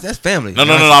 that's family. No.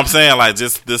 I'm saying like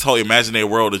just this whole imaginary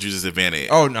world that you just invented.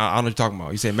 Oh no, I don't know what you're talking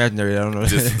about. You say imaginary, I don't know.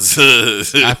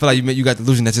 I feel like you got the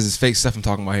illusion that this is fake stuff I'm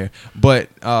talking about here. But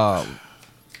what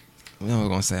was I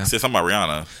gonna say? Say something about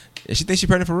Rihanna. Is she think she's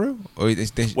pregnant for real? Or wait,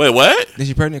 what? Think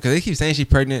she pregnant? Because they keep saying she's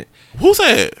pregnant. Who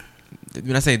said?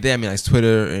 When I say that, I mean like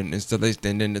Twitter and stuff.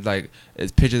 And then like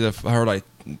it's pictures of her like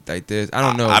this. I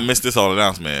don't know. I missed this whole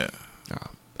announcement.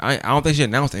 I don't think she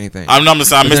announced anything. I'm not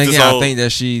saying I missed this whole. I think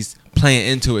that she's playing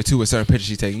into it too with certain pictures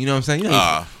she's taking. You know what I'm saying? You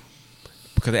know,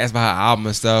 because they asked about her album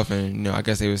and stuff, and I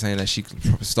guess they were saying that she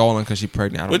stalling because she's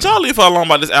pregnant. But y'all leave her alone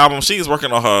about this album. She is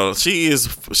working on her. She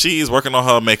is working on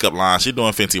her makeup line. She's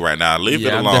doing Fenty right now. Leave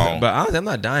it alone. But honestly, I'm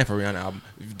not dying for Rihanna album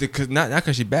because not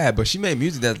because she's bad, but she made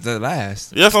music that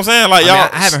lasts. Yeah, that's what I'm saying. Like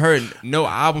I haven't heard no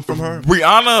album from her.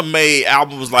 Rihanna made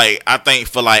albums like I think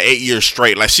for like 8 years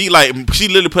straight. Like she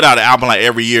literally put out an album like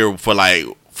every year for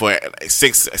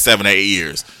 6, 7, 8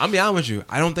 years. I'll be honest with you.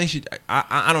 I don't think she.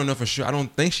 I don't know for sure. I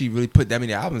don't think she really put that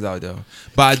many albums out though.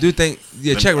 But I do think.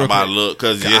 Yeah, check real quick. Look,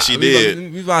 because she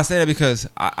did. We about to say that because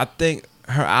I think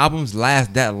her albums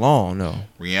last that long though.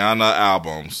 Rihanna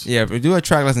albums. Yeah, but do a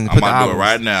track list and put the albums. I'm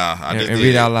about to do it right now. And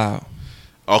read it out loud.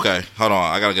 Okay, hold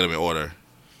on. I gotta get them in order.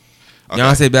 Okay.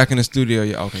 Beyonce back in the studio.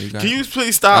 Yeah, okay. Can you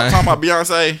please stop talking about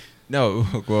Beyonce? No,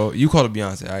 well, you call it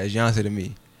Beyonce. All right, it's Beyonce to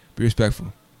me. Be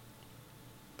respectful.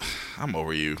 I'm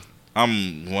over you.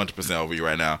 I'm 100% over you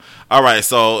right now. All right,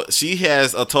 so she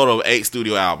has a total of 8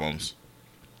 studio albums.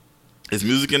 It's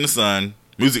Music of the Sun,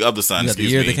 excuse me. The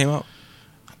year they came out?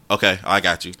 Okay, I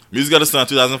got you. Music of the Sun,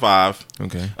 2005.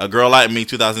 Okay. A Girl Like Me,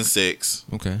 2006.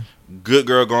 Okay. Good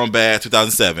Girl Gone Bad,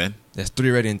 2007. That's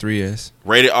 3 already in 3 years.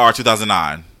 Rated R,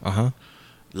 2009. Uh-huh.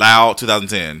 Loud,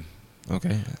 2010.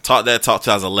 Okay. Talk That Talk,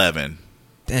 2011.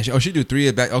 Damn, she do 3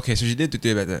 years back. Okay, so she did do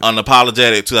 3 years back then.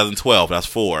 Unapologetic, 2012. That's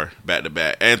 4 back to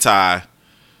back. Anti,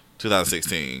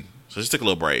 2016. So she took a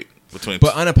little break between.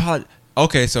 But unapologetic.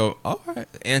 Okay, so all right,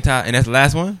 Anti, and that's the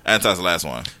last one. Anti's the last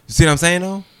one. You see what I'm saying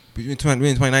though? Between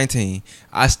 2019,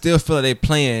 I still feel like they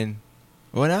playing.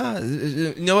 Well, nah,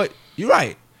 you know what? You're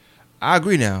right. I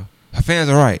agree now. Her fans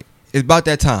are right. It's about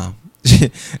that time.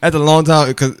 That's a long time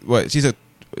because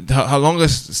her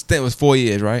longest stint was 4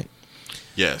 years, right?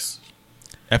 Yes.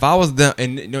 If I was them,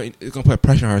 and it's gonna put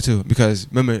pressure on her too, because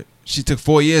remember she took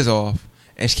 4 years off,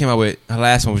 and she came out with her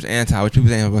last one, which was Anti, which people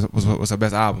saying was her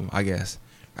best album. I guess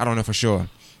I don't know for sure.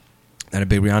 Not a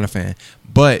big Rihanna fan,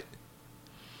 but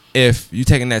if you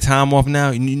taking that time off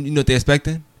now, you know what they're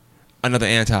expecting? Another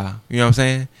Anti. You know what I'm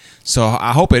saying? So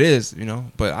I hope it is.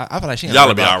 But I feel like she. Y'all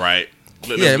will be all right.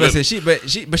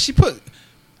 But she put.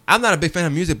 I'm not a big fan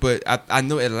of music, but I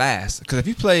know it lasts because if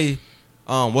you play.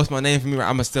 What's My Name for Me?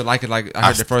 I'ma still like it like I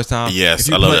heard the first time. Yes,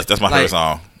 I love that. That's my favorite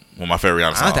song. One of my favorite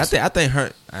Rihanna songs. I think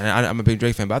her. I'm a big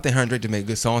Drake fan, but I think her and Drake just make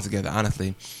good songs together.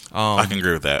 Honestly, I can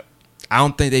agree with that. I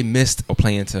don't think they missed or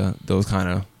play into those kind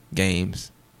of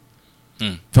games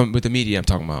with the media. I'm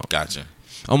talking about. Gotcha.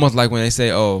 Almost like when they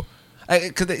say, "Oh,"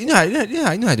 because you know how do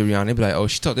Rihanna. They be like, "Oh,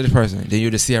 she talked to this person." Then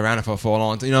you just see her around for a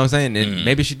long time. You know what I'm saying? And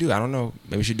maybe she do. I don't know.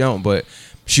 Maybe she don't. But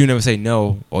she'll never say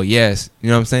no or yes. You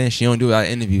know what I'm saying? She don't do a lot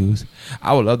of interviews.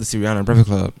 I would love to see Rihanna in Breakfast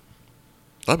Club.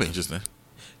 That'd be interesting.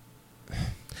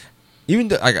 Even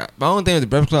my own thing with the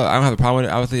Breakfast Club, I don't have a problem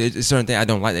with it. Obviously, it's a certain thing I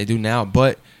don't like they do now.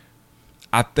 But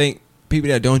I think people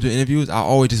that don't do interviews, I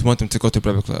always just want them to go to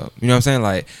Breakfast Club. You know what I'm saying?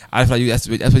 Like I feel like that's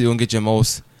where you're gonna get your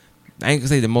most. I ain't gonna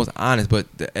say the most honest, but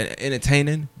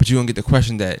entertaining. But you're gonna get the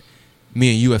question that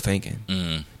me and you are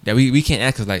thinking. That we can't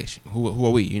ask us like who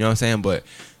are we? You know what I'm saying? But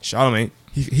Charlamagne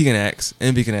he can act.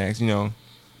 Envy can act. You know.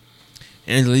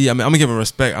 Angela Yee, I mean, I'm gonna give her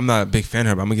respect. I'm not a big fan of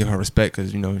her, but I'm gonna give her respect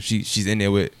because, you know, she's in there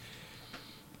with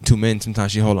two men.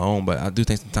 Sometimes she hold her own, but I do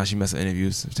think sometimes she messes up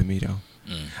interviews to me though.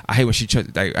 I hate when she try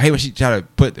to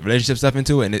put the relationship stuff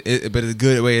into it, and but it's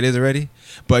good the way it is already.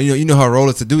 But you know her role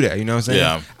is to do that. You know what I'm saying?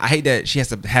 Yeah. I hate that she has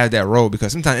to have that role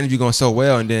because sometimes the interview going so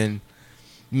well, and then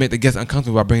you make the guests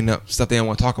uncomfortable by bringing up stuff they don't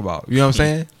want to talk about. You know what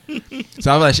I'm saying?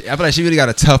 So I feel like she really got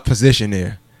a tough position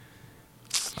there.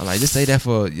 I'm like, just say that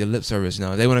for your lip service. You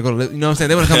know, they want to go to you know what I'm saying?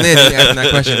 They want to come in and ask that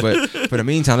question. But for the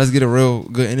meantime, let's get a real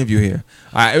good interview here.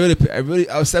 I was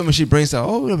upset when she brings up,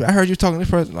 oh, I heard you talking to this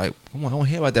person. Like, come on, I don't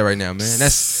hear about that right now, man.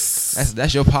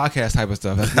 That's your podcast type of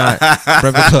stuff. That's not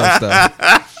Breakfast Club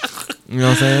stuff. You know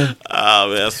what I'm saying? Oh,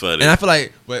 man, that's funny. And I feel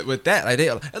like with that, like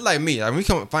it's like me. Like when we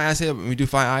come Fine Ice here, when we do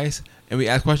Fine Ice and we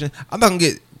ask questions, I'm not gonna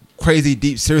get crazy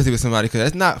deep seriously with somebody because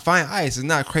that's not Fine Ice. It's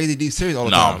not crazy deep serious all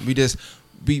the time. We just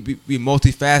be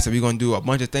multifaceted. We're gonna do a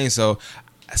bunch of things. So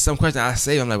some questions I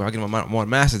say, I'm like, well, I get more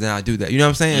masters, then I do that. You know what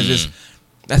I'm saying? It's just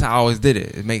that's how I always did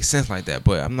it. It makes sense like that.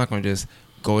 But I'm not gonna just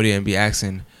go there and be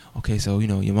asking, okay, so you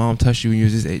know your mom touched you when you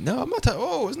was this age. No, I'm not.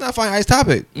 It's not Fine Ice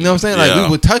topic. You know what I'm saying?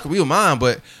 Like we would mind,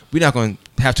 but we're not gonna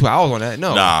have 2 hours on that.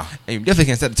 No, and you definitely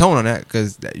can't set the tone on that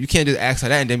because you can't just ask her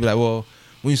that and then be like, well,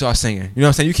 when you start singing, you know what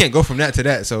I'm saying? You can't go from that to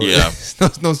that. So yeah,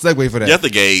 no segue for that. You have to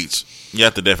gauge. You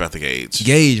have to definitely have to gauge.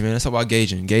 Gauge, man. That's all about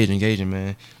gauging,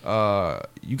 man.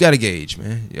 You got to gauge,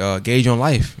 man. Gauge on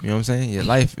life. You know what I'm saying? Your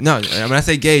life. No, when I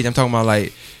say gauge, I'm talking about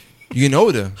like you getting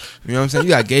older. You know what I'm saying? You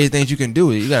got to gauge things you can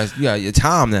do. You got your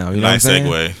time now. You know nice what I'm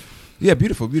saying? Segue. Yeah,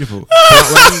 beautiful.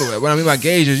 What I mean by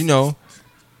gauge is, you know,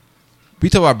 we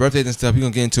talk about birthdays and stuff. We're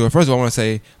going to get into it. First of all, I want to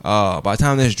say, by the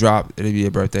time this drop, it'll be your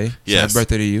birthday. So yes. Happy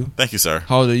birthday to you. Thank you, sir.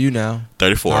 How old are you now?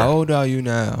 34. How old are you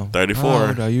now? 34. How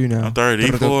old are you now? I'm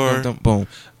 34. Boom.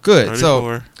 Good.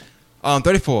 34. So,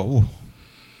 34. Ooh.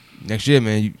 Next year,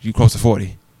 man, you close to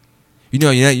 40. You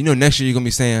know, next year you're going to be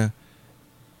saying,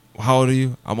 how old are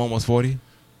you? I'm almost 40.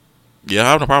 Yeah,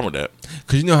 I have no problem with that.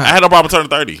 Cause you know how I had no problem turning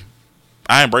 30.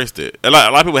 I embraced it. A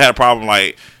lot of people had a problem,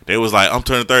 like, they was like, I'm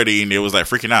turning 30, and they was like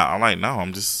freaking out. I'm like, no,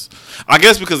 I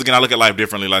guess because, again, I look at life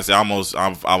differently. Like I said, I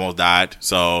almost died.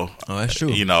 So, that's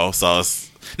true. You know, so it's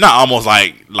not almost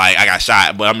like I got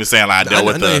shot, but I'm just saying, like, I dealt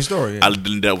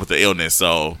with the illness.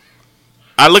 So,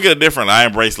 I look at it differently. I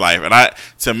embrace life.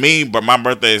 And but my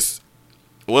birthdays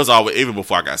was always, even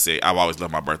before I got sick, I've always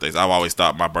loved my birthdays. I've always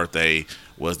thought my birthday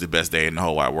was the best day in the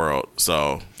whole wide world.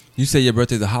 So, you say your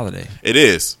birthday's a holiday. It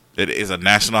is. It is a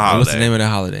national holiday. What's the name of that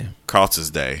holiday? Carlton's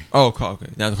Day. Oh, okay.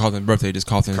 Not Carlton's birthday, just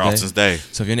Carlton's Day.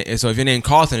 So if your name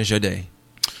Carlton, it's your day,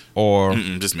 or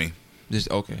just me.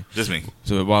 Just okay. Just me.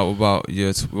 So what about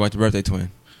your birthday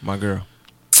twin, my girl?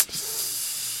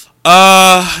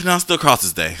 No, still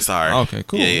Carlton's Day. Sorry. Okay,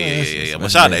 cool. Yeah. But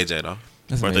shout out to AJ though.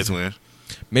 That's birthday amazing. Twin.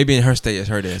 Maybe in her state, it's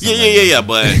her day. Yeah.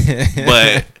 But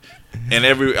in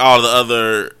all the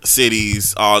other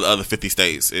cities, all the other 50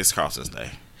 states, it's Carlton's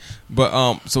Day.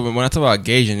 But so when I talk about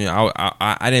gauging, you know,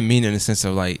 I didn't mean it in the sense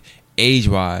of like age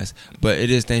wise, but it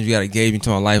is things you got to gauge into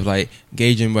my life, like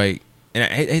gauging like. And I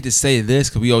hate to say this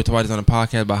because we always talk about this on the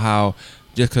podcast about how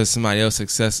just because somebody else's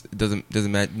success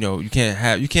doesn't matter. You know, you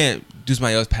can't do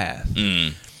somebody else's path.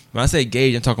 When I say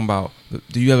gauge, I'm talking about,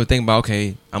 do you ever think about,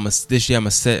 okay, this year I'm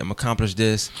gonna accomplish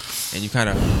this, and you kind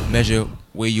of measure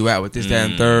where you at with this, that,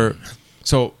 and third.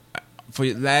 So for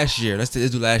last year, let's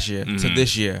do last year. So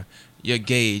this year, your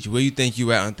gauge, where you think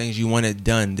you at on things you wanted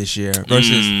done this year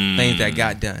versus things that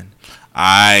got done.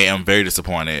 I am very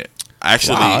disappointed.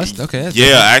 Actually, wow, that's different.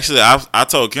 Actually, I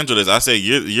told Kendra this. I said,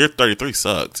 year 33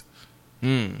 sucked.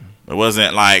 It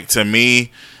wasn't like, to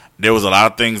me, there was a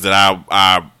lot of things that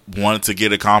I wanted to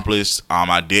get accomplished.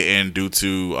 I didn't due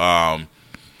to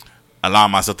allow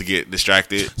myself to get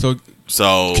distracted.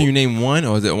 So can you name one,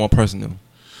 or is it one personal?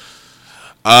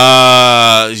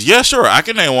 Yeah, sure. I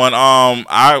can name one.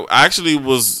 I actually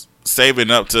was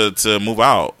saving up to move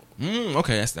out.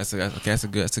 Okay, that's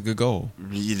a good goal.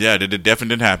 Yeah, that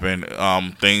definitely didn't happen.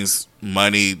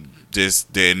 Money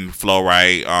just didn't flow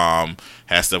right.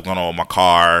 Had stuff going on with my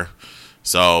car,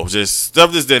 so just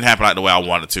stuff just didn't happen like the way I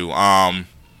wanted to.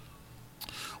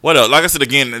 What else? Like I said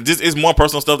again, this is more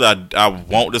personal stuff that I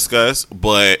won't discuss,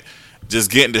 but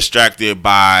just getting distracted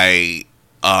by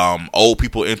old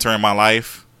people entering my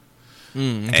life,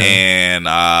 and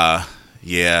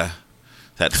yeah.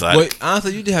 But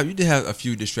honestly, you did have a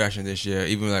few distractions this year.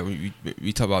 Even like when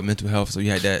we talk about mental health, so you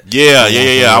had that. Yeah.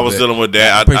 I was dealing with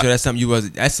that. I'm pretty sure that's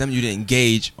something you didn't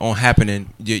engage on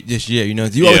happening this year. You know,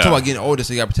 you always talk about getting older,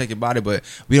 so you got to protect your body, but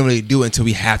we don't really do it until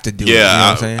we have to do it. You know what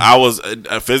I'm saying? I was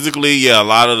physically, a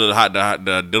lot of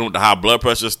the dealing with the high blood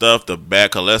pressure stuff, the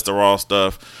bad cholesterol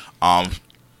stuff,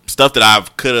 stuff that I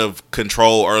could have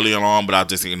controlled early on, but I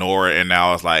just ignored it, and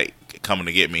now it's like coming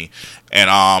to get me. And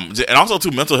also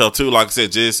too, mental health too. Like I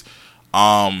said, just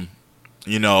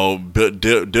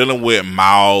dealing with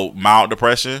mild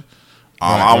depression.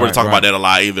 I don't really talk about that a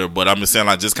lot either, but I'm just saying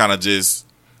like just kind of just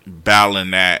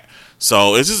battling that.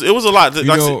 So it was a lot.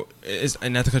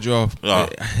 And not to cut you off,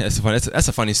 that's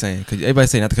a funny saying because everybody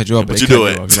say not to cut you off, but you do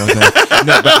it. Off, you know what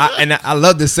I'm saying? I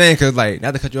love this saying because like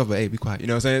not to cut you off, but hey, be quiet. You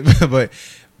know what I'm saying?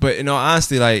 but in all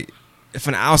honesty, like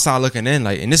from the outside looking in,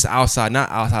 like, and this is outside, not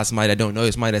outside somebody that don't know,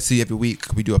 it's somebody that see every week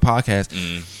we do a podcast.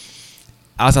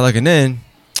 Outside looking in,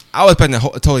 I was expecting a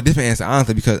totally different answer,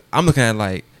 honestly, because I'm looking at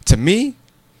like, to me,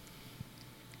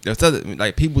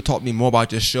 like people taught me more about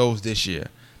just shows this year.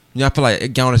 You know, I feel like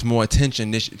it garners more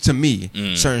attention to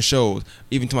me, certain shows,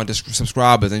 even to my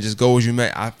subscribers and just goals you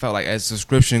met. I felt like as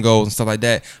subscription goals and stuff like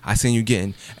that, I seen you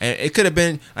getting, and it could have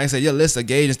been, like I said, your list of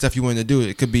gauge and stuff you wanted to do.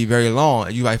 It could be very long,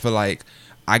 and you might feel like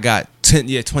I got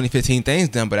 20, 15 things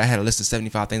done, but I had a list of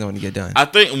 75 things I wanted to get done. I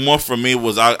think more for me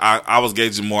was I was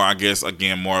gauging more, I guess,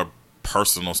 again, more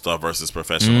personal stuff versus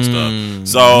professional stuff.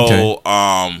 So,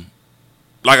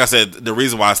 like I said, the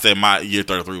reason why I said my year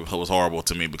 33 was horrible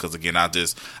to me because, again, I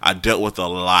dealt with a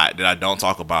lot that I don't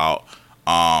talk about,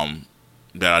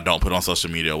 that I don't put on social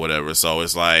media or whatever. So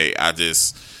it's like I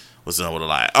just was dealing with a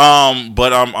lot.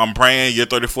 But I'm praying year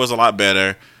 34 is a lot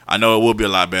better. I know it will be a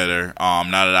lot better now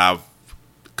that I've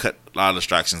cut a lot of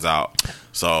distractions out.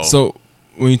 So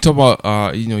when you talk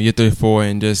about year 34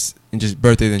 and just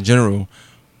birthdays in general,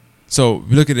 so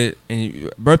we look at it, and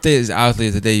birthday is obviously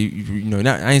the day you know.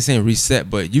 Not, I ain't saying reset,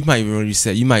 but you might even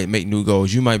reset. You might make new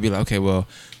goals. You might be like, okay, well,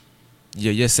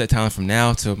 your set time from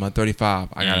now to my 35.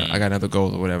 I got another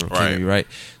goal or whatever. Right.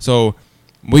 So,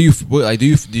 do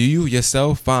you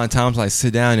yourself find times like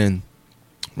sit down and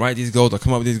write these goals or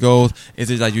come up with these goals? Is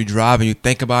it like you drive and you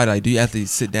think about it? Like, do you actually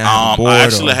sit down and board? I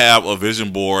actually have a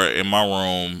vision board in my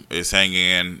room. It's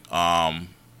hanging on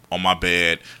my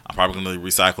bed. I'm probably going to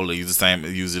recycle it,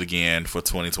 use it again for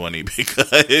 2020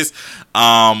 because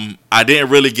I didn't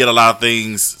really get a lot of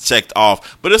things checked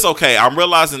off. But it's okay. I'm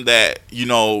realizing that,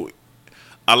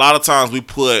 a lot of times we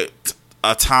put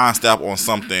a time stamp on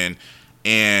something,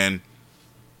 and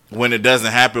when it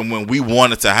doesn't happen, when we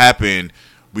want it to happen,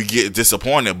 we get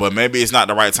disappointed. But maybe it's not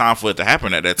the right time for it to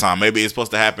happen at that time. Maybe it's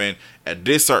supposed to happen at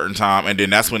this certain time, and then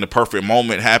that's when the perfect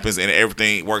moment happens and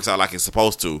everything works out like it's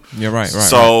supposed to. Yeah, right.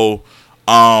 So,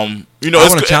 I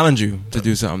want to challenge you to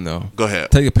do something though. Go ahead.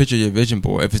 Take a picture of your vision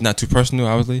board if it's not too personal,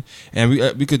 obviously, and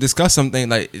we could discuss something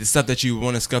like the stuff that you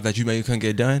want to discuss that you maybe couldn't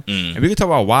get done, and we could talk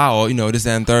about why or this,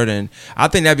 that, and third. And I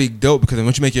think that'd be dope because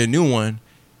once you make your new one,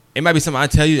 it might be something I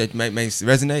tell you that might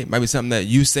resonate. It might be something that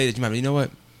you say that you might be, you know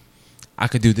what, I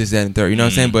could do this, that, and third. You know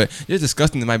what I'm saying? But just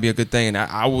discussing it might be a good thing, and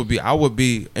I would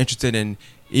be interested in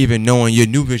even knowing your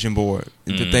new vision board,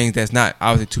 the things that's not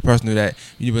obviously too personal that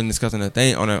you've been discussing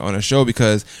on a show,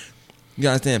 because you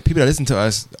gotta understand people that listen to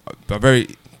us are a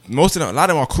lot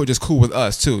of them are cool, just cool with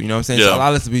us too. You know what I'm saying? Yeah. So a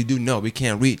lot of us we do know we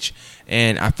can't reach,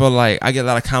 and I feel like I get a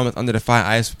lot of comments under the fire.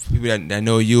 I ask people that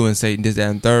know you and say this, that,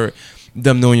 and third.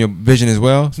 Them knowing your vision as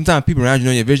well. Sometimes people around you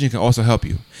knowing your vision can also help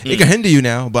you. It can hinder you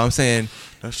now, but I'm saying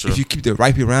that's true. If you keep the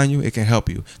right people around you, it can help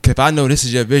you. Because if I know this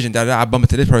is your vision, that I bump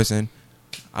into this person,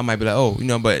 I might be like, oh,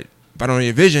 but if I don't know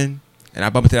your vision and I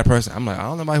bump into that person, I'm like, I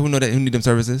don't know anybody who need them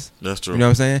services. That's true. You know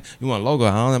what I'm saying? You want a logo, I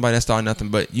don't know anybody that started nothing,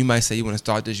 but you might say you want to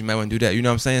start this, you might want to do that. You know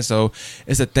what I'm saying? So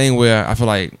it's a thing where I feel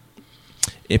like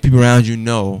if people around you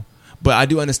know, but I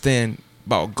do understand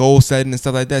about goal setting and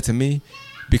stuff like that to me,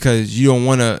 because you don't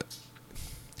want to.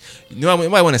 You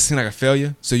might want to seem like a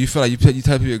failure, so you feel like you tell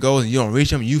people your goals and you don't reach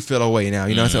them, you feel away now.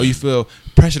 You know what I'm saying? Or you feel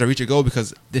pressure to reach your goal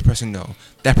because this person know,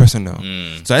 that person know.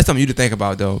 So that's something you to think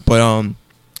about though. But to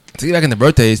get back into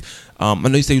birthdays, I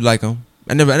know you say you like them.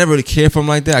 I never really cared for them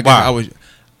like that.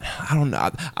 I don't know.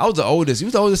 I was the oldest. You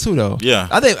was the oldest too though. Yeah.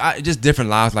 I think just different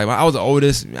lives. Like when I was the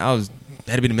oldest, had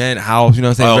to be the man in the house. You know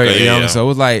what I'm saying? Very young. So it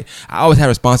was like I always had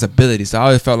responsibility. So I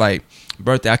always felt like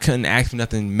birthday, I couldn't ask for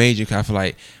nothing major because I feel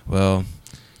like, well,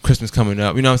 Christmas coming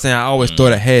up, you know what I'm saying? I always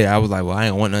thought ahead. I was like, well, I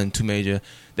ain't want nothing too major.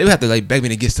 They would have to like beg me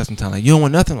to get stuff sometimes. Like, you don't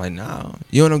want nothing? I'm like, nah.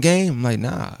 You want no game? I'm like,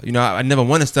 nah. I never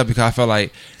wanted stuff because I felt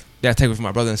like that'd take it from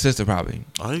my brother and sister probably.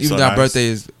 Oh, even though our birthday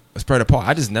is spread apart.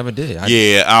 I just never did.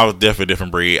 I was definitely a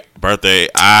different breed. Birthday,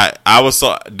 I was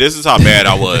so. This is how bad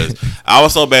I was. I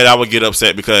was so bad I would get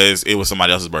upset because it was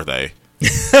somebody else's birthday.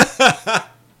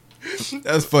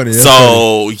 That's funny.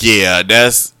 Yeah,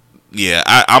 that's. Yeah,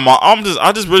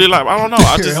 I just really like. I don't know.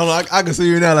 I just hold on. I can see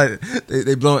you now. Like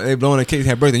they blowing a cake,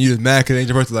 have birthday, and you just mad because it ain't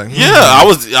your birthday. Like yeah,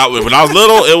 when I was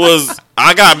little. It was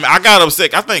I got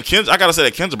upset. I think I got upset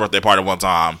at Ken's birthday party one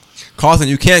time. Carlson,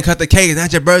 you can't cut the cake. It's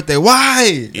not your birthday.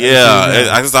 Why? Yeah,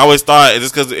 I just always thought it's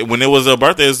just because when it was a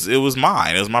birthday, it was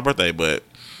mine. It was my birthday, but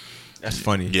that's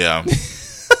funny. Yeah.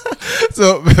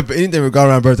 So, but anything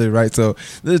regarding my birthday, right? So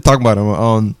let's talk about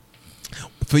them.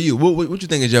 For you, what you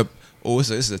think is your? Oh,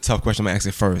 this is a tough question. I'm gonna ask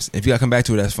it first. If you gotta come back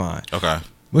to it, that's fine. Okay.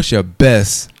 What's your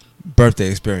best birthday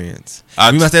experience?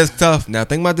 You might say it's tough. Now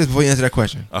think about this before you answer that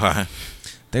question. Okay.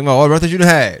 Think about all the birthdays you done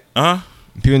had. Uh-huh.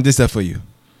 People did stuff for you.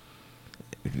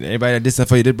 Everybody that did stuff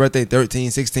for you did birthday 13,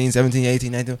 16, 17,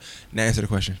 18, 19. Now answer the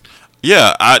question.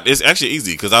 Yeah, it's actually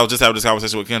easy because I was just having this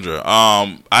conversation with Kendra.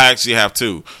 I actually have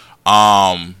two.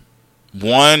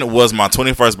 One was my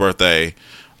 21st birthday.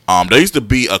 There used to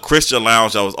be a Christian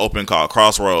lounge that was open called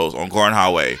Crossroads on Gordon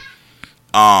Highway.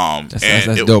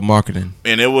 That's dope marketing.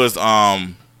 And it was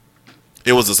a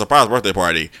surprise birthday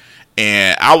party.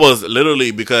 And I was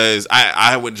literally, because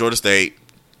I went to Georgia State.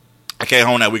 I came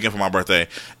home that weekend for my birthday,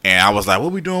 and I was like,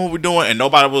 what we doing? And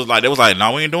nobody was like, they was like,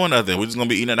 no, we ain't doing nothing. We're just going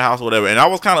to be eating at the house or whatever. And I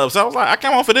was kind of upset. I was like, I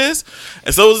came home for this.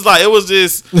 And so and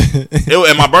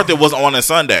my birthday wasn't on a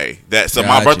Sunday.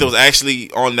 My birthday was actually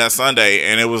on that Sunday,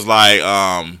 and it was like,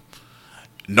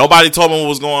 nobody told me what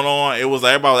was going on. It was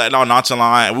like, everybody was all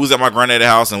nonchalant. We was at my granddad's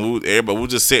house, and we was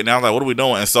just sitting there. I was like, what are we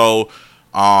doing? And so,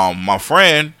 my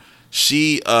friend,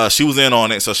 she was in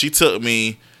on it, so she took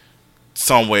me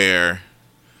somewhere.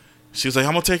 She was like,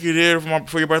 I'm gonna take you there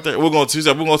for your birthday. She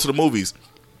said, we're going to the movies.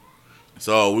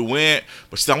 So we went,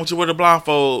 but she said, I want you to wear the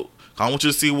blindfold. I want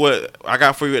you to see what I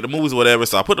got for you at the movies or whatever.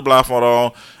 So I put the blindfold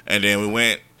on, and then we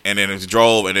went, and then we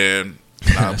drove, and then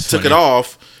I took it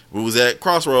off. We was at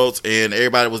Crossroads, and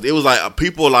it was like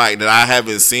people like that I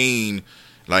haven't seen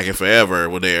like in forever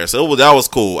were there. So that was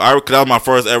cool. That was my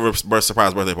first ever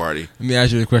surprise birthday party. Let me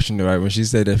ask you the question though, right? When she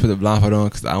said that, put the blindfold on,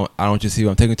 because I don't want you to see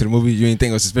what I'm taking to the movie. You didn't think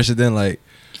it was suspicious then, like?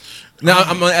 No,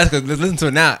 I'm gonna ask her. Listen to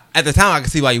it now. At the time, I can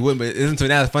see why you wouldn't, but listen to it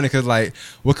now. It's funny because like,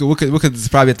 what could this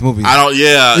probably at the movies? I don't.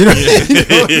 Yeah, you know,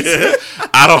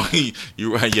 I don't.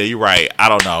 You right? Yeah, you're right. I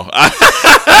don't know.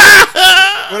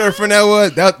 Whatever friend that was,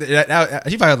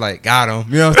 she probably was like, got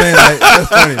him. You know what I'm saying? Like, that's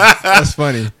funny. That's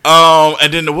funny.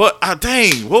 And then what?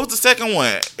 Dang, what was the second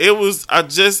one? It was. I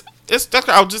was just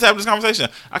having this conversation.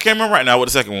 I can't remember right now what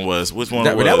the second one was. Which one?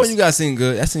 That one you got seen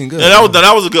good. That seemed good. Yeah,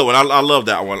 that was a good one. I love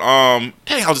that one.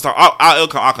 Dang,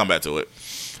 I'll come back to it.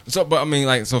 So, but I mean,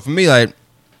 like, so for me, like,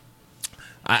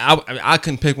 I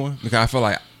couldn't pick one because I feel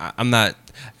like I'm not.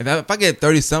 If I get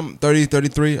 30,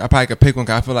 33, I probably could pick one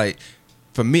because I feel like,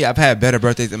 for me, I've had better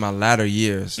birthdays in my latter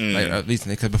years, like at least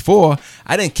because before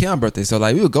I didn't care on birthdays, so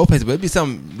like we would go places, but it'd be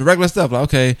some regular stuff like,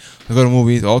 okay, we go to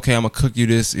movies, okay, I'm gonna cook you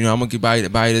this, I'm gonna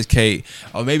buy you this cake,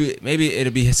 or maybe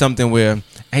it'll be something where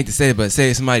I hate to say it, but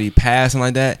say somebody passed something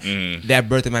like that, that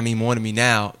birthday might mean more to me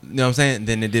now, you know what I'm saying,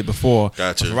 than it did before.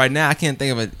 Gotcha. So right now, I can't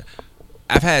think of it.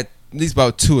 I've had at least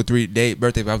about 2 or 3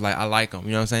 birthdays, but I was like, I like them,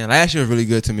 you know what I'm saying. Last year was really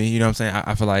good to me, you know what I'm saying.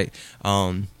 I feel like,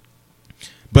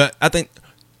 but I think.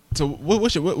 So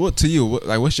what's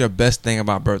your best thing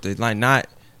about birthdays? Like, not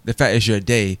the fact it's your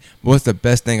day, but what's the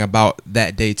best thing about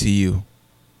that day to you?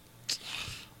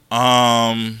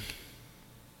 Honestly,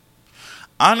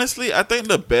 I think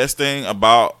the best thing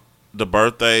about the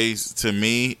birthdays to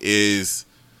me is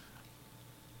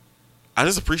I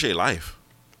just appreciate life.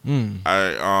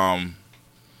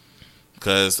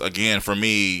 Because again, for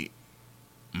me,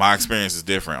 my experience is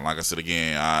different. Like I said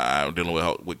again, I'm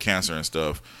dealing with cancer and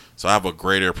stuff. So I have a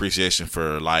greater appreciation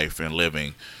for life and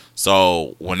living.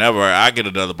 So whenever I get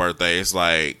another birthday, it's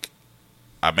like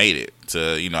I made it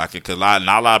to, because not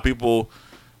a lot of people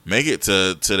make it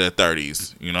to their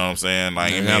 30s. You know what I'm saying?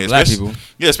 Like, black people.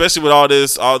 Yeah, especially with all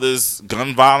this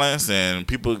gun violence and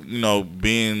people,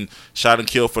 being shot and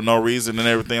killed for no reason and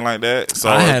everything like that. So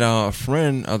I had a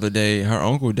friend the other day. Her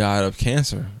uncle died of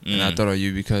cancer, and I thought of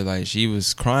you because like she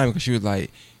was crying because she was like,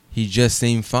 he just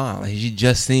seemed fine. Like, he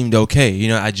just seemed okay.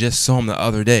 I just saw him the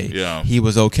other day. Yeah. He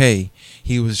was okay.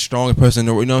 He was a stronger person.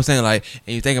 You know what I'm saying? Like,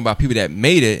 and you think about people that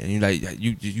made it, and you like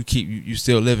you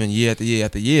still living year after year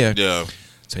after year. Yeah.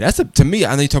 So to me,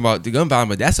 I know you talk about the gun violence,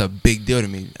 but that's a big deal to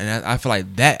me. And I feel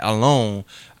like that alone,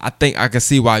 I think I can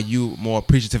see why you more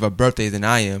appreciative of birthdays than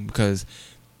I am, because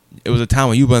it was a time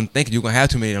when you wasn't thinking you were gonna have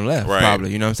too many of them left. Right.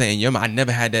 Probably. You know what I'm saying? I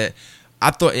never had that.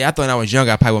 I thought when I was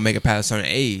younger, I probably would make it past a certain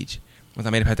age. Once I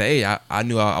made it past that age, I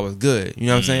knew I was good. You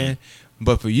know what I'm saying?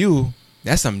 But for you,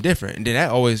 that's something different. And then that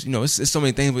always, it's so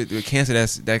many things with cancer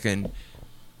that can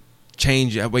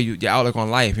change your outlook on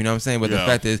life. You know what I'm saying? But the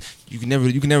fact is, you can never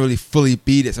really fully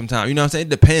beat it. Sometimes, you know what I'm saying? It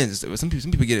depends. Some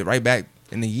people get it right back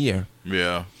in a year.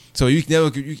 Yeah. So you can never.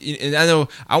 And I know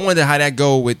I wonder how that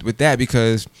go with that,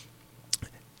 because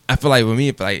I feel like with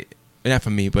me, not for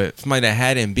me, but somebody that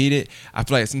had it and beat it, I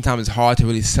feel like sometimes it's hard to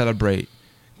really celebrate,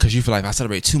 because you feel like if I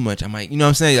celebrate too much, I might, you know what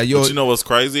I'm saying? Like, but you know what's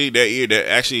crazy? That year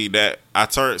that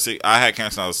I had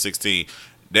cancer when I was 16.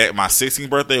 That my 16th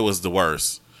birthday was the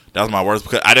worst. That was my worst,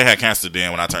 because I didn't have cancer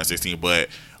then when I turned 16, but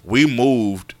we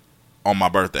moved on my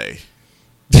birthday.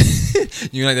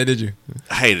 You like that, did you?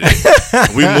 I hated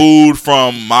it. We moved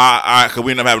from because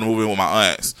we ended up having to move in with my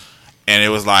aunts. And it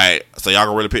was like, so y'all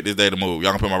gonna really pick this day to move.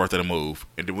 Y'all gonna pick my birthday to move.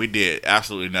 And then we did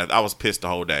absolutely nothing. I was pissed the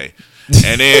whole day.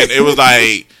 And then it was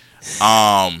like,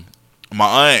 my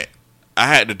aunt, I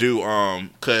had to do,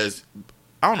 because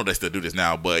I don't know if they still do this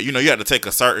now, but you had to take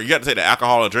the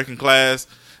alcohol or drinking class.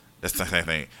 That's the same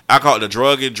thing. Alcohol, the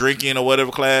drug and drinking or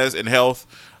whatever class in health.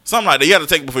 Something like that. You had to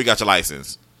take it before you got your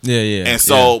license. Yeah. And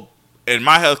so in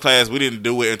my health class, we didn't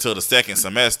do it until the second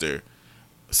semester.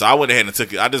 So I went ahead and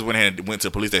took it. I just went ahead and went to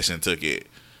the police station and took it.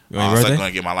 On your birthday? So I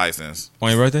couldn't get my license.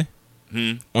 On your birthday?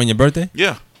 On your birthday?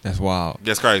 Yeah. That's wild.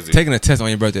 That's crazy. Taking a test on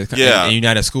your birthday, and you're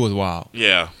not at school, is wild.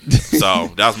 Yeah.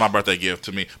 So that was my birthday gift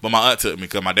to me. But my aunt took me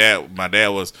because my dad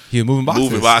was moving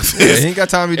boxes. Yeah, he ain't got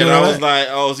time to be doing that. And I was like,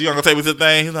 oh, so you gonna take me to the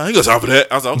thing? He's like, he got time for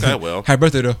that. I was like, okay, well. Happy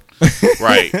birthday though.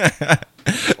 Right.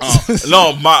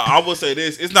 No, I will say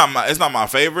this. It's not my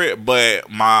favorite, but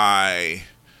my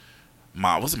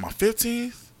was it my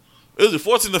 15th? It was the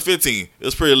 14th or 15th. It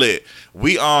was pretty lit.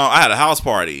 I had a house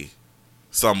party.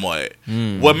 Somewhat.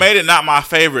 What made it not my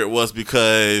favorite was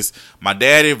because my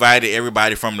dad invited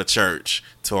everybody from the church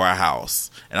to our house,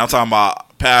 and I'm talking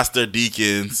about pastor,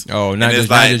 deacons. Oh, not just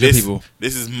people.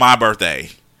 This is my birthday.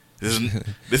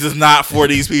 This is not for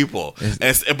these people.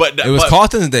 But it was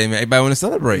Carlton's Day, man. Everybody want to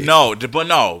celebrate. No, but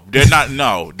no, they're not.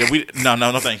 No,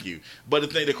 no, thank you. But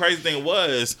the crazy thing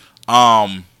was, our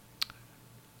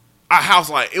house,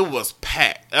 like, it was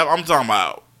packed. I'm talking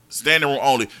about standing room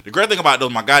only. The great thing about it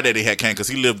was my goddaddy had came because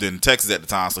he lived in Texas at the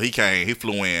time, so he came. He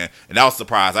flew in, and that was a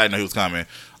surprise. I didn't know he was coming.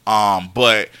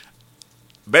 But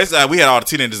basically, we had all the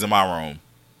teenagers in my room.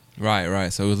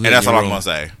 Right. So it was lit, and that's all I'm room. gonna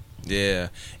say. Yeah,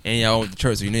 and y'all went to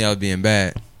church, so you knew y'all was being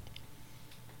bad.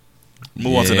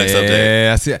 Move on to the next subject.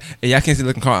 Yeah, I see. And y'all can't see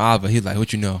looking Carl Oliver. He's like,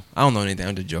 "What you know? I don't know anything.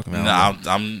 I'm just joking, man."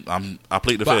 I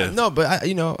plead the fifth. No, but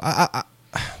I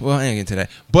well, I ain't getting to that.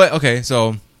 But okay,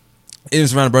 so it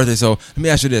was around the birthday. So let me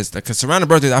ask you this: because around the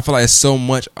birthday, I feel like there's so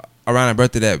much around the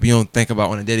birthday that we don't think about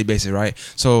on a daily basis, right?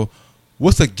 So,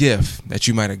 what's a gift that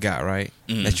you might have got, right?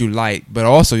 That you like, but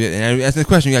also, and that's the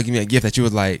question. You gotta give me a gift that you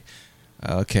was like,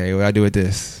 okay, what do I do with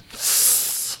this?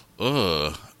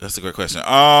 That's a great question.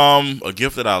 A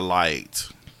gift that I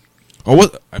liked. Or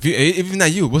what? If it's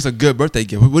not you, what's a good birthday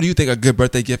gift? What do you think a good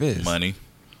birthday gift is? Money.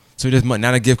 So just money,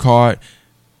 not a gift card.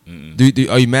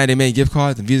 Are you mad they made gift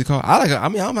cards and Visa cards?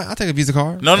 I'll take a Visa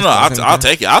card. No. I'll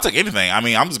take it. I'll take anything. I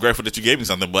mean, I'm just grateful that you gave me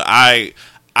something, but I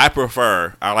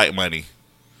like money.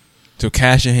 So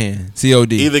cash in hand,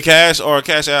 COD. Either cash or a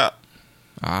cash out.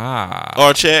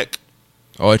 Or a check.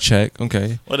 Or a check.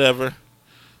 Okay. Whatever.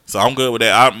 So I'm good with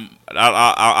that.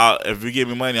 I if you give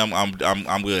me money,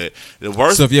 I'm good. The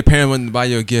worst. So if your parent wouldn't buy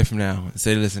you a gift now,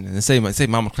 say listening, and say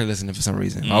Mama Clay listening for some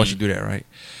reason, why would you do that, right?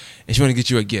 And she want to get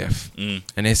you a gift, and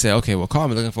they say, okay, well,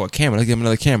 Carmen looking for a camera. Let's give him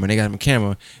another camera. And they got him a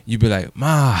camera. You'd be like,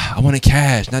 Ma, I want a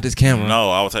cash, not this camera.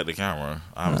 No, I would take the camera.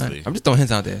 Honestly, right. I'm just throwing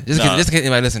hints out there, just in case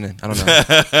anybody listening. I don't know.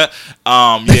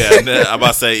 Yeah, I'm about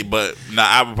to say, but now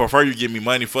I would prefer you give me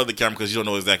money for the camera because you don't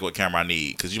know exactly what camera I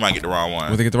need because you might get the wrong one.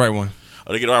 Well, they get the right one.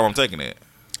 Oh, they get the right one. I'm taking it.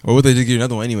 Or would they just give you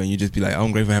another one anyway? And you just be like,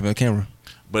 I'm grateful for having a camera.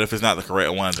 But if it's not the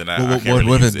correct one, then I can't really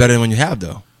what if it's better than one you have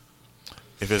though?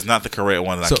 If it's not the correct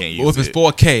one, then I can't use it. Well, if it's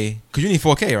 4K, because you need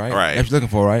 4K, right? Right. That's what you're looking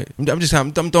for, right?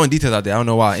 I'm throwing details out there. I don't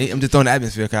know why. I'm just throwing the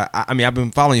atmosphere. I mean, I've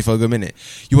been following you for a good minute.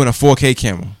 You want a 4K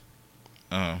camera?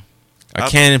 A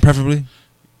Canon, preferably.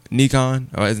 Nikon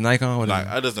or is it Nikon?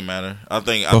 It doesn't matter. I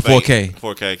think 4K,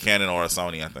 4K Canon or a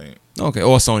Sony. I think. Okay,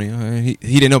 or Sony.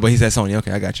 He didn't know, but he said Sony.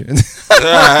 Okay, I got you.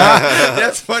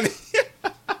 That's funny.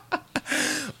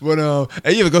 But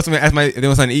and you ever go somewhere ask they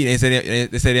want something to eat and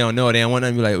they say they don't know, they don't want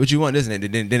nothing, be like, what you want this, and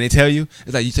then they tell you,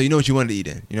 it's like, so you know what you want to eat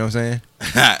then, you know what I'm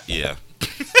saying? Yeah.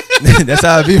 That's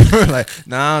how it be. Like,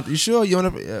 nah, you sure you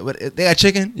want to? They got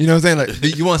chicken, you know what I'm saying?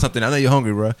 Like, you want something? I know you're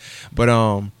hungry, bro. But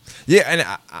yeah,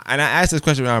 and I asked this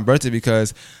question around birthday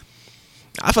because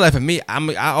I feel like for me,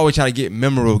 I always try to get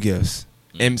memorable gifts.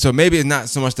 And so maybe it's not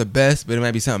so much the best, but it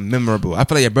might be something memorable. I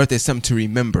feel like your birthday is something to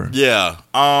remember. Yeah.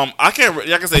 I can't. Like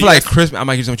I can say. I feel like Christmas. I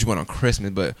might give you something you want on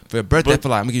Christmas, but for your birthday, I feel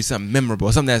like I'm gonna give you something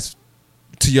memorable, something that's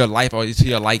to your life or to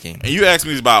your liking. And you asked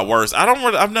me about worse.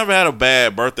 I've never had a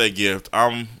bad birthday gift.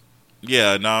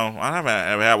 Yeah, no, I haven't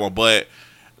ever had one. But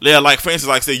yeah, like for instance,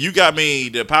 like say you got me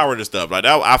the Power Ranger stuff. Like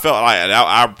that, I felt like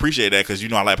I appreciate that because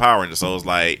I like Power Rangers. So it's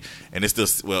like, and it's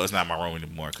still it's not my room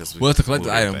anymore because it's a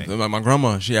collector's item. My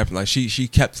grandma, she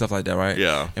kept stuff like that, right?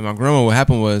 Yeah. And my grandma, what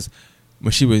happened was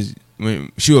when she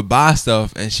would buy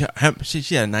stuff, and she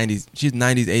had 90s, she's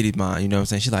 90s 80s mind. You know what I'm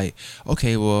saying? She's like,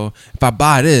 okay, well, if I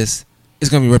buy this, it's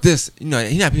gonna be worth this. You know,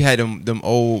 he had them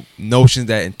old notions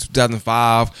that in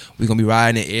 2005 we're gonna be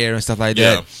riding in the air and stuff like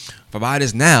that. If I buy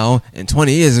this now, in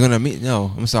 20 years, it's gonna mean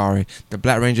no. I'm sorry, the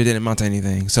Black Ranger didn't amount to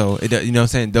anything. So you know what I'm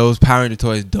saying? Those Power Ranger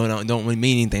toys don't really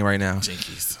mean anything right now.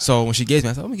 Jinkies. So when she gave me,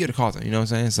 I said, "Let me give it a call." You know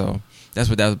what I'm saying? So that's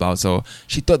what that was about. So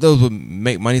she thought those would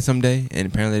make money someday, and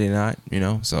apparently they're not. You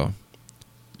know, so.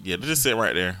 Yeah, they just sit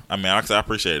right there. I mean, I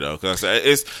appreciate it though, because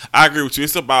I agree with you.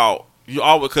 It's about you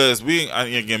all because me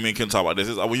and Ken talk about this.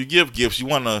 It's when you give gifts, you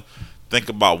want to think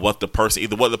about what the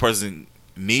person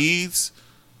needs,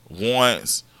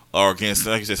 wants, or against,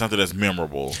 like you said, something that's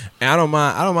memorable. And I don't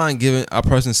mind giving a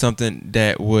person something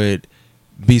that would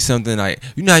be something like,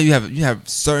 you know how you have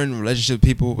certain relationship with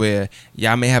people where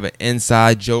y'all may have an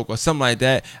inside joke or something like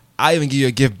that. I even give you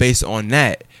a gift based on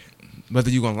that. Whether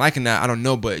you're gonna like it or not, I don't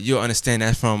know, but you'll understand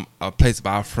that from a place of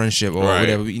our friendship or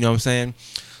whatever. You know what I'm saying?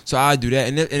 So I do that,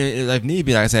 and if need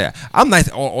be, like I said, I'm nice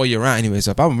all year round anyway.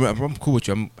 So if I'm cool with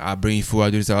you, I'll bring you food.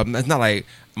 I'll do this. It's not like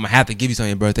I'm gonna have to give you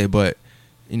something on your birthday, but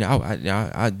you know,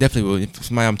 I definitely will. If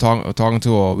somebody I'm talking to,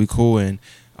 or we cool, and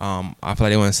I feel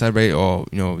like they want to celebrate, or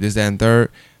you know, this, that, and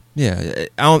third. Yeah,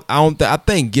 I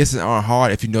think gifts aren't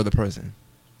hard if you know the person.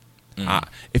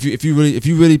 If you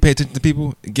really pay attention to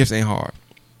people, gifts ain't hard.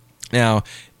 Now,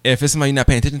 if it's somebody you're not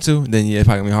paying attention to, then yeah, it's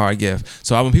probably gonna be a hard gift.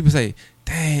 So when people say,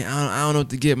 "Dang, I don't know what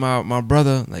to get my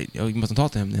brother," like, yo, you mustn't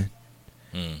talk to him then.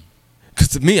 Because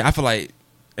to me, I feel like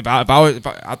if I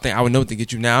think I would know what to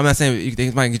get you. Now, I'm not saying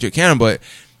they might get you a camera, but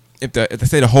if they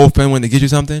say the whole family wanted to get you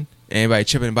something, and everybody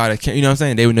chipping about it, you know what I'm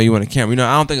saying? They would know you want a camera. You know,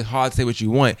 I don't think it's hard to say what you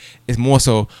want. It's more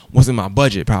so what's in my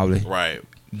budget, probably. Right.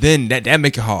 Then that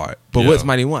make it hard. But what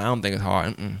somebody want, I don't think it's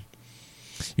hard.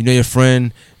 You know your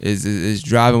friend is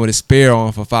driving with a spare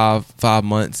on for five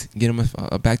months. Get him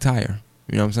a back tire.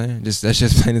 You know what I'm saying? That's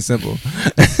just plain and simple.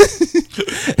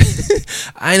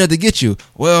 I ain't know what to get you.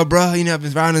 Well, bro, you know I've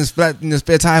been riding in the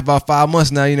spare tire for about 5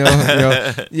 months now. You know,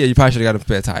 yeah, you probably should have got a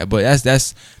spare tire. But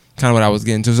that's kind of what I was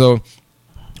getting to. So,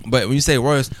 but when you say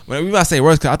worse, when we about to say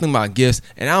worse, because I think about gifts,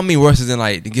 and I don't mean worse as in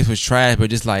like the gift was trash, but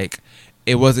just like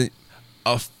it wasn't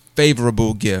a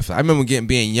favorable gift. I remember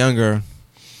being younger.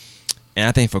 And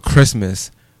I think for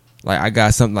Christmas, like I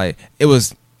got something like it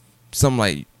was something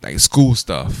like school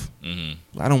stuff.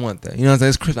 I don't want that. You know what I'm saying?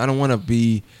 It's Christmas. I don't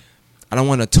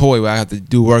want a toy where I have to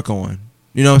do work on.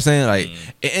 You know what I'm saying? Like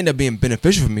it ended up being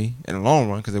beneficial for me in the long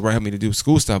run because it helped me to do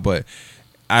school stuff. But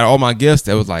out of all my gifts,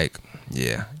 that was like,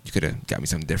 yeah, you could have got me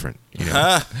something different. You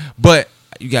know, but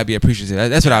you gotta be appreciative.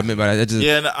 That's what I meant by that.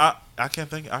 I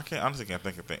honestly can't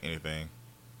think of anything.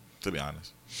 To be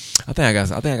honest. I think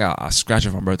I got a scratcher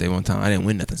for my birthday one time. I didn't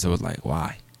win nothing, so it was like,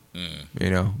 why?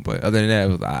 You know. But other than that, it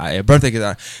was like birthday.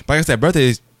 But like I said, birthday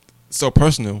is so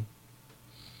personal,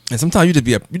 and sometimes you just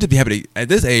be happy to, at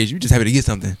this age. You just happy to get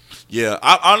something. Yeah,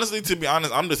 honestly, to be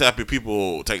honest, I'm just happy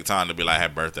people take time to be like,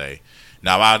 happy birthday.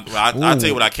 Now I tell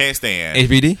you what I can't stand.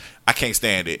 HBD. I can't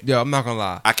stand it. Yo, I'm not gonna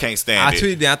lie. I can't stand it. I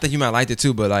tweeted that. I think you might like it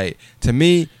too, but like to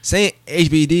me, saying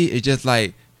HBD is just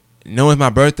like knowing it's my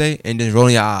birthday and just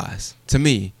rolling your eyes. To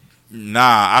me,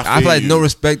 nah, I feel like no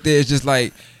respect there. It's just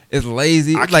like it's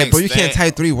lazy. It's like, bro, you can't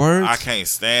type 3 words. I can't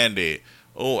stand it.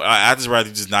 Oh, I just rather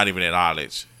just not even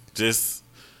acknowledge. Just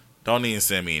don't even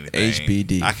send me anything.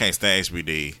 HBD. I can't stand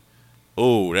HBD.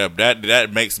 Oh, that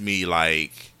makes me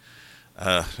like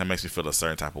that makes me feel a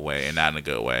certain type of way and not in a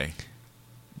good way.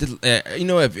 You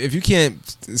know, if you can't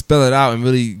spell it out and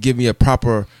really give me a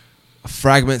proper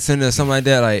fragment sentence or something like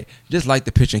that, like just like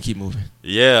the picture and keep moving.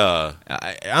 Yeah.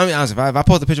 I mean, honestly, if I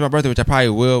post a picture of my birthday, which I probably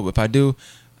will, if I do,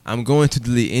 I'm going to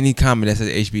delete any comment that says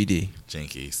HBD.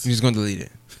 Jinkies. I'm just going to delete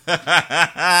it.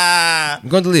 I'm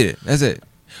going to delete it. That's it.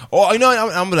 Or, you know what? I'm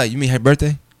going to be like, you mean happy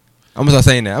birthday? I'm going to start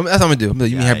saying that. That's what I'm going to do. I'm going to be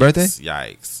like, you mean happy birthday?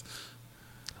 Yikes.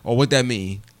 Or what that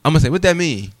mean? I'm going to say, what that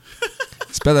mean?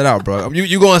 Spell it out, bro.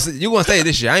 You going to say it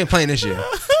this year. I ain't playing this year.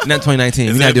 Not 2019.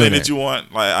 Is We're there not doing anything that. that you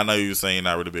want? Like, I know you were saying you're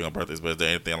not really big on birthdays, but is there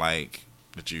anything like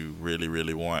that you really,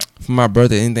 really want? For my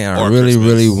birthday, anything I or really, Christmas?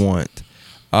 really want.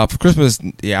 For Christmas,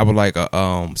 yeah, I would like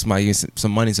somebody give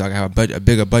some money so I can have a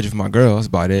bigger budget for my girl. That's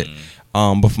about it.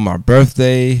 But for my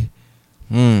birthday,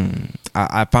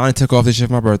 I finally took off this shit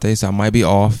for my birthday, so I might be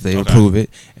off. They approve it.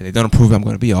 If they don't approve it, I'm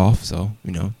going to be off. So,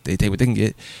 they take what they can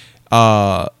get.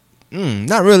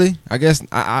 Not really. I guess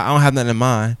I don't have nothing in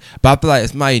mind. But I feel like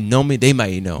if somebody know me, they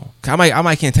might know. I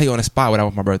might can't tell you on the spot what I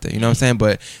want for my birthday. You know what I'm saying?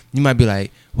 But you might be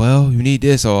like, well, you need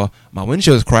this, or my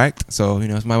windshield's cracked. So,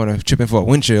 somebody want to chip in for a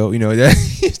windshield.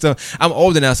 So I'm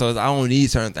older now, so I don't need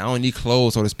certain things. I don't need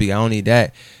clothes, so to speak. I don't need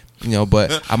that.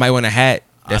 But I might want a hat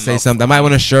that say something. I might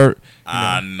want a shirt.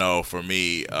 I know for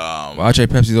me, Arche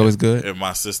Pepsi's always good. If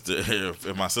my sister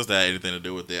had anything to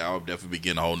do with it, I would definitely be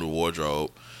getting a whole new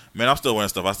wardrobe. Man, I'm still wearing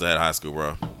stuff I still had in high school,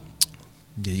 bro.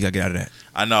 Yeah, you gotta get out of that.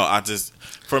 I know.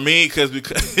 For me, because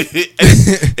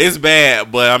it's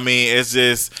bad, but I mean, it's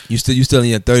just you still in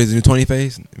your 30s and your 20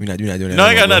 phase. You're not doing that. No,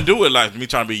 it got nothing to do with like me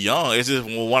trying to be young. It's just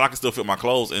one, I can still fit my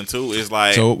clothes, and two, it's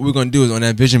like. So what we're gonna do is on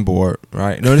that vision board,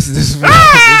 right? No, this is for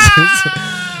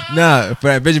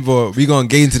that vision board, we gonna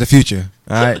get into the future,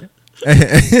 all right?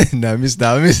 No, let me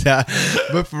stop.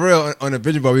 But for real, on the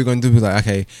vision board, we're gonna do like,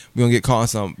 okay, we're gonna get caught on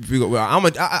some.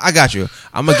 I got you.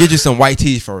 I'm gonna get you some white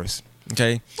tees first,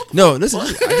 okay? No, listen,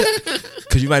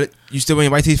 because you still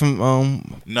wearing white tees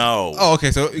from No. Oh,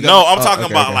 okay. So I'm talking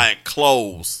about like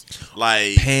clothes,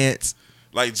 like pants,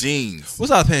 like jeans. What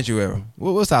size pants you wear?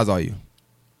 What size are you?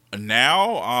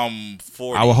 Now I'm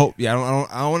 40. I would hope. Yeah,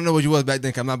 I don't want to know what you was back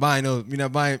then. 'Cause I'm not buying those. We're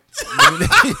not buying.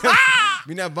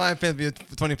 We're not buying pants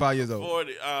for 25 years old.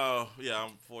 40. Yeah,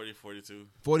 I'm 40, 42.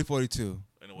 40, 42.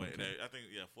 In a way, I think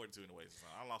 42 in a way.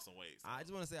 I lost some weight. So. I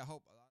just want to say I hope.